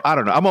 So I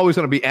don't know. I'm always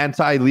going to be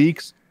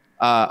anti-leaks.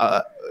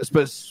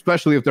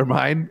 Especially if they're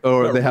mine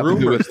or they have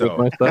rumors, to do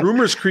with stuff.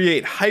 Rumors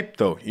create hype,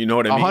 though. You know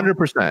what I mean?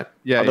 100%.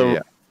 Yeah.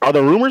 Are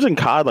the rumors in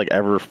COD like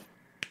ever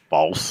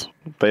false?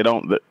 They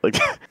don't like.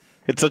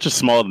 It's such a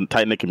small,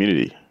 tight knit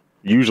community.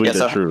 Usually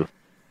they're true.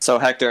 So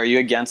Hector, are you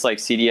against like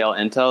CDL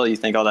intel? You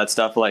think all that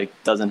stuff like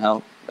doesn't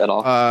help at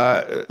all?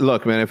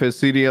 Look, man, if it's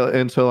CDL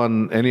intel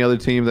on any other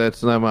team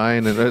that's not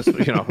mine, and that's I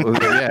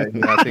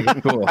think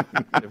it's cool.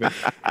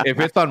 If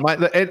it's on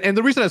mine, and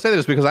the reason I say this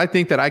is because I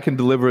think that I can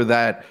deliver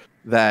that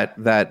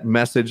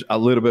message a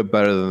little bit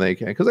better than they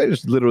can, because they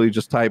just literally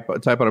just type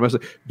out a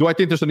message. Do I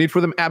think there's a need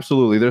for them?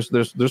 Absolutely.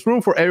 There's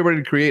room for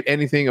everybody to create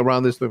anything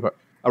around this thing,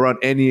 around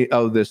any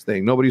of this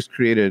thing. Nobody's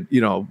created.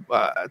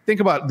 Think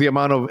about the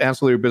amount of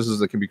ancillary businesses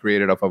that can be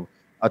created off of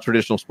a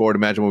traditional sport.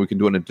 Imagine what we can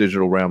do in a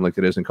digital realm like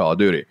it is in Call of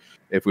Duty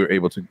if we were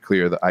able to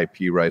clear the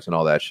IP rights and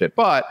all that shit.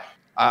 But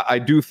I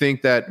do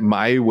think that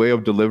my way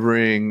of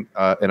delivering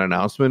an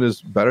announcement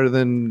is better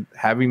than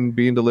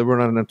being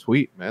delivered on a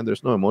tweet, man.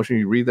 There's no emotion.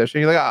 You read that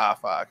shit, you're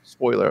like, fuck,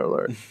 spoiler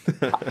alert.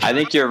 I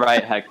think you're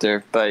right,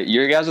 Hector, but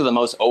you guys are the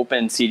most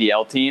open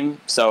CDL team.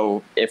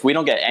 So if we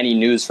don't get any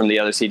news from the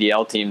other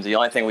CDL teams, the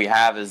only thing we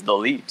have is the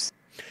leaks.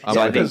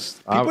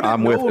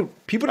 I'm with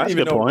it. People didn't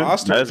even know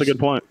rosters. That's a good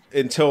point.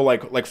 Until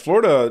like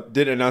Florida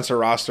didn't announce a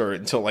roster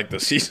until like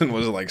the season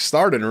was like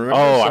starting. Remember?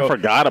 I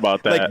forgot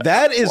about that. Like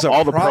that is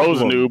all the problem.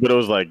 pros knew, but it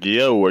was like,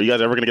 yo, are you guys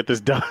ever gonna get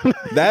this done? You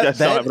guys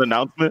don't have an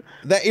announcement.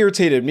 That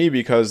irritated me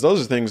because those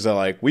are things that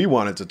like we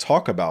wanted to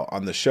talk about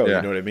on the show.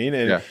 You know what I mean?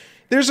 And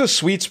there's a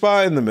sweet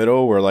spot in the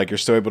middle where like you're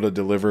still able to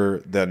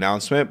deliver the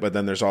announcement, but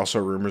then there's also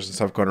rumors and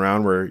stuff going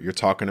around where you're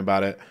talking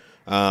about it.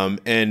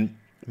 And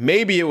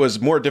maybe it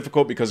was more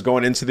difficult because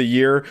going into the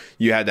year,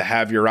 you had to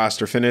have your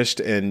roster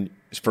finished and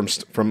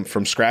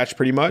from scratch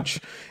pretty much.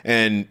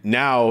 And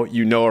now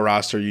you know a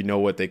roster, you know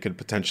what they could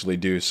potentially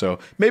do. So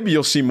maybe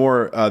you'll see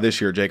more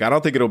this year, Jake. I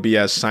don't think it'll be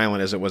as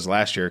silent as it was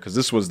last year because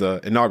this was the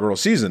inaugural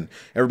season.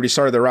 Everybody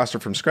started their roster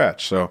from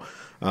scratch. So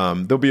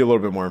there'll be a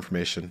little bit more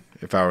information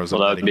if I was.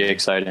 Well, that would be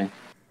exciting.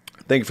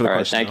 Thank you for the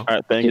question.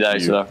 Thank you.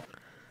 That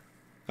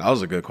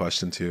was a good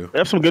question too. We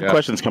have some good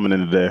questions coming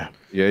in today.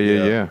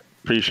 Yeah.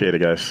 Appreciate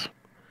it, guys.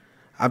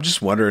 I'm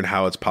just wondering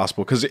how it's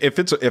possible because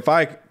if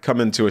I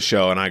come into a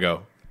show and I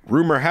go,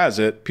 rumor has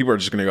it, people are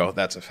just going to go,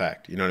 that's a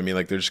fact. You know what I mean?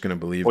 Like they're just going to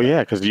believe. Well,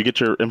 yeah, because you get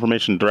your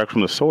information direct from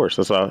the source.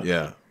 That's all.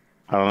 Yeah.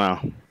 I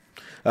don't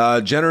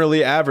know.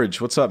 Generally average.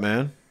 What's up,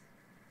 man?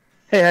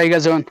 Hey, how you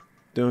guys doing?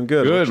 Doing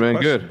good. Good,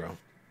 man. Good. Bro?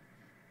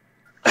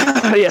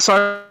 Yeah,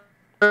 sorry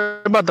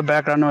about the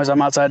background noise.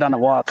 I'm outside on a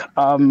walk.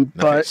 Nice.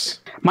 But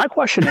my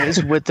question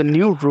is, with the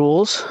new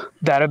rules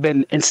that have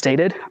been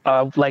instated,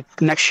 like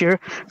next year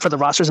for the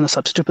rosters and the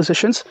substitute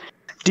positions,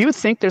 do you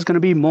think there's going to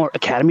be more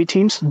academy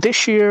teams?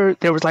 This year,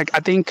 there was I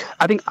think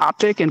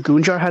Optic and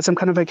Gunjar had some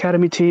kind of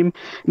academy team.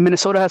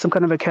 Minnesota had some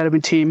kind of academy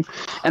team.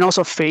 And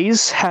also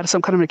FaZe had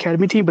some kind of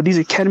academy team. But these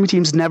academy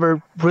teams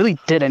never really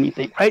did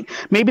anything, right?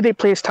 Maybe they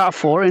placed top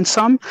 4 in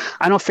some.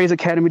 I know FaZe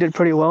Academy did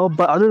pretty well.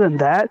 But other than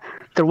that,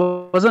 there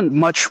wasn't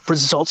much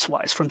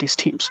results-wise from these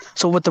teams.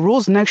 So with the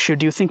rules next year,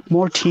 do you think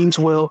more teams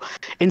will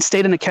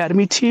instate an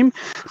academy team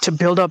to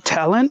build up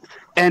talent?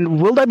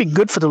 And will that be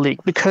good for the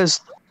league?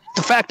 Because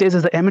the fact is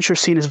the amateur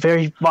scene is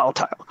very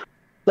volatile.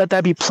 Let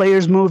that be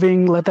players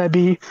moving, let that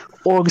be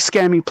org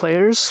scamming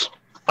players.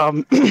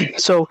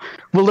 So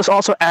will this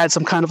also add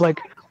some kind of like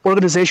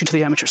organization to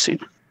the amateur scene?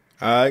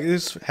 I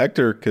guess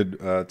Hector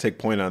could take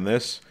point on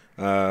this.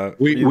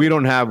 We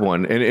don't have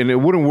one, and it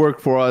wouldn't work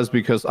for us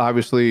because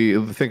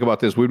obviously, think about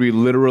this: we'd be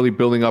literally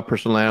building up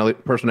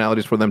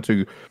personalities for them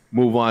to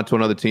move on to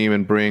another team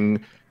and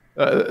bring.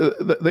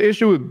 The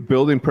issue with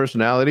building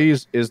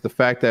personalities is the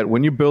fact that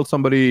when you build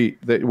somebody,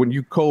 that when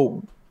you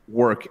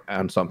co-work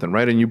on something,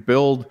 right, and you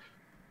build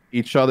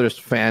each other's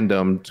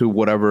fandom to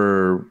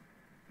whatever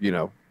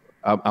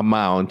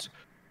amount,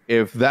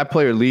 if that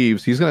player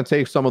leaves, he's going to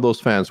take some of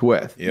those fans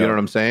with. You know what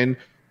I'm saying?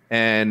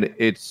 And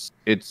it's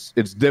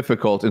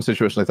difficult in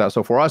situations like that.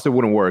 So for us, it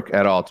wouldn't work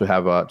at all to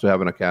have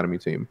an academy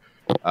team.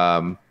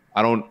 I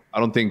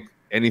don't think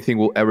anything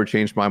will ever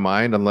change my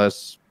mind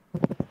unless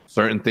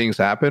certain things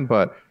happen.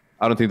 But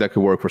I don't think that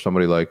could work for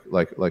somebody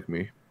like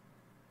me.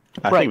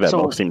 I think that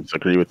most teams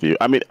agree with you.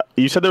 I mean,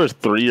 you said there was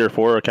 3 or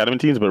 4 academy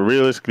teams, but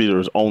realistically, there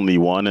was only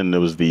one, and it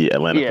was the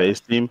Atlanta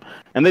FaZe team,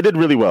 and they did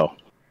really well.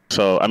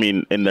 So I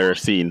mean, in their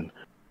scene.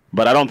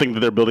 But I don't think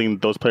that they're building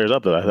those players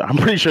up, though. I'm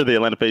pretty sure the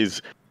Atlanta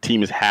FaZe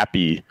team is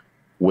happy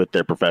with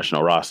their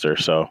professional roster.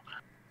 So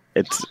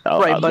it's a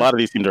lot of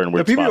these teams are in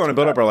weird spots. The people you want to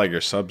build up are like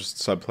your sub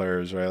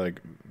players, right? Like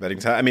betting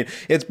time. I mean,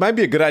 it might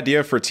be a good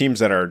idea for teams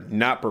that are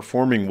not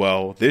performing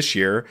well this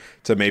year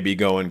to maybe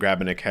go and grab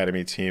an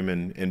academy team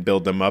and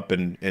build them up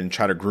and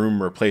try to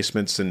groom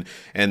replacements and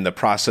the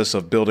process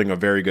of building a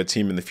very good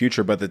team in the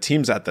future. But the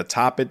teams at the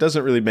top, it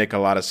doesn't really make a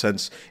lot of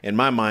sense in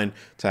my mind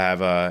to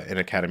have an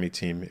academy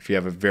team. If you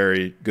have a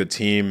very good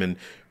team and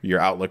your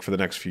outlook for the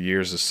next few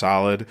years is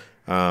solid,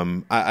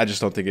 I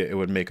just don't think it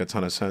would make a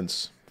ton of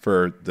sense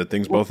for the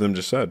things both of them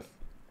just said.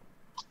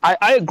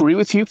 I agree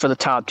with you for the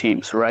top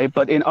teams, right?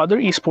 But in other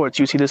esports,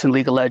 you see this in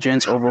League of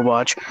Legends,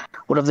 Overwatch,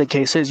 whatever the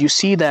case is, you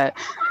see that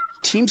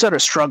teams that are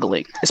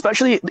struggling,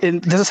 especially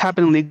this has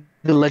happened in League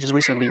of Legends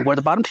recently, where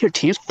the bottom tier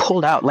teams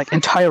pulled out like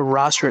entire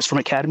rosters from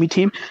academy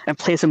team and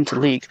placed them to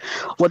league.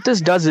 What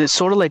this does is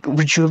sort of like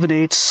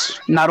rejuvenates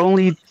not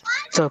only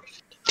the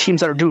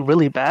teams that are doing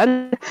really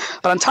bad,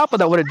 but on top of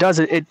that, what it does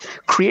is it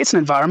creates an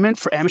environment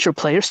for amateur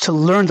players to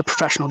learn the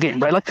professional game,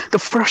 right? Like the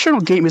professional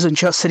game isn't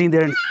just sitting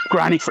there and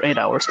grinding for 8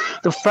 hours.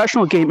 The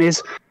professional game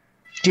is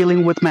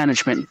dealing with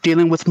management,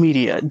 dealing with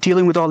media,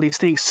 dealing with all these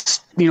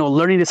things,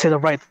 learning to say the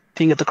right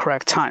thing at the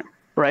correct time,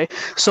 right?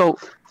 So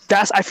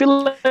I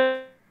feel like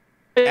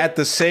at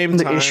the same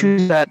time, the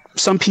issues that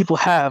some people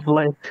have,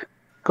 like,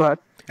 go ahead.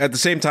 At the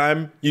same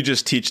time, you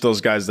just teach those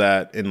guys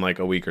that in like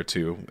a week or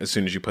two as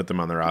soon as you put them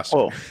on the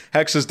roster.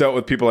 Hecz has dealt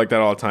with people like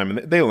that all the time, and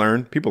they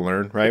learn. People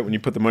learn, right? When you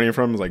put the money in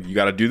front of them, it's like, you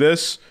got to do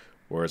this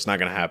or it's not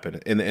going to happen,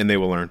 and they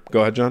will learn.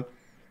 Go ahead, John.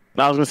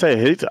 I was going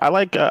to say, I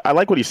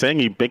like what he's saying.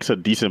 He makes a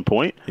decent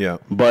point. Yeah.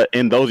 But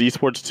in those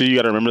esports, too, you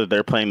got to remember that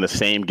they're playing the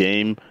same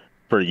game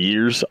for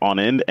years on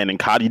end, and in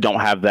CoD, you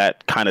don't have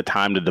that kind of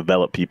time to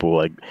develop people.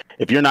 Like,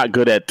 if you're not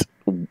good at,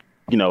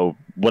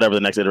 whatever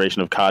the next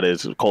iteration of CoD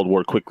is, Cold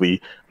War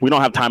quickly, we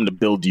don't have time to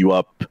build you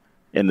up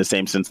in the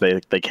same sense they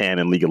can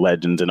in League of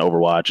Legends and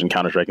Overwatch and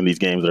Counter-Strike, and these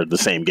games are the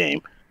same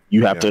game.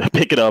 You have to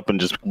pick it up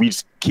and we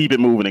just keep it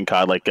moving in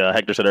CoD, like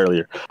Hector said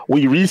earlier.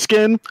 We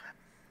reskin,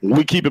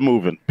 we keep it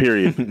moving,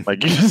 period.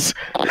 Like, you just...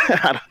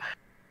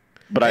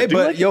 But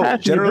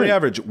generally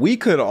average, we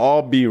could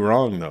all be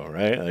wrong though,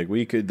 right? Like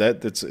we could.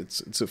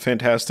 It's a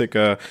fantastic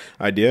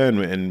idea,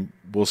 and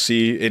we'll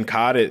see in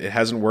CoD. It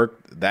hasn't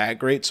worked that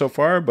great so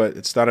far, but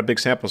it's not a big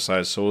sample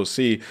size, so we'll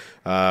see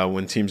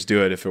when teams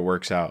do it if it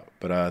works out.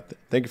 But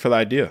thank you for the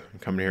idea. I'm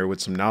coming here with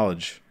some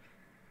knowledge.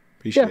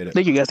 Appreciate it.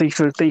 Thank you guys. Thank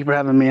you for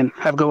having me, and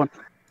have a good one.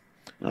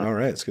 All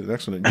right, let's get the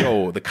next one.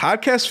 Yo, the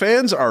Codcast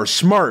fans are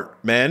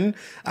smart, man.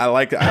 I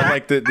like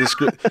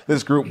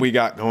this group we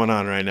got going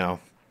on right now.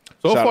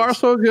 So far,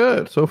 so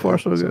good. So far,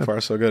 so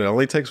good. It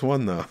only takes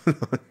one, though.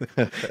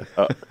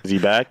 Is he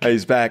back?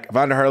 He's back.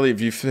 Von der Harley, have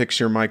you fixed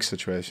your mic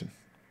situation?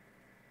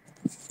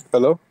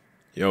 Hello?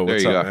 Yo,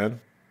 what's up, man?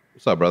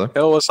 What's up, brother?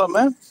 Yo, what's up,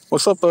 man?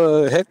 What's up,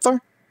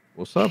 Hector?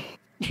 What's up?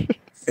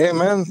 Hey,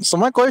 man. So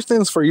my question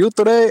is for you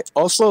today.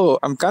 Also,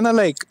 I'm kind of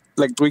like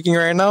tweaking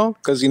right now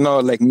because,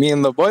 like me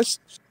and the boys.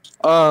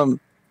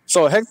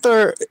 So,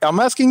 Hector, I'm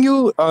asking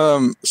you,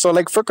 so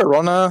like for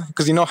Corona,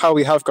 because you know how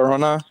we have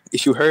Corona,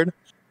 if you heard.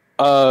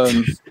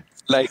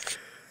 Like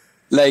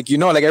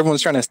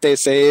everyone's trying to stay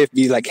safe,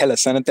 be like hella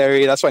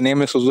sanitary. That's why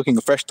Nameless was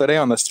looking fresh today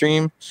on the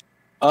stream.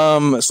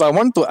 So I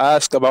wanted to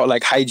ask about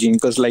like hygiene,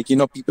 because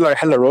people are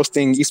hella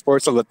roasting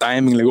esports all the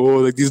time and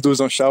like these dudes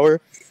don't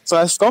shower. So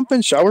has Stump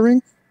been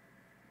showering?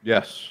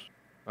 Yes.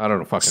 I don't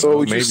know. Fucking. So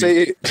would you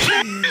say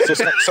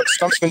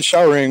Stump's been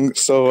showering?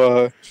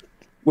 So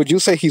would you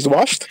say he's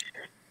washed?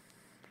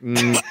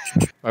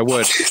 I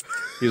would.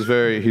 He's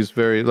very.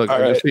 Look, all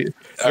right.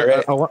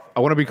 I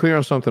want to be clear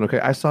on something. Okay,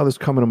 I saw this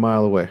coming a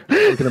mile away.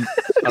 I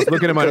was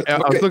looking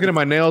at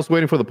my nails,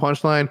 waiting for the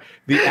punchline.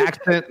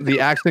 The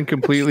accent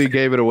completely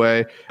gave it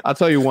away. I'll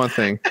tell you one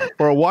thing: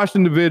 for a washed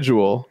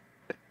individual,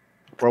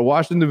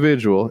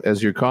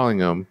 as you're calling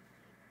him.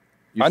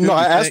 I know.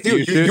 I asked you.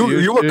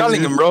 You were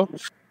calling him, bro.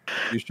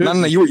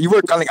 No, you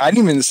were calling. I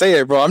didn't even say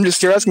it, bro. I'm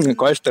just here asking a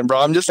question,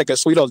 bro. I'm just like a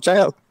sweet old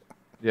child.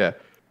 Yeah.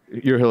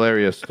 You're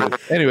hilarious.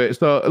 Anyway,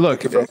 so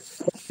look,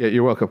 yeah,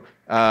 you're welcome.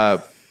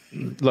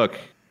 Look,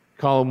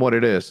 call him what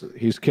it is.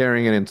 He's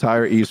carrying an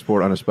entire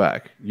esport on his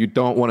back. You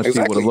don't want to see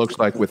what it looks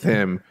like with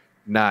him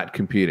not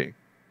competing. You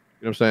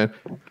know what I'm saying?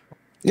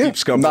 Yeah,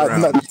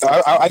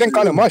 I didn't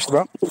call him much,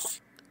 bro.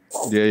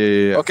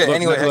 Yeah. Okay, look,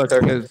 anyway,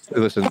 Hector.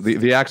 Listen,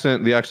 the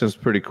accent's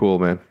pretty cool,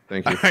 man.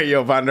 Thank you. All right,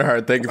 yo,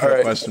 Vanderhart, thank you for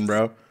the question,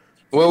 bro.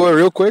 Well,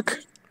 real quick.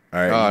 All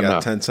right, you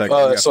got 10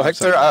 seconds. So,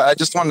 Hector, I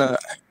just want to...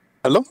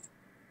 Hello?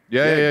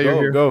 Yeah, you're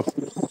here. Go.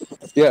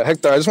 Yeah,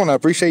 Hector, I just want to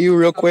appreciate you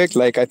real quick.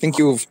 Like, I think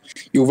you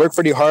worked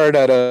pretty hard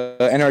at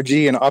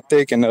NRG and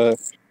Optic and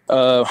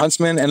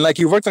Huntsman, and like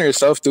you worked on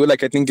yourself too.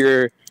 Like, I think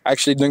you're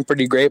actually doing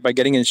pretty great by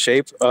getting in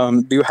shape.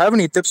 Do you have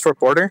any tips for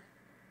Porter?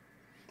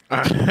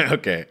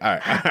 Okay, all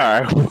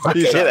right.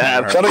 Shout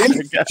out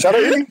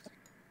Illy.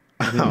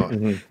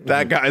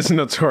 That guy's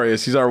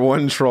notorious. He's our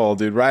one troll,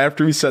 dude. Right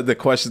after we said the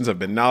questions have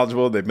been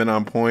knowledgeable, they've been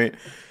on point.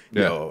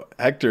 Yeah. Yo,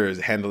 Hector has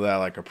handled that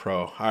like a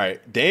pro. All right,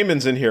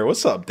 Damon's in here.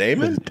 What's up,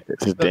 Damon?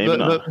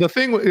 The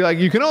thing, like,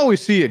 you can always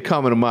see it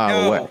coming a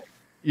mile away.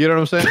 You know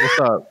what I'm saying? What's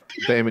up,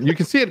 Damon? You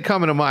can see it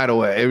coming a mile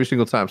away every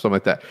single time, something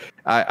like that.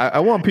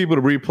 I want people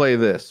to replay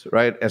this,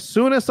 right? As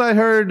soon as I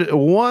heard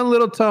one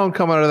little tone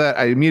come out of that,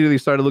 I immediately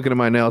started looking at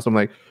my nails. I'm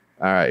like,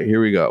 all right, here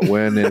we go.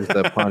 When is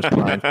the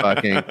punchline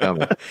fucking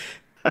coming?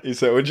 He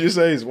said, "Would you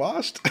say he's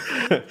washed?"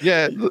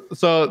 Yeah.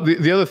 So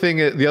the other thing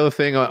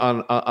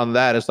on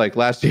that is, like,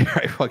 last year,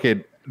 I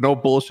fucking, no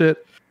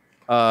bullshit.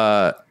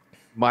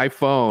 My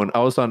phone, I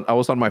was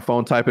on my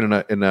phone typing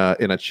in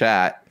a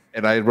chat,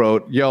 and I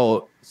wrote,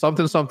 "Yo,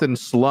 something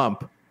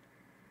slump,"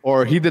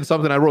 or he did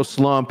something. I wrote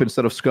slump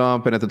instead of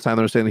scump, and at the time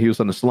they were saying that he was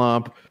on the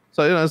slump.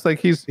 So, you know, it's like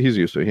he's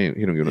used to it.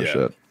 He don't give no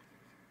shit.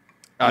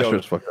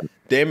 Yo,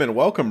 Damon,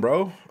 welcome,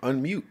 bro.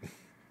 Unmute.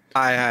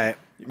 Hi.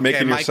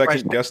 Making your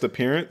second guest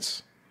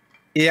appearance.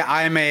 Yeah,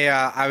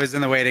 I was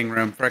in the waiting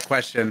room for a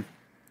question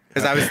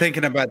because I was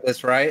thinking about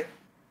this, right?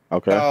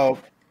 Okay. So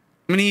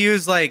I'm gonna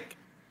use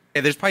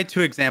there's probably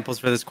two examples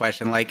for this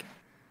question. Like,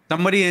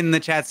 somebody in the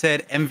chat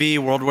said MV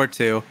World War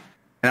II,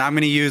 and I'm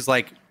gonna use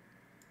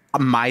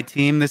my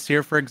team this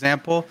year, for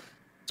example.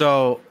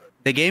 So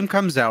the game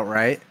comes out,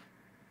 right?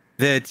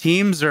 The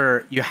teams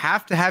you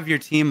have to have your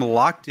team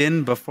locked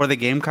in before the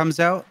game comes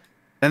out.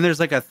 Then there's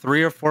like a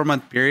 3 or 4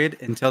 month period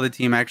until the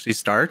team actually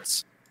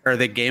starts, or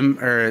the game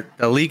or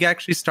the league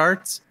actually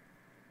starts.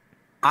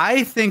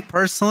 I think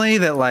personally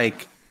that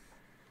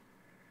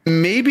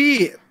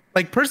maybe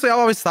personally, I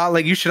always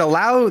thought you should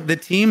allow the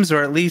teams,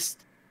 or at least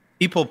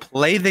people,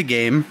 play the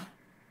game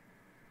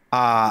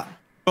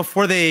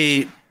before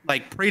they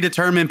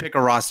predetermine pick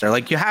a roster.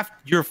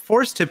 You're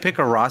forced to pick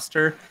a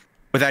roster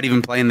without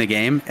even playing the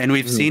game, and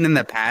we've seen in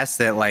the past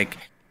that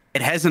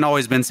it hasn't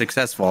always been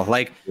successful.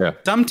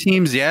 Some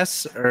teams,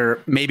 yes, or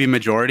maybe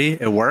majority,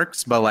 it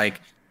works, but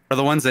for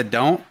the ones that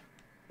don't,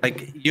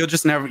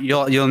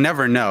 you'll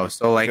never know.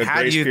 So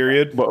how do you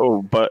period?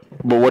 But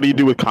what do you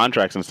do with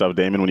contracts and stuff,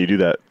 Damon? When you do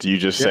that, do you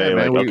just say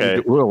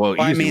okay?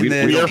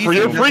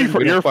 You're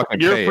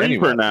free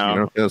for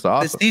now. That's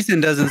awesome. The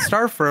season doesn't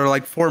start for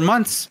 4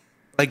 months.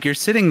 You're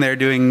sitting there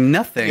doing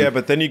nothing. Yeah,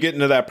 but then you get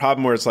into that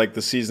problem where it's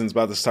the season's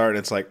about to start, and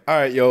it's all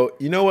right, yo,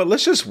 you know what?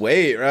 Let's just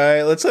wait,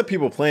 right? Let's let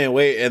people play and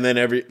wait, and then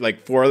every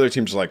 4 other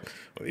teams are well,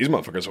 these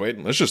motherfuckers are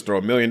waiting. Let's just throw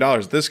 $1 million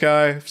at this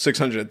guy,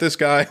 600 at this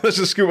guy. Let's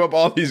just scoop up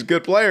all these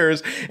good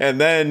players, and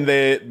then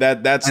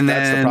that's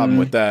the problem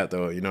with that,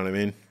 though. You know what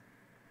I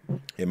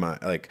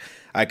mean?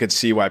 I could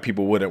see why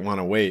people wouldn't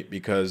want to wait,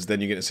 because then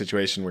you get in a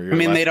situation where you're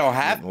they don't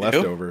have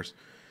leftovers.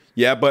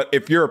 Yeah, but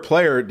if you're a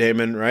player,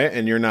 Damon, right,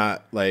 and you're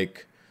not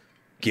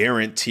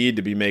guaranteed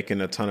to be making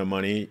a ton of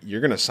money,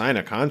 you're going to sign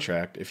a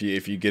contract. If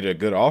you get a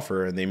good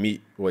offer and they meet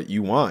what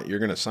you want, you're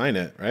going to sign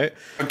it, right?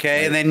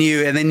 Okay, and then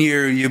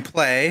you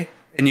play,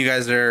 and you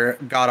guys are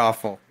god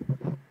awful.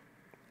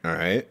 All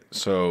right.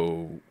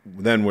 So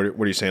then what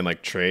are you saying,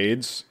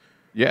 trades?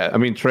 Yeah, I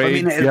mean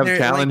trades, you have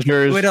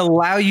challengers. It would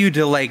allow you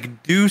to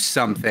do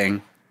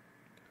something.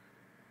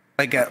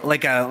 Like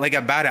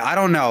about it. I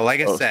don't know.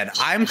 Like I said,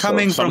 I'm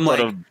coming from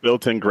sort of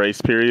built-in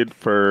grace period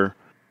for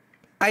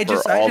I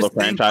just the think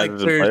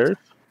franchises and players.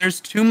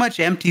 There's too much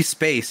empty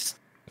space.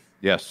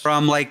 Yes.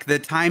 From the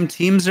time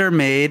teams are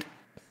made,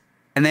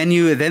 and then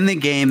the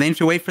game. Then you have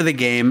to wait for the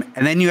game,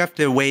 and then you have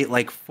to wait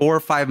 4 or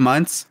 5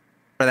 months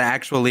for the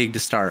actual league to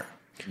start.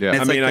 Yeah,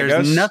 and it's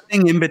there's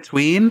nothing in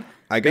between.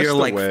 I guess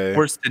you're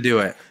forced to do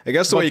it. I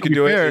guess the way you could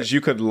do it is you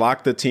could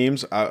lock the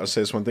teams. I'll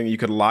say this one thing: you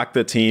could lock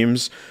the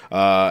teams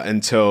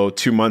until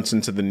 2 months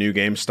into the new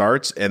game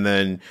starts, and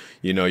then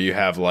you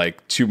have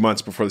 2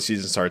 months before the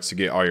season starts to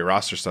get all your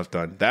roster stuff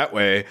done. That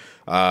way,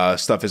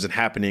 stuff isn't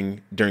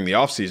happening during the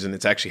off season;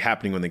 it's actually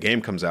happening when the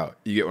game comes out.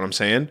 You get what I'm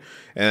saying?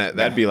 And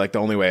that'd be the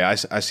only way I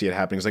see it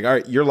happening. It's all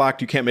right, you're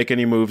locked; you can't make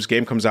any moves.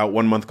 Game comes out,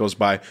 1 month goes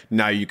by.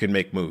 Now you can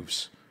make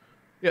moves.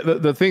 Yeah,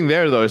 the thing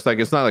there though is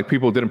it's not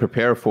people didn't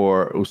prepare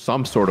for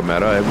some sort of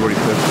meta. Everybody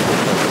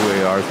said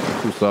 2 ARs,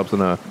 2 subs,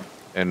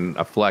 and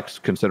a flex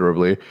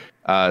considerably.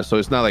 So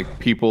it's not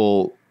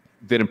people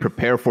didn't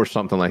prepare for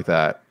something like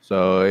that.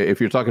 So if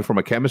you're talking from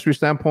a chemistry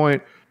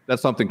standpoint,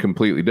 that's something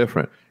completely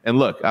different. And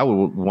look, I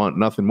would want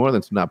nothing more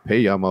than to not pay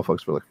y'all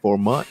motherfuckers for like 4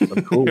 months.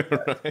 I'm cool.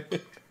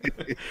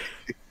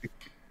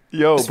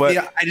 Yo, but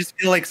I just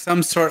feel like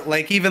some sort,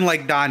 like even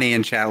like Donnie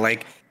in chat,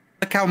 like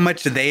look how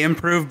much they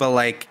improve, but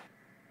like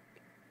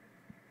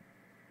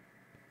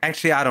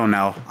actually I don't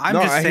know. I'm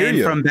just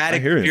saying from that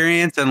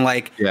experience and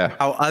like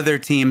how other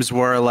teams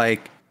were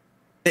like,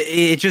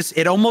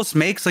 it almost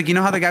makes like, you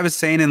know how the guy was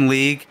saying in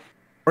League,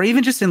 or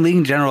even just in League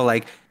in general,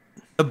 like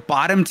the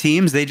bottom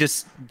teams,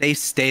 they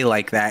stay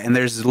like that, and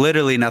there's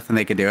literally nothing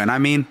they can do. And I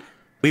mean,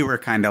 we were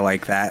kind of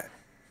like that.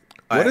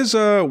 What is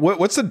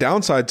what's the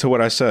downside to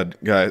what I said,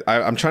 guys?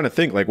 I'm trying to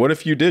think. Like, what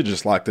if you did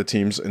just lock the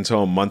teams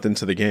until a month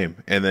into the game,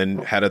 and then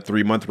had a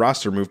 3-month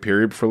roster move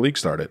period before league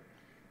started?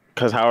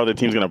 Because how are they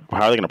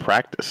gonna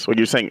practice? What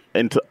you're saying,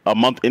 into a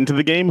month into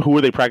the game, who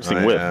are they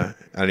practicing with? I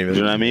don't even.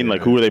 You know what I mean?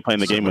 Like, who are they playing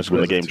the game with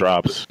when the game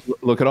drops?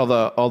 Look at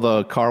all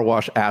the car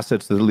wash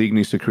assets that the league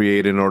needs to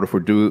create in order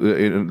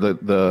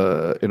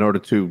in order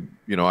to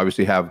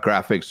obviously have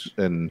graphics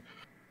and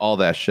all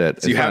that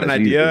shit. So you have an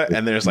idea,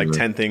 and there's like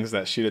 10 things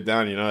that shoot it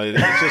down. It's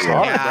just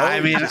hard. Yeah, bro.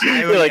 I mean,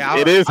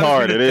 it is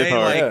hard. It is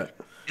hard. Like,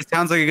 it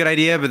sounds like a good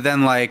idea, but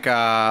then like,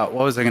 what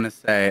was I gonna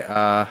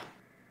say?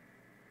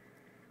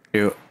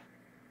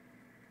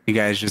 You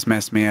guys just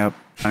messed me up.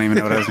 I don't even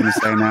know what I was going to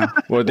say now.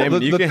 Well,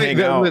 Damon, you can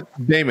hang out.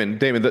 Damon,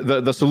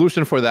 the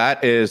solution for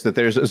that is that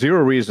there's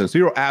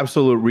zero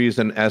absolute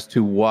reason as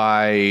to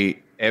why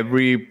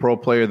every pro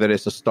player that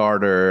is a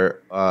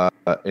starter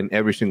in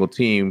every single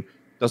team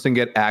doesn't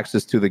get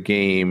access to the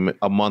game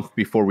a month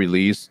before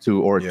release a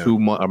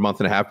month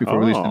and a half before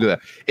release to do that.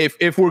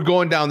 If we're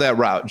going down that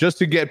route, just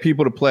to get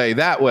people to play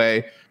that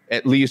way,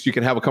 at least you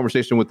can have a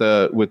conversation with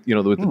the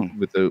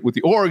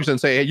orgs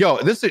and say, hey, yo,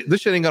 this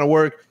shit ain't gonna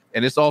work.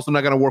 And it's also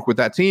not going to work with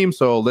that team,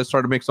 so let's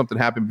try to make something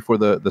happen before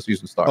the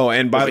season starts. Oh,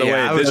 and by the way,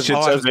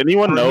 does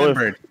anyone know?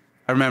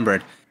 I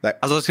remembered. I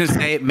was just going to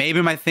say,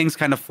 maybe my thing's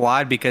kind of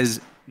flawed because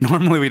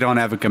normally we don't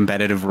have a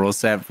competitive rule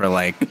set for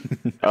like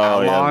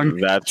how long.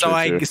 That's so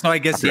I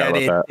guess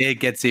it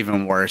gets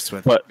even worse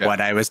with what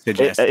I was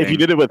suggesting. If you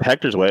did it with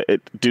Hector's way,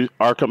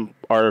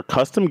 are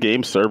custom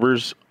game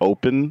servers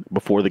open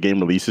before the game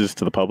releases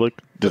to the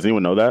public? Does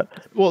anyone know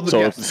that? Well,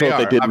 if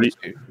they did.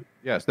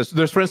 Yes,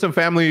 there's friends and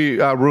family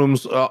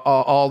rooms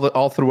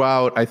all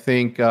throughout. I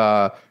think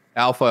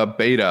alpha,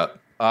 beta.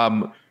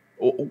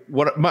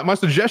 What my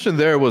suggestion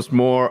there was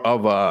more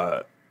of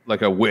a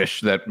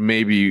wish that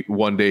maybe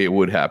one day it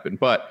would happen.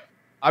 But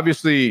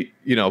obviously,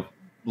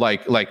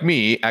 like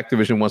me,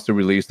 Activision wants to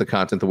release the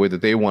content the way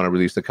that they want to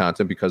release the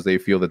content because they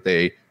feel that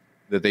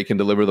they can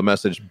deliver the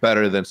message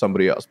better than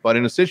somebody else. But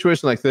in a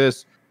situation like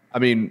this, I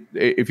mean,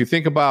 if you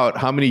think about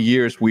how many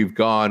years we've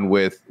gone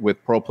with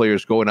pro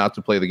players going out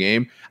to play the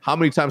game, how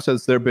many times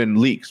has there been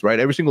leaks, right?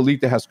 Every single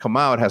leak that has come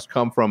out has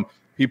come from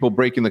people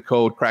breaking the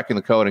code, cracking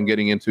the code, and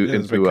getting into it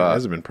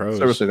hasn't been pros.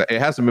 Services.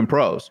 It hasn't been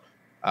pros,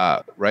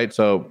 right?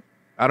 So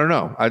I don't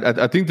know.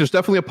 I think there's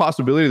definitely a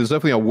possibility. There's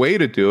definitely a way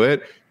to do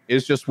it.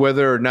 It's just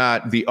whether or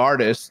not the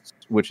artist,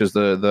 which is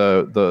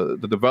the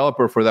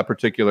developer for that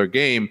particular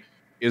game,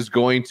 is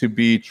going to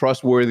be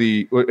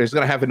trustworthy, is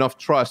going to have enough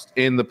trust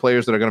in the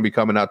players that are going to be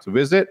coming out to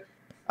visit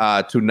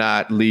to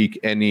not leak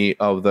any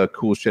of the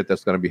cool shit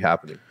that's going to be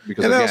happening.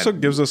 Because that also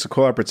gives us a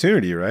cool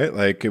opportunity, right?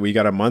 Like we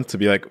got a month to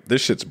be like,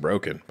 this shit's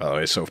broken, by the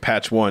way. So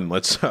patch 1,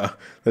 let's try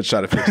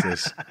to fix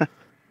this.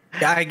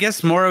 Yeah, I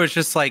guess more it was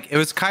just like, it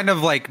was kind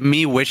of like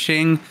me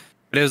wishing,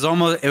 but it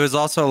was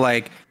also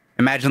like,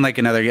 imagine like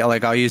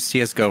I'll use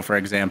CSGO for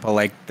example,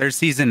 like their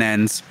season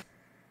ends.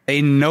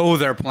 They know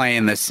they're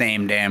playing the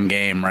same damn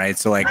game, right?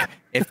 So like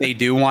if they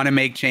do want to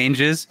make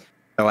changes,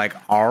 they're like,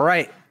 all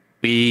right,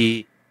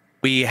 we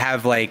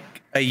have like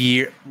a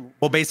year.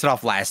 We'll base it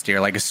off last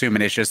year, like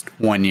assuming it's just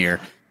 1 year.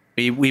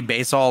 We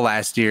base all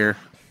last year,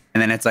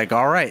 and then it's like,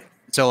 all right.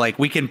 So like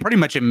we can pretty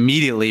much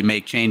immediately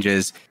make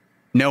changes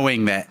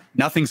knowing that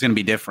nothing's going to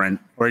be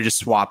different. We're just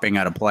swapping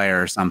out a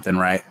player or something,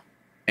 right?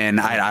 And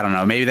I don't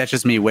know. Maybe that's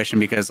just me wishing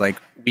because like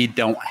we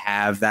don't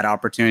have that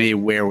opportunity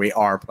where we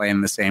are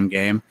playing the same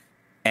game.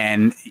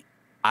 And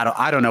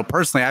I don't know.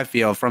 Personally, I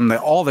feel from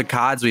all the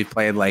CODs we've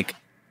played, like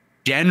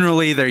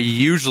generally they're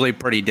usually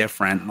pretty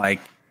different. Like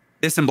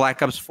this and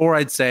Black Ops 4,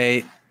 I'd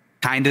say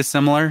kind of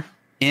similar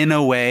in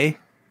a way,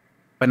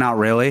 but not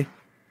really.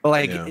 But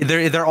like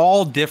they're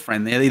all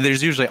different.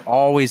 There's usually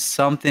always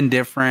something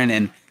different,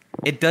 and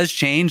it does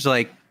change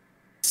like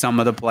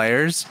some of the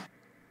players.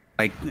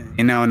 Like,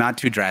 not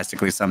too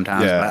drastically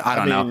sometimes, but I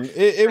don't know. Like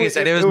I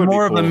said, it was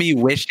more of a me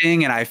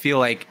wishing, and I feel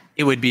like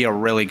it would be a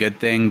really good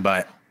thing,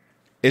 but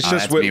it's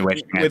just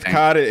with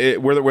COD,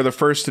 we're the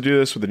first to do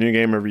this with a new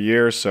game every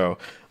year, so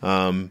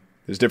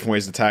there's different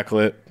ways to tackle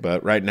it.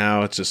 But right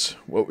now, it's just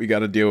what we got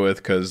to deal with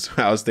because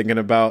I was thinking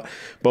about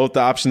both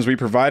the options we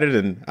provided,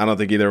 and I don't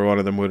think either one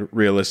of them would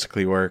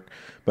realistically work.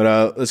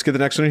 But let's get the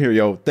next one here.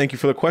 Yo, thank you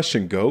for the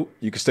question, Goat.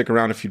 You can stick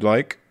around if you'd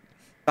like.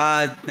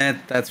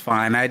 That's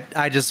fine.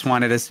 I just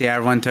wanted to see how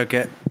everyone took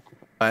it.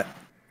 But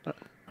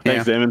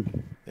thanks,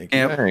 Damon. Thank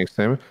you. Thanks,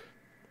 Damon.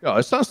 Yo,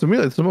 it sounds to me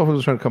like some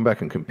motherfuckers trying to come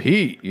back and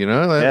compete. You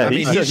know? Yeah,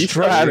 he's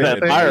trying that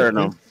fire in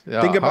him.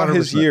 Think about 100%.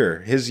 His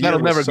year. That'll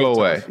never go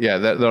away. Yeah,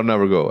 that'll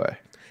never go away.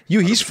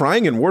 He's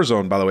frying in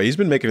Warzone, by the way. He's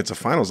been making it to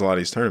finals a lot of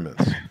these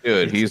tournaments.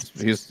 Dude, he's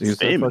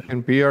a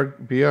fucking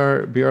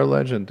BR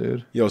legend,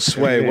 dude. Yo,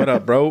 Sway, what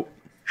up, bro?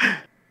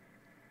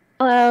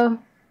 Hello.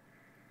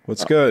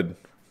 What's good?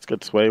 It's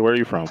good, Sway. Where are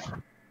you from?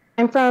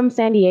 I'm from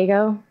San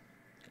Diego.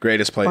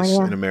 Greatest place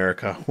in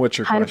America. What's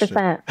your 100%.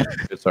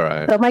 question? It's all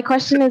right. So my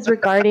question is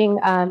regarding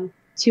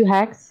to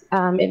Hecz,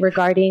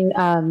 regarding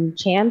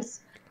champs.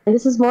 And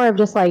this is more of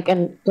just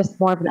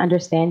more of an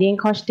understanding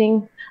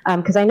question.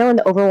 Because I know in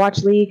the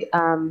Overwatch League,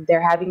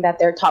 they're having that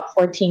their top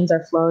 4 teams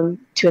are flown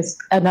to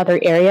another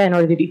area in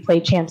order to be play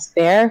champs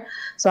there.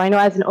 So I know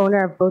as an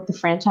owner of both the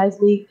franchise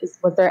league,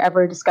 was there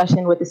ever a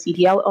discussion with the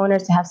CDL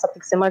owners to have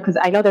something similar? Because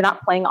I know they're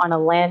not playing on a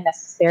LAN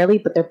necessarily,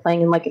 but they're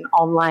playing in like an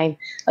online,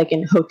 like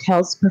in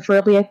hotels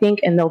preferably, I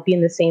think, and they'll be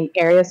in the same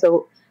area.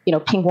 So,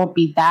 ping won't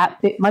be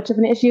that much of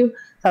an issue.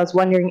 So I was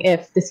wondering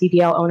if the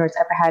CDL owners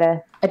ever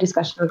had a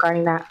discussion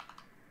regarding that.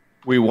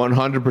 We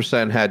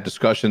 100% had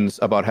discussions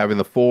about having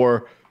the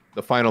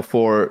final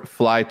 4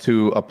 fly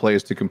to a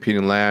place to compete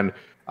in LAN.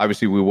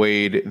 Obviously, we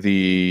weighed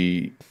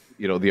the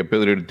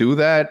ability to do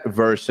that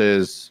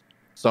versus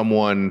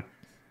someone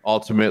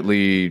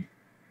ultimately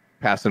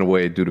passing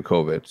away due to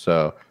COVID.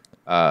 So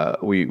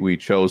we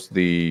chose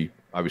the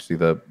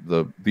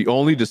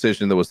only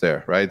decision that was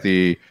there, right?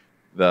 The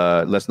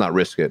let's not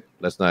risk it.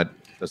 Let's not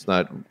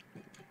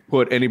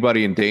put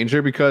anybody in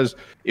danger, because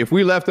if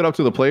we left it up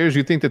to the players,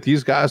 you think that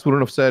these guys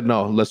wouldn't have said,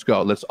 no, let's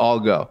go. Let's all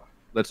go.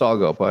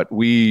 But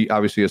we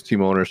obviously, as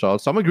team owners, saw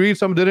some agreed,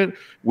 some didn't.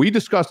 We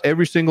discussed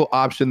every single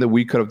option that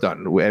we could have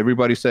done.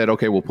 Everybody said,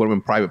 okay, we'll put them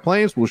in private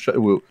planes. We'll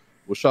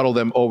shuttle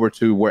them over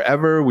to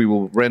wherever. We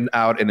will rent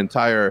out an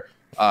entire,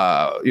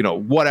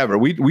 whatever.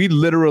 We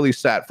literally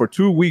sat for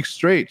 2 weeks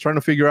straight trying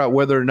to figure out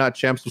whether or not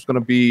Champs was going to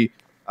be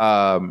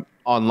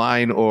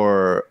online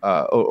or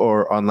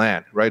on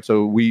LAN, right?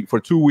 So for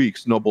 2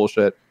 weeks, no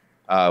bullshit.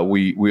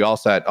 We all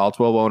sat, all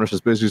 12 owners,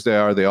 as busy as they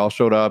are. They all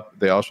showed up.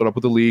 They all showed up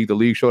with the league. The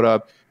league showed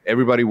up.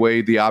 Everybody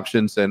weighed the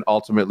options, and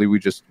ultimately we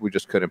just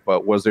couldn't.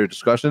 But was there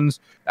discussions?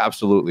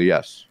 Absolutely,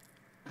 yes.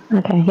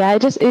 Okay, yeah,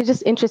 it's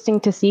just interesting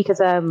to see, because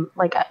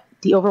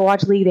the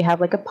Overwatch League, they have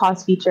like a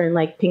pause feature, and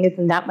like ping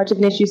isn't that much of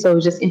an issue. So it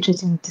was just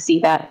interesting to see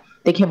that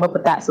they came up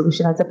with that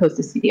solution as opposed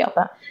to CDL.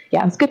 But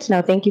yeah, it's good to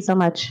know. Thank you so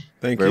much.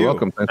 Thank you. Very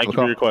welcome. Thank you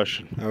for your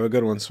question. Have a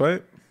good one,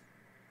 Swipe.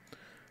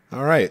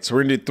 All right, so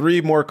we're gonna do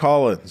 3 more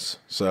call-ins.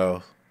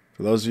 So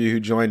for those of you who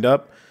joined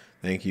up,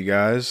 thank you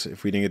guys.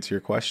 If we didn't get to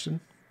your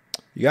question,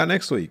 you got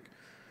next week.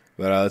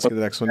 But let's get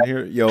the next one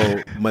here.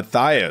 Yo,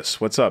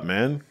 Matthias, what's up,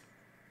 man?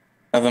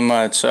 Nothing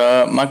much.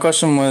 My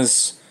question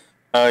was,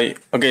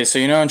 okay, so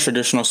in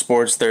traditional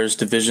sports, there's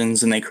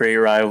divisions and they create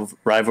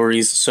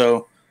rivalries.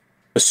 So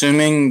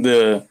assuming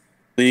the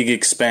league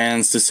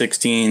expands to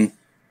 16,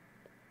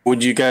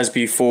 would you guys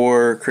be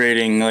for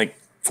creating like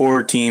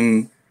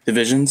 4-team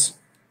divisions?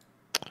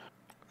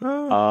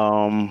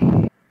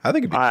 I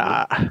think it'd be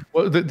cool.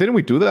 Well, didn't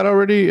we do that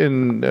already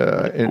in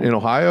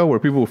Ohio, where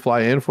people would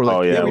fly in for like?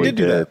 Oh yeah, we did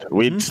do that.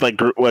 We just like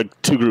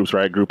 2 groups,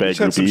 right? Group A,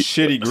 Group B.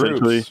 Shitty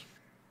groups.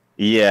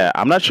 Yeah,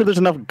 I'm not sure there's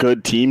enough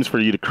good teams for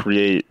you to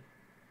create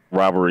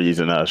rivalries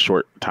in a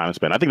short time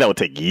span. I think that would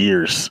take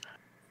years.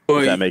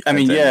 Well, that makes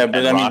sense. Yeah,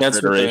 but I mean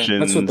that's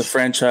what the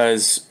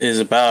franchise is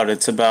about.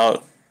 It's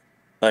about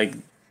like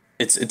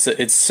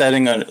it's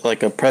setting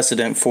a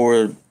precedent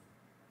for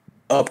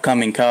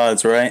upcoming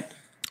CODs, right?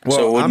 Well,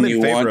 so I'm in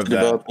you favor want of to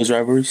develop those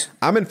rivalries?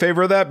 I'm in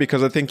favor of that,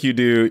 because I think you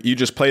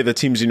just play the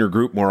teams in your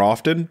group more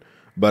often,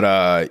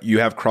 but you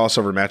have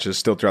crossover matches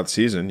still throughout the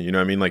season. You know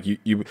what I mean? Like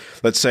you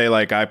let's say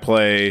like I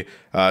play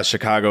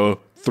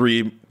Chicago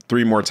three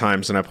more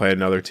times than I play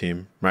another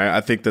team, right? I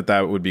think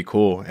that would be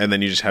cool. And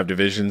then you just have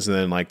divisions, and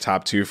then like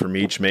top 2 from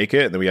each make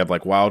it. And then we have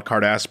like wild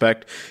card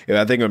aspect.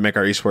 I think it would make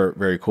our esport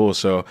very cool.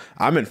 So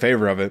I'm in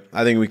favor of it.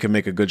 I think we can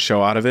make a good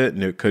show out of it,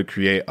 and it could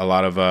create a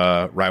lot of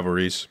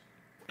rivalries.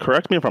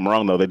 Correct me if I'm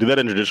wrong, though. They do that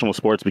in traditional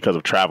sports because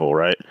of travel,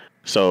 right?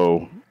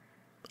 So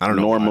I don't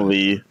know.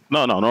 Normally,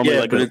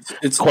 like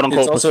it's quote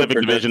unquote Pacific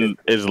Division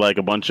is like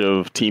a bunch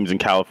of teams in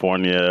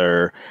California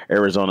or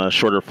Arizona,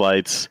 shorter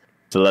flights.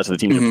 So the rest of the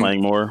teams are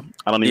playing more.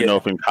 I don't even know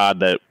if in COD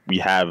that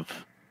we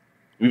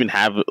even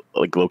have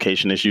like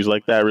location issues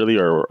like that, really,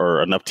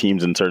 or enough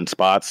teams in certain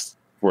spots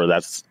where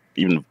that's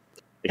even.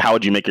 Like, how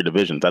would you make your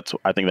divisions?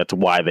 I think that's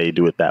why they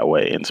do it that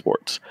way in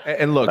sports.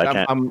 And look,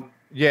 I've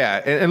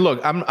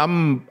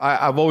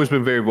always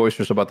been very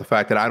boisterous about the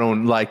fact that I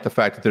don't like the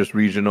fact that there's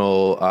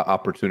regional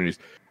opportunities.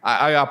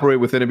 I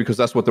operate within it because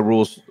that's what the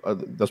rules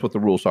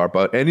are.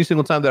 But any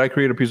single time that I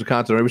create a piece of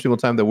content, or every single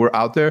time that we're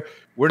out there,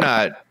 we're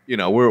not,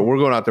 we're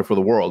going out there for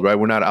the world, right?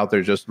 We're not out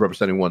there just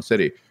representing one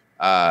city.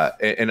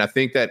 And I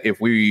think that if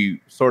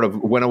we sort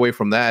of went away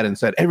from that and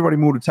said everybody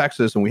move to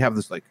Texas, and we have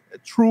this like a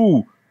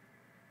true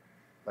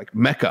like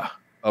mecca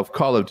of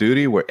Call of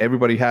Duty where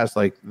everybody has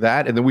like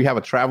that, and then we have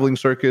a traveling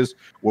circus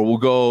where we'll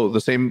go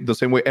the same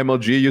way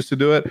MLG used to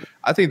do it.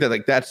 I think that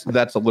like that's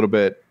a little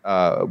bit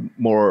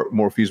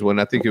more feasible,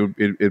 and I think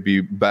it'd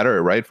be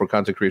better, right, for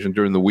content creation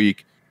during the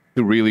week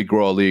to really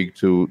grow a league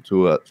to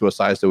a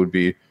size that'd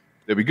be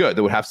good.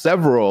 They would have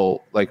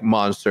several like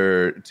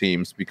monster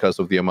teams because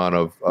of the amount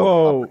of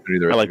opportunity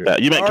there is. I like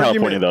that. You meant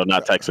California though,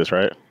 not Texas,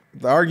 right?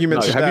 The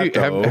argument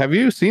have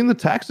you seen the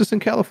taxes in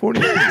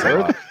California?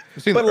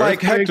 But like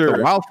Hector,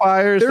 the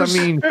wildfires. I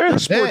mean,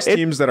 there's sports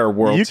teams that are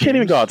world. You can't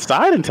even go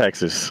outside in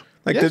Texas.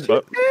 Like yes,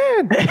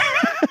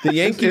 the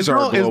Yankees are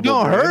global. It's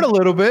gonna hurt a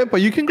little bit,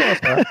 but you can go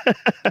outside.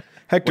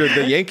 Hector,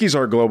 the Yankees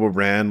are a global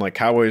brand. Like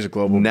Cowboys are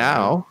global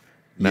now.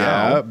 Brand.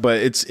 Yeah,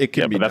 but it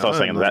can be. But that's what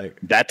I'm saying.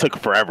 That took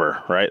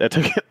forever, right? That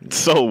took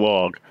so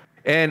long.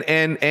 And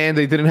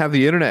they didn't have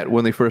the internet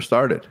when they first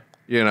started.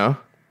 You know,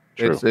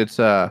 True. it's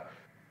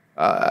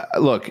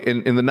look,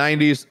 in the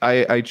 90s,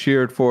 I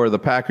cheered for the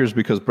Packers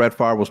because Brett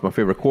Favre was my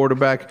favorite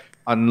quarterback,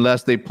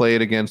 unless they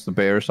played against the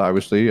Bears,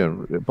 obviously.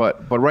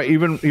 But right,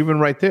 even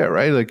right there,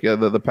 right? Like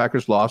the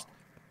Packers lost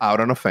out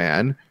on a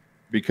fan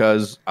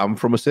because I'm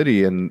from a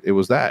city, and it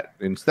was that.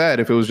 Instead,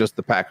 if it was just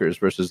the Packers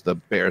versus the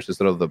Bears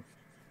instead of the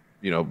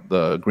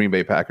Green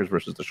Bay Packers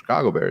versus the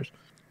Chicago Bears.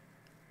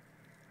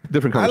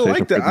 Different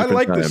conversation. I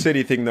like the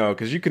city thing though,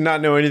 because you could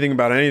not know anything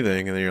about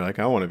anything, and then you're like,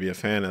 I want to be a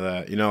fan of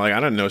that. You know, like I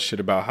don't know shit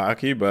about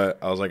hockey, but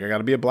I was like, I got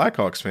to be a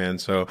Blackhawks fan,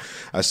 so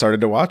I started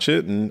to watch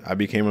it, and I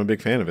became a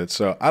big fan of it.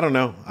 So I don't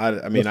know.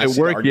 I mean, I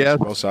see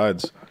arguments on both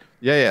sides.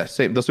 Yeah,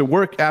 same. Does it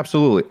work?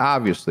 Absolutely,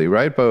 obviously,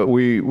 right? But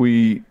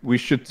we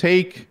should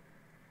take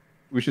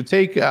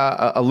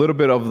a little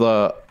bit of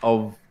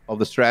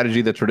the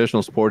strategy that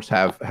traditional sports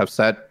have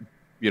set,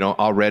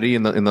 already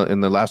in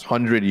the last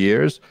 100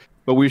 years.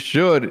 But we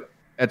should,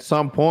 at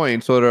some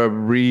point, sort of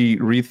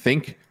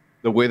rethink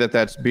the way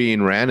that's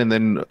being ran, and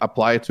then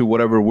apply it to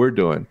whatever we're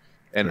doing.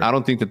 And I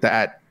don't think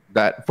that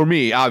for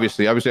me,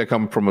 obviously I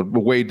come from a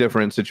way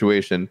different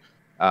situation,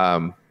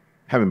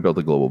 having built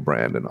a global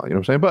brand and all, you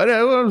know what I'm saying? But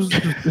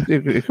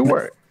it could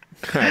work.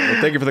 All right,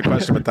 well, thank you for the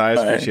question, Matthias.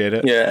 Appreciate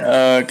it.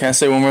 Yeah. Can I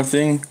say one more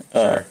thing?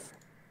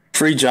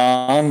 Free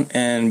John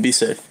and be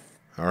safe.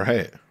 All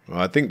right.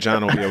 Well, I think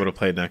John will be able to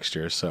play next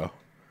year, so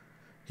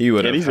he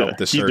would have helped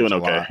the surge a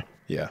lot.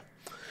 Yeah.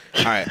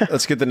 All right,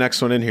 let's get the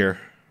next one in here.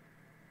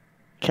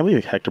 Can't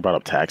believe Hector brought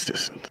up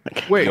taxes.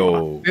 Wait,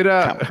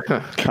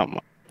 come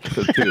on.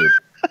 Dude.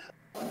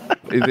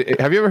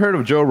 Have you ever heard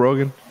of Joe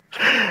Rogan?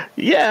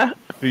 Yeah.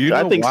 Do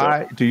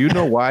you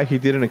know why he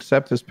didn't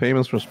accept his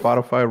payments from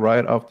Spotify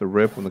right off the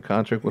rip when the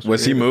contract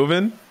was he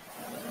moving?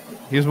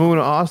 He's moving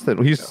to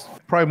Austin. He's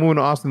probably moving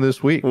to Austin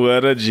this week.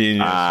 What a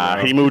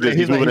genius! He's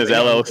moving his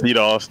LLC to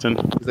Austin.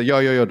 He's like,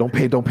 yo, don't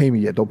pay me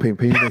yet. Don't pay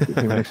me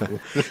next year.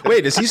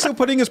 Wait, is he still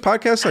putting his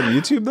podcast on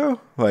YouTube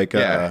though? Like,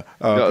 yeah,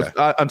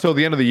 okay. Until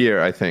the end of the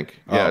year, I think.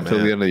 Yeah, until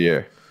the end of the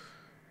year.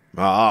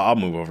 I'll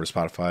move over to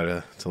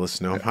Spotify to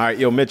listen to him. All right,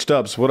 yo, Mitch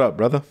Dubs, what up,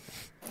 brother?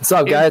 What's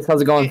up, guys?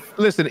 How's it going?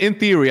 Listen, in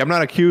theory, I'm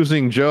not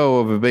accusing Joe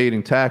of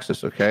evading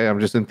taxes, okay?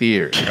 I'm just in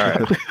theory. All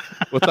right.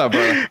 What's up,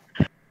 brother?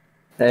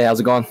 Hey, how's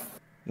it going?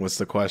 What's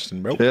the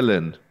question, bro?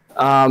 Chillin'.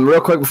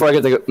 Real quick before I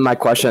get to my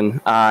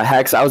question,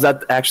 Hecz, I was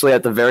actually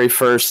at the very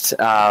first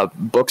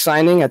book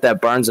signing at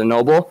that Barnes &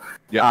 Noble,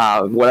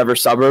 whatever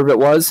suburb it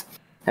was,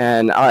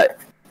 and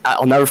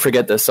I'll never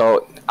forget this.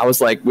 So I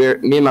was like,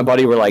 me and my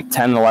buddy were like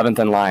 10th and 11th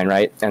in line,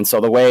 right? And so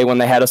when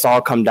they had us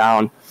all come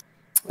down,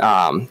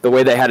 the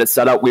way they had it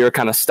set up, we were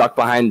kind of stuck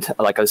behind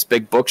like this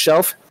big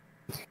bookshelf.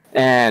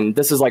 And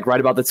this is like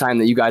right about the time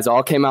that you guys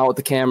all came out with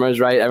the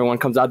cameras, right? Everyone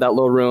comes out of that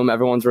little room,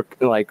 everyone's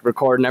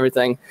recording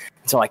everything.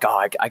 So like,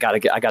 oh, I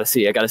gotta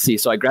see.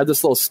 So I grabbed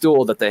this little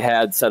stool that they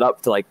had set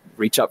up to like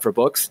reach up for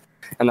books,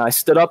 and I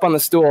stood up on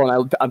the stool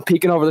and I'm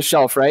peeking over the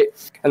shelf, right?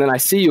 And then I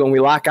see you and we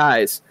lock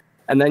eyes,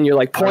 and then you're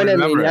like pointing at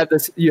me,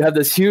 and you have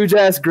this huge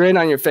ass grin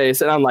on your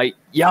face, and I'm like,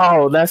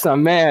 yo, that's my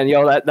man,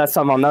 yo, that's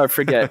something I'll never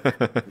forget.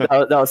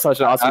 that was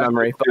such an awesome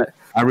memory. But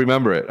I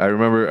remember it. I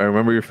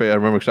remember your face. I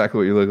remember exactly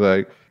what you look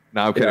like.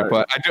 No, I'm kidding,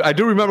 but I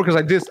do remember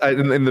because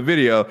in the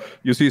video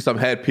you see some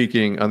head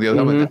peeking on the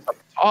other. Mm-hmm.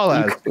 All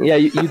ass. Yeah,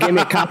 you gave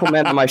me a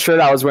compliment on my shirt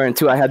I was wearing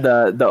too. I had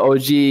the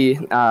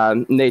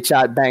OG Nate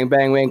Shot Bang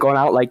Bang, we ain't going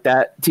out like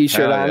that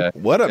T-shirt on.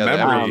 What a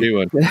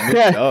memory!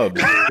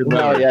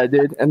 No, yeah,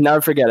 dude, and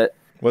never forget it.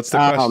 What's the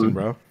question,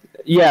 bro?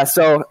 Yeah,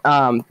 so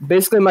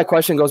basically my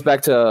question goes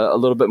back to a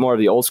little bit more of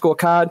the old school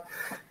COD.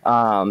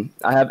 I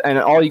have, and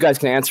all you guys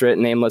can answer it,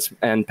 Nameless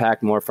and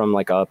Pack more from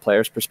like a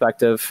player's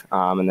perspective,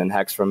 and then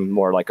Hecz from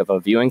more like of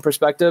a viewing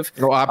perspective.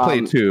 Oh, I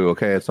played too.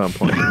 Okay, at some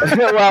point.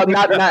 Well,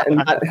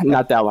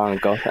 not that long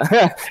ago.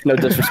 No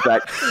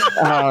disrespect.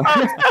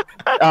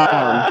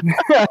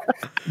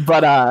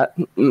 But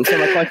so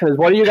my question is,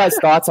 what are you guys'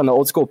 thoughts on the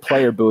old school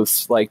player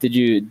booths? Like, do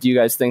you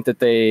guys think that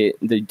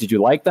did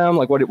you like them?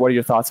 Like, what are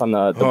your thoughts on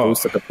the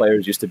booths that the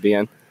players used to be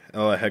in?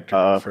 I'll let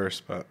Hector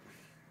first, but.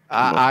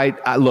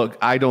 I look.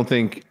 I don't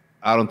think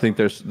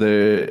there's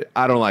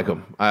I don't like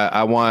them.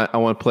 I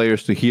want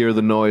players to hear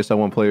the noise. I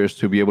want players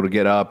to be able to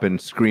get up and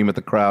scream at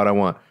the crowd. I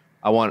want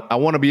I want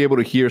to be able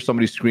to hear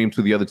somebody scream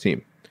to the other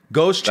team.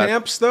 Ghost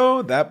Champs,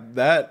 though,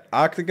 that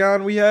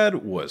octagon we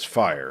had was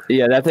fire.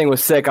 Yeah, that thing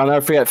was sick. I'll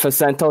never forget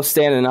Facento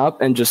standing up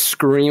and just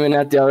screaming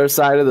at the other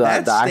side of the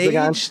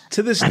octagon.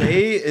 To this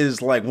day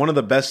is like one of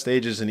the best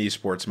stages in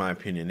esports, in my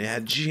opinion. It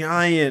had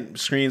giant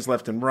screens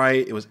left and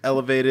right. It was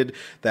elevated.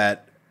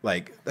 That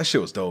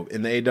shit was dope.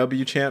 In the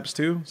AW Champs,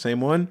 too,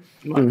 same one.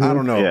 Mm-hmm. I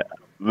don't know. Yeah.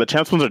 The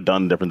Champs ones are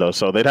done different, though,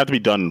 so they'd have to be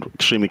done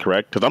extremely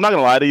correct. Because I'm not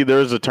going to lie to you, there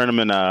was a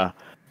tournament...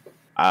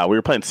 we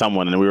were playing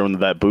someone, and we were in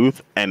that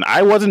booth, and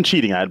I wasn't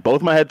cheating. I had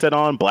both my headset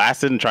on,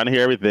 blasted, and trying to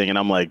hear everything. And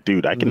I'm like,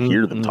 dude, I can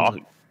hear them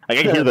talking.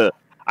 Like,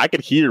 I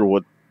could hear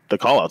what the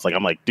call outs. Like,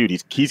 I'm like, dude,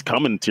 he's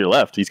coming to your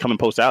left. He's coming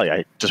post alley.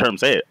 I just heard him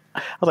say it.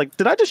 I was like,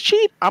 did I just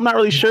cheat? I'm not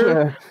really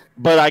sure,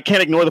 but I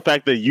can't ignore the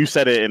fact that you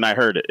said it and I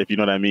heard it. If you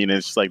know what I mean.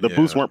 It's just like the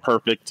booths weren't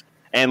perfect,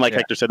 and like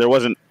Hector said, there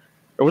was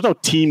no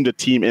team to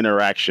team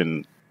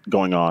interaction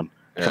going on.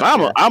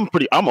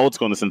 I'm old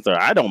school in the sense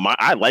that I don't mind.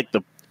 I like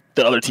the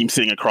other team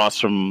sitting across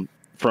from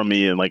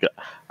me, and like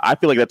I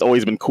feel like that's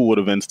always been cool at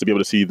events to be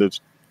able to see the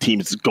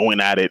teams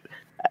going at it.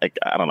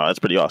 I don't know, that's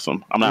pretty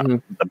awesome. I'm not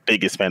the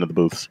biggest fan of the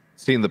booths.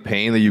 Seeing the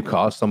pain that you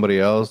caused somebody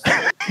else,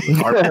 it's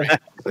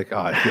like,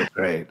 oh, it feels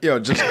great. Yo,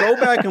 just go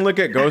back and look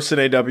at Ghost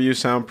and AW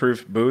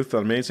soundproof booth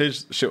on the main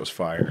stage. The shit was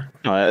fire.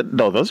 No,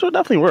 those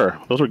definitely were.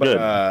 Those were good.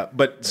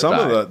 But some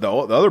of the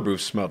other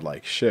booths smelled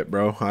like shit,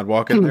 bro. I'd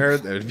walk in there,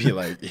 it'd be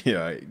like, you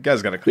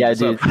guys got to clean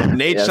this up.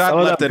 Nate shot some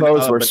left of the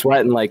pros were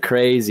sweating like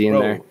crazy in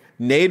there.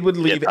 Nade would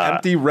leave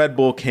empty Red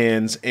Bull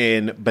cans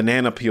and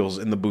banana peels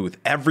in the booth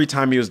every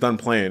time he was done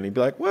playing. He'd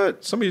be like,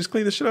 what? Somebody just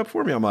clean this shit up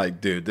for me? I'm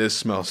like, dude, this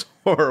smells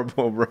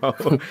horrible, bro.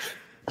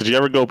 Did you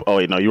ever go? Oh,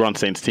 wait, no, you were on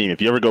Saints team.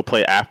 If you ever go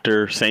play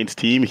after Saints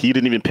team, he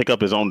didn't even pick up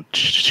his own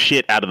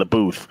shit out of the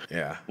booth.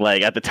 Yeah.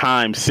 Like at the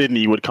time,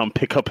 Sydney would come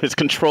pick up his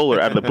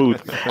controller out of the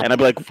booth. And I'd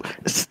be like,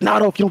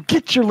 Snato, if you don't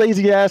get your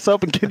lazy ass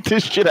up and get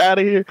this shit out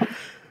of here.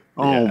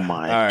 Oh,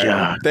 my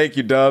God. Thank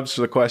you, Dubs,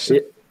 for the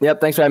question.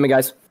 Yep. Thanks for having me,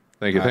 guys.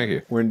 Thank you. Thank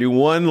you. We're going to do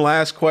one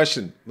last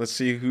question. Let's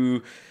see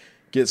who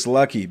gets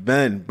lucky.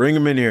 Ben, bring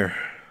him in here.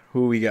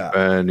 Who we got?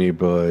 Benny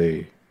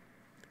boy.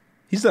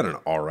 He's done an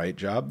all right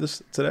job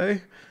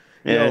today.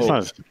 Yeah, it's not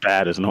as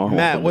bad as normal.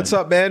 Matt, what's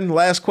up, Ben?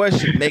 Last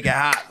question. Make it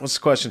hot. What's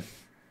the question?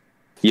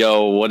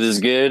 Yo, what is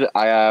good?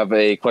 I have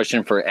a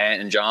question for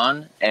Ant and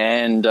John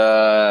and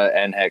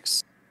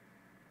Hecz.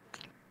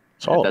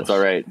 Oh, that's all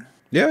right.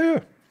 Yeah.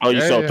 Oh,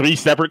 you saw 3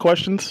 separate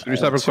questions? 3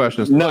 separate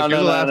questions. No.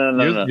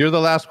 You're the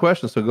last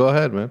question, so go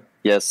ahead, man.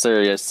 Yes,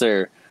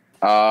 sir.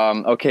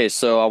 Okay,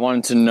 so I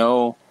wanted to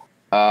know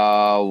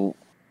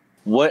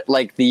what,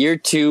 like, the year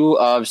 2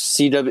 of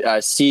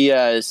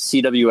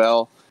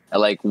CWL,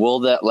 like,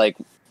 will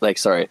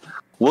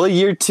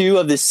year 2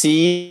 of the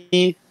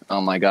C? Oh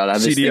my God, I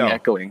have this thing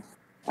echoing.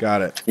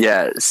 Got it.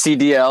 Yeah,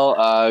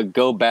 CDL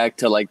go back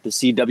to like the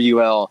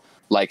CWL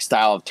like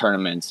style of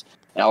tournaments,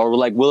 or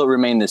like will it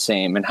remain the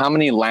same? And how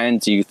many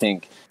LANs do you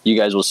think you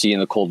guys will see in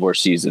the Cold War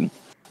season?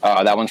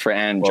 That one's for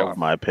Ann. John.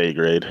 My pay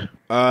grade.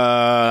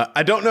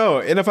 I don't know,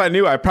 and if I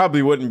knew, I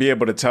probably wouldn't be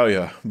able to tell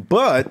you.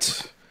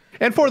 But.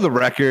 And for the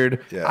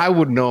record, I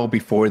would know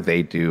before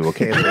they do.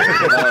 Okay.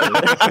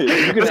 I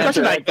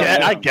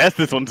guess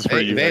this one's for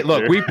you.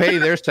 Look, we pay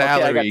their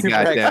salary.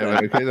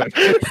 Goddamn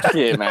it.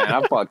 Yeah, man,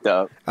 I fucked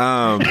up.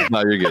 No,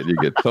 you're good. You're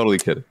good. Totally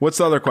kidding. What's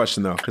the other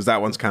question though? Because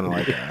that one's kind of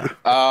like.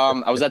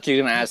 I was actually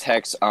going to ask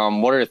Hecz.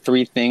 What are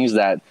 3 things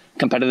that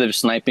competitive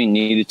sniping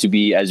needed to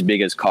be as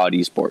big as CoD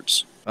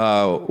Esports?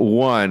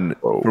 1,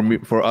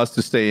 for us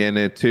to stay in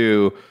it.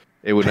 2.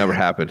 It would never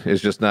happen. It's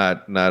just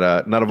not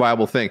a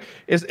viable thing.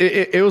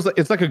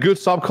 It's like a good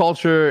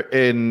subculture,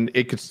 and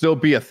it could still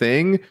be a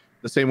thing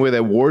the same way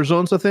that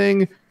Warzone's a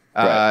thing.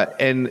 Right.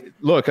 And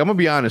look, I'm gonna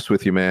be honest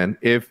with you, man.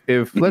 If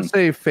let's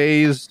say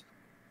FaZe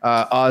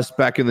us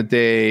back in the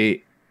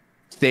day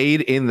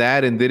stayed in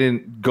that and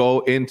didn't go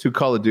into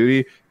Call of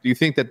Duty, do you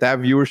think that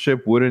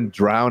viewership wouldn't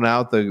drown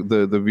out the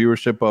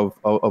viewership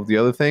of the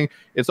other thing?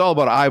 It's all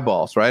about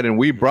eyeballs, right? And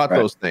we brought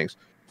those things.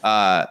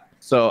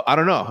 So I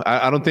don't know.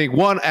 I don't think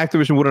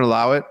Activision wouldn't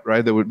allow it,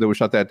 right? They would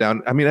shut that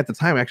down. I mean, at the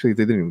time, actually,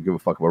 they didn't even give a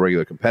fuck about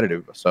regular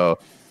competitive. So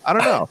I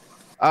don't know.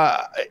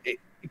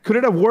 Could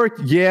it have worked?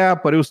 Yeah,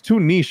 but it was too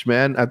niche,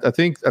 man. I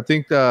think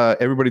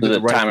everybody did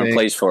the right thing. There's a time and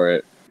place for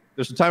it.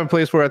 There's a time and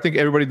place where I think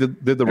everybody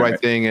did the right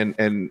thing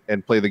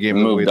and play the game.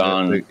 Moved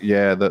on.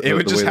 It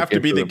would just have to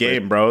be the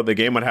game, bro. The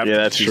game would have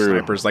to be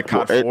snipers like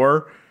COD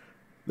 4.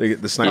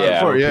 The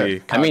sniper.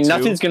 I mean,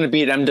 nothing's going to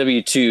beat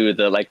MW2.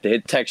 The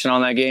hit detection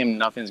on that game,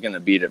 nothing's going to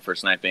beat it for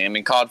sniping. I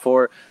mean, COD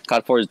 4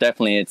 is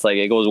definitely, it's like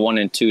it goes 1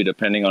 and 2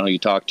 depending on who you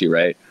talk to,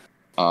 right?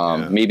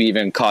 Maybe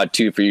even COD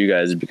 2 for you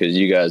guys because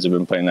you guys have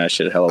been playing that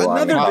shit hell of a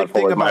lot. Another big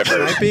thing about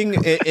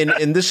sniping,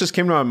 and this just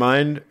came to my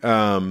mind,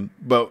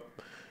 but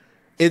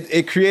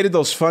it created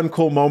those fun,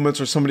 cool moments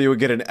where somebody would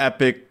get an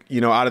epic,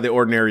 out of the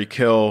ordinary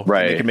kill.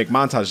 Right. They can make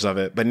montages of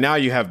it. But now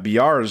you have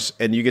BRs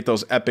and you get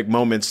those epic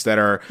moments that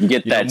are you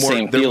get that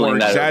same feeling,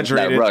 more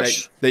exaggerated, that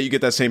rush. that you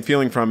get that same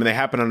feeling from, and they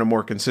happen on a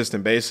more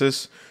consistent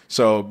basis.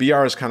 So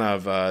BR is kind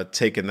of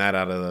taken that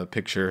out of the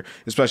picture,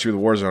 especially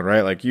with Warzone,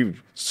 right? Like you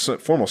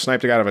formal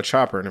sniped a guy out of a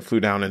chopper and it flew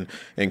down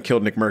and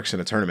killed Nick Merckx in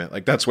a tournament.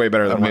 Like that's way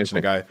better than watching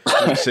a guy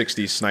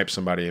 60 snipe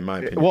somebody, in my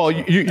opinion. Well,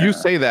 you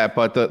say that,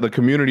 but the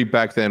community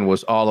back then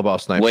was all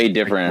about sniping. Way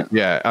different.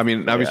 Yeah, I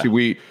mean,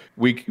 obviously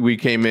we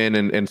came in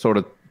and sort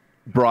of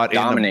brought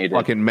Dominated. in a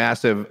fucking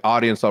massive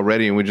audience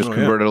already, and we just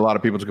converted a lot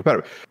of people to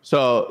competitive.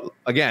 So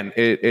again,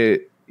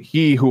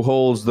 he who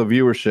holds the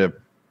viewership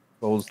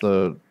holds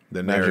the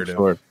narrative.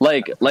 Sword.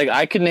 Like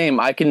I can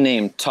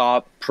name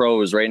top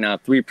pros right now,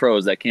 3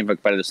 pros that came from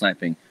competitive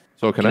sniping.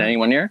 So can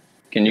anyone here?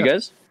 Can you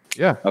guys?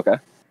 Yeah. Okay.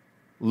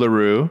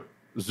 LaRue,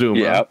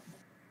 Zuma.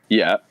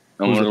 Yeah.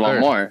 And there's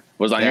one more.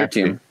 Was on your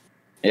team.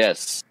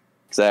 Yes.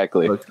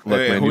 Exactly. Look,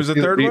 man, who's the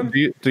third one?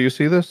 Do you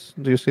see this?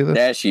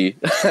 Dashy.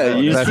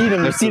 You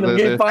seen him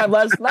game 5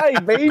 last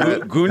night, baby.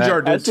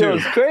 Gunjar did too. That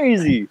was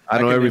crazy. I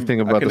know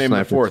everything about the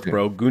sniper. The fourth,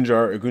 bro.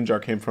 Gunjar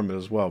came from it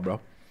as well, bro.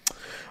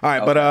 All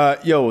right,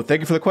 but thank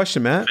you for the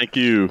question, Matt. Thank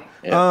you.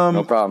 Yeah,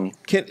 no problem.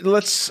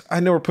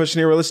 I know we're pushing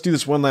here, but let's do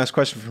this one last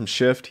question from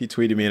Shift. He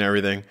tweeted me and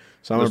everything,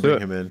 so I'm gonna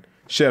bring him in.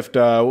 Shift,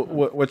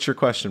 what's your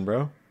question,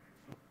 bro?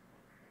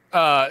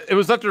 It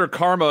was after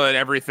Karma and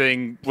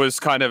everything was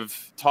kind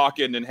of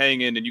talking and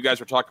hanging, and you guys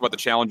were talking about the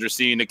challenger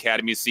scene,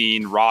 academy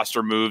scene,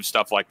 roster moves,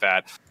 stuff like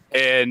that.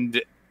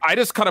 And I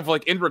just kind of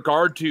like, in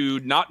regard to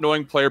not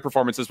knowing player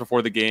performances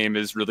before the game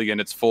is really in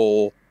its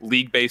full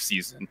league-based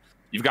season.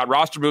 You've got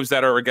roster moves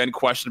that are, again,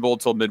 questionable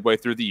until midway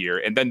through the year,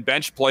 and then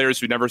bench players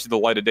who never see the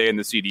light of day in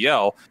the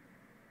CDL.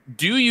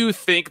 Do you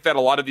think that a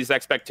lot of these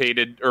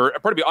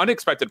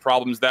unexpected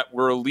problems that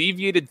were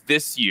alleviated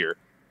this year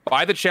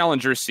by the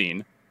challenger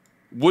scene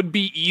would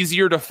be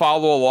easier to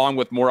follow along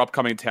with more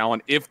upcoming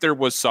talent if there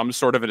was some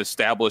sort of an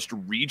established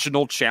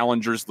regional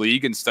challengers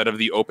league instead of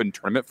the open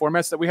tournament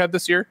formats that we had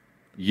this year?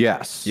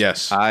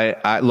 Yes.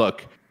 I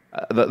look,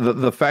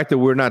 the fact that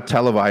we're not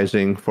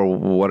televising for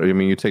what, I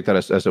mean, you take that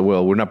as it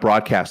will. We're not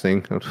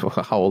broadcasting.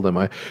 How old am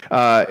I?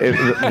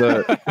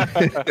 The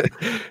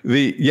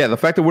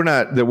fact that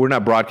we're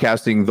not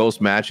broadcasting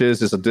those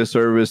matches is a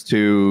disservice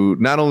to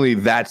not only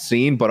that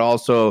scene, but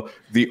also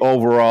the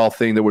overall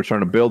thing that we're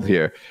trying to build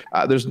here.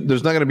 There's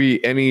not going to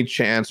be any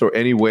chance or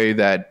any way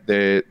that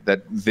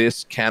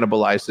this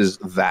cannibalizes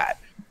that.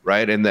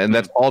 Right. And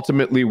that's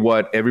ultimately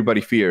what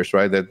everybody fears,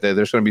 right? That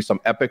there's going to be some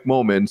epic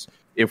moments.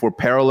 If we're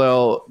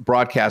parallel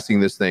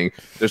broadcasting this thing,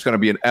 there's going to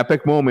be an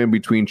epic moment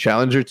between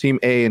Challenger Team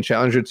A and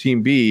Challenger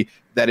Team B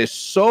that is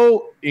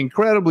so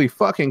incredibly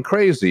fucking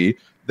crazy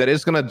that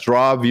it's going to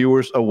draw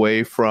viewers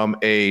away from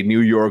a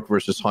New York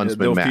versus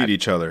Huntsman match. They'll feed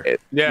each other.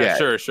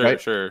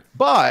 Sure.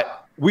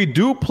 But we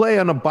do play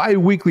on a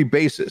bi-weekly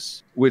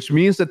basis, which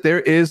means that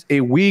there is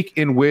a week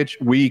in which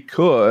we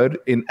could,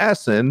 in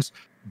essence,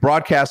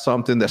 broadcast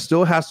something that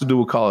still has to do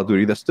with Call of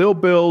Duty, that still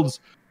builds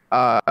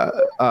the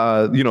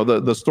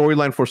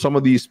storyline for some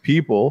of these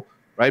people,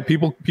 right?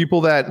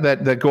 People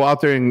that go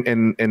out there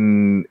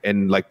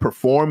and like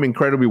perform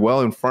incredibly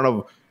well in front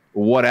of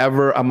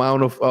whatever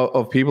amount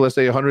of people. Let's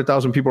say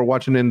 100,000 people are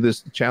watching in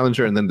this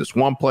challenger, and then this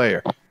one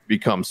player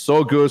becomes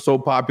so good, so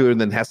popular,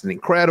 and then has an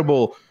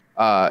incredible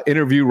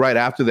interview right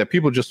after that.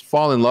 People just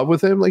fall in love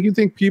with him. Like, you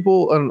think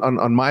people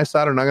on my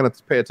side are not going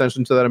to pay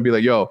attention to that and be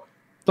like, yo,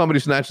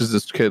 somebody snatches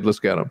this kid, let's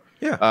get him.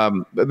 Yeah.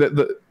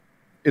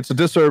 It's a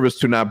disservice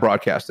to not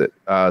broadcast it.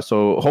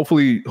 So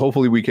hopefully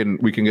we can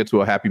get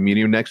to a happy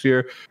medium next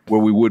year where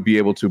we would be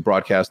able to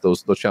broadcast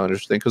those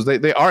challengers things, because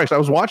they are. I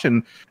was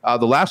watching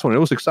the last one; it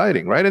was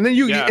exciting, right? And then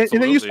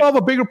then you solve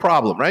a bigger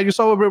problem, right? You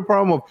solve a bigger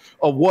problem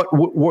of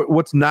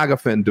what's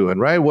Nagafen doing,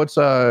 right? What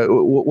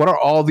are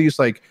all these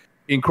like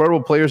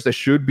incredible players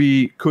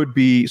that could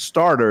be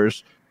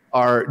starters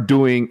are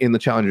doing in the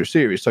Challenger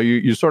Series? So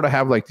you sort of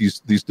have like these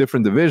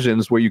different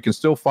divisions where you can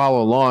still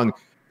follow along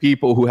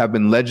people who have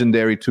been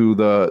legendary to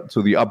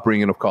the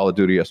upbringing of Call of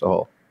Duty as a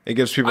whole. It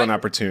gives people an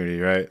opportunity,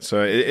 right?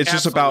 So it's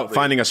just about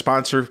finding a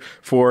sponsor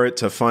for it,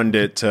 to fund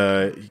it,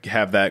 to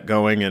have that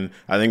going. And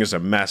I think there's a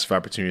massive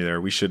opportunity there.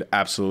 We should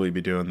absolutely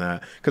be doing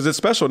that because it's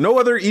special. No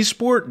other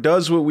esport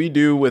does what we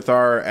do with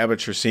our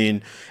amateur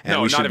scene, and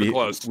no, not even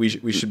close. We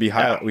should be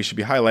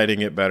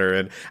highlighting it better,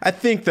 and I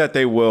think that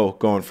they will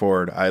going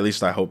forward. At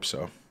least I hope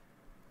so.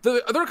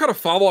 The other kind of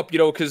follow-up,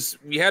 because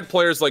we had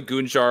players like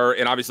Gunjar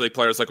and obviously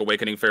players like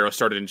Awakening Pharaoh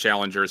started in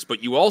Challengers,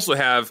 but you also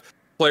have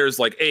players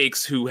like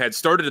Hecz, who had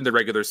started in the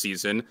regular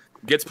season,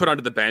 gets put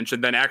onto the bench,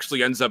 and then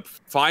actually ends up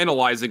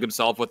finalizing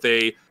himself with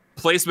a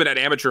placement at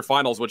amateur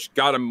finals, which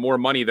got him more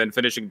money than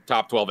finishing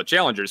top 12 at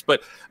Challengers.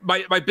 But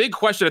my big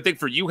question, I think,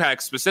 for you,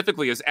 Hecz,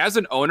 specifically is, as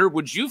an owner,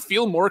 would you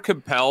feel more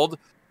compelled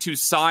to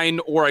sign,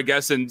 or I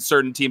guess in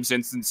certain teams'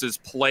 instances,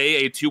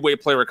 play a two-way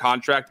player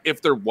contract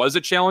if there was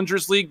a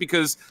Challengers League?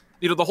 Because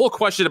the whole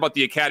question about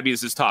the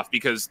academies is tough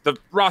because the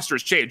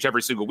rosters change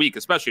every single week,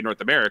 especially in North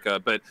America.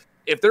 But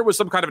if there was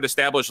some kind of an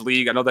established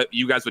league, I know that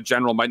you guys with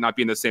General might not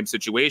be in the same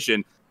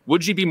situation.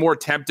 Would you be more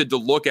tempted to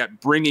look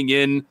at bringing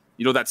in,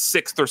 that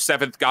 6th or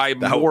 7th guy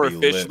more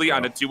officially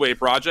on a two-way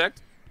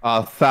project?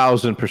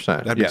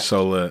 1,000%. That'd be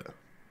so lit.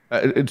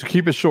 To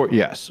keep it short,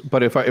 yes.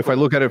 But if I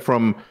look at it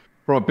from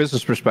a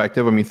business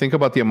perspective, I mean, think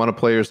about the amount of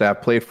players that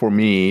have played for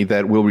me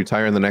that will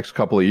retire in the next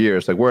couple of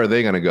years. Like, where are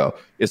they going to go?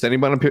 Is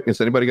anybody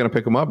going to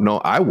pick them up? No,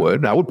 I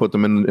would put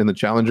them in the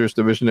challengers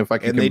division if I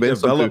can convince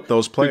them. And they develop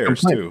those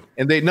players too.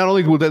 And they not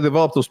only will they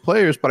develop those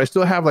players, but I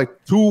still have like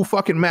 2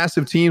 fucking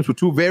massive teams with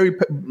 2 very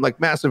like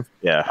massive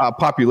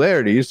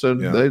popularities. So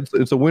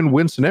it's a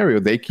win-win scenario.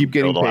 They keep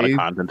getting paid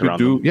to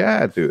do.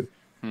 Yeah, dude.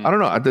 I don't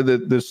know.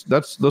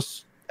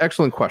 That's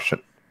excellent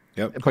question.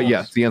 Yep. But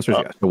yes, the answer is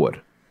yes. I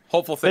would.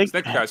 Hopeful things.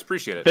 Thank you guys.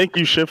 Appreciate it. Thank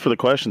you, Shiv, for the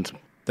questions.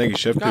 Thank you,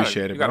 Shiv.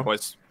 Appreciate it. You got it,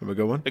 boys. Have a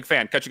good one. Big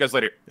fan. Catch you guys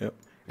later. Yep.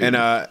 And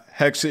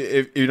Hecz,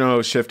 if you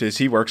know Shift is,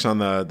 he works on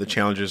the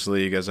Challengers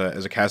League as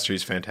a caster.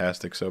 He's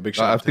fantastic. So big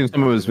shout out. I've seen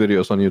some of his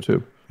videos on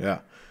YouTube. Yeah.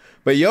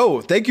 But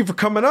yo, thank you for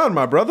coming on,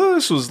 my brother.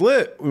 This was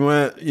lit. We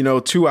went,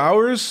 2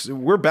 hours.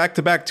 We're back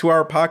to back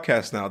 2-hour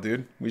podcast now,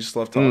 dude. We just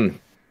love talking.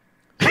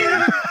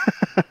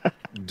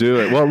 Do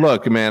it. Well,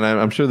 look, man,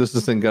 I'm sure this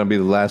isn't going to be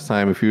the last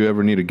time. If you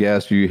ever need a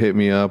guest, you hit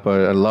me up.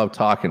 I love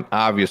talking,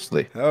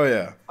 obviously. Oh,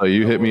 yeah. So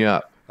you hit me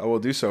up. I will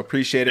do so.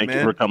 Appreciate it, man. Thank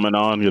you for coming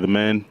on. You're the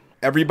man.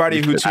 Everybody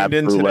who tuned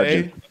in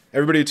today.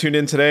 Everybody who tuned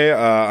in today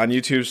on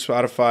YouTube,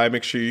 Spotify,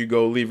 make sure you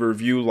go leave a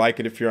review, like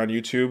it if you're on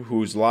YouTube,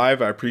 who's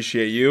live. I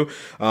appreciate you.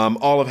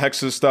 All of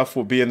Hex's stuff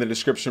will be in the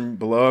description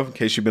below in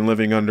case you've been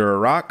living under a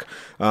rock.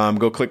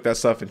 Go click that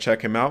stuff and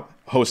check him out.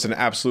 Hosts an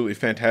absolutely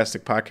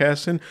fantastic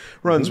podcast and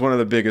runs one of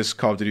the biggest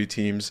Call of Duty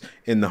teams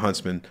in the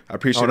Huntsman. I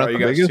appreciate all you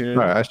guys tuning in.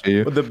 Right, I see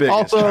you. The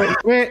biggest. Also,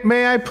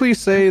 may I please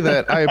say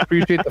that I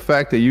appreciate the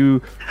fact that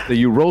you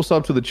rose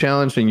up to the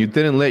challenge and you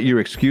didn't let your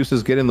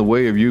excuses get in the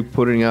way of you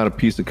putting out a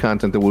piece of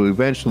content that will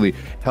eventually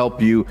help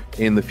you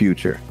in the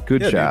future.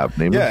 Good job,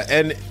 Neiman. Yeah,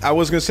 and I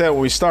was going to say it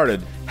when we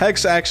started.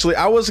 Hecz, actually,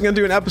 I wasn't going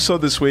to do an episode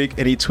this week,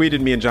 and he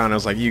tweeted me and John. I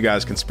was like, you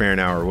guys can spare an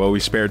hour. Well, we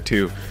spared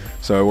 2.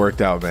 So it worked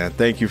out, man.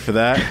 Thank you for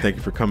that. Thank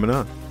you for coming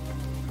on.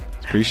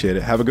 Appreciate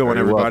it. Have a good one,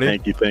 everybody.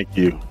 Well, thank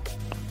you.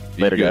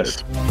 Later,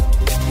 guys.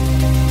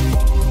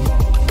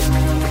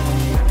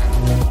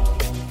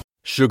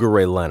 Sugar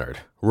Ray Leonard,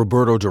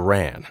 Roberto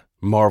Duran,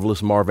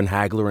 Marvelous Marvin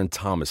Hagler, and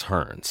Thomas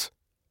Hearns.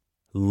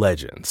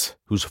 Legends,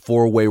 whose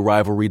 4-way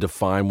rivalry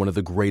defined one of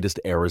the greatest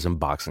eras in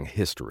boxing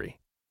history.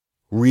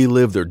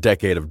 Relive their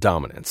decade of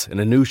dominance in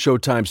a new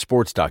Showtime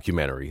sports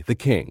documentary, The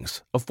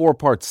Kings, a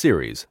 4-part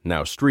series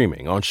now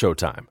streaming on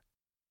Showtime.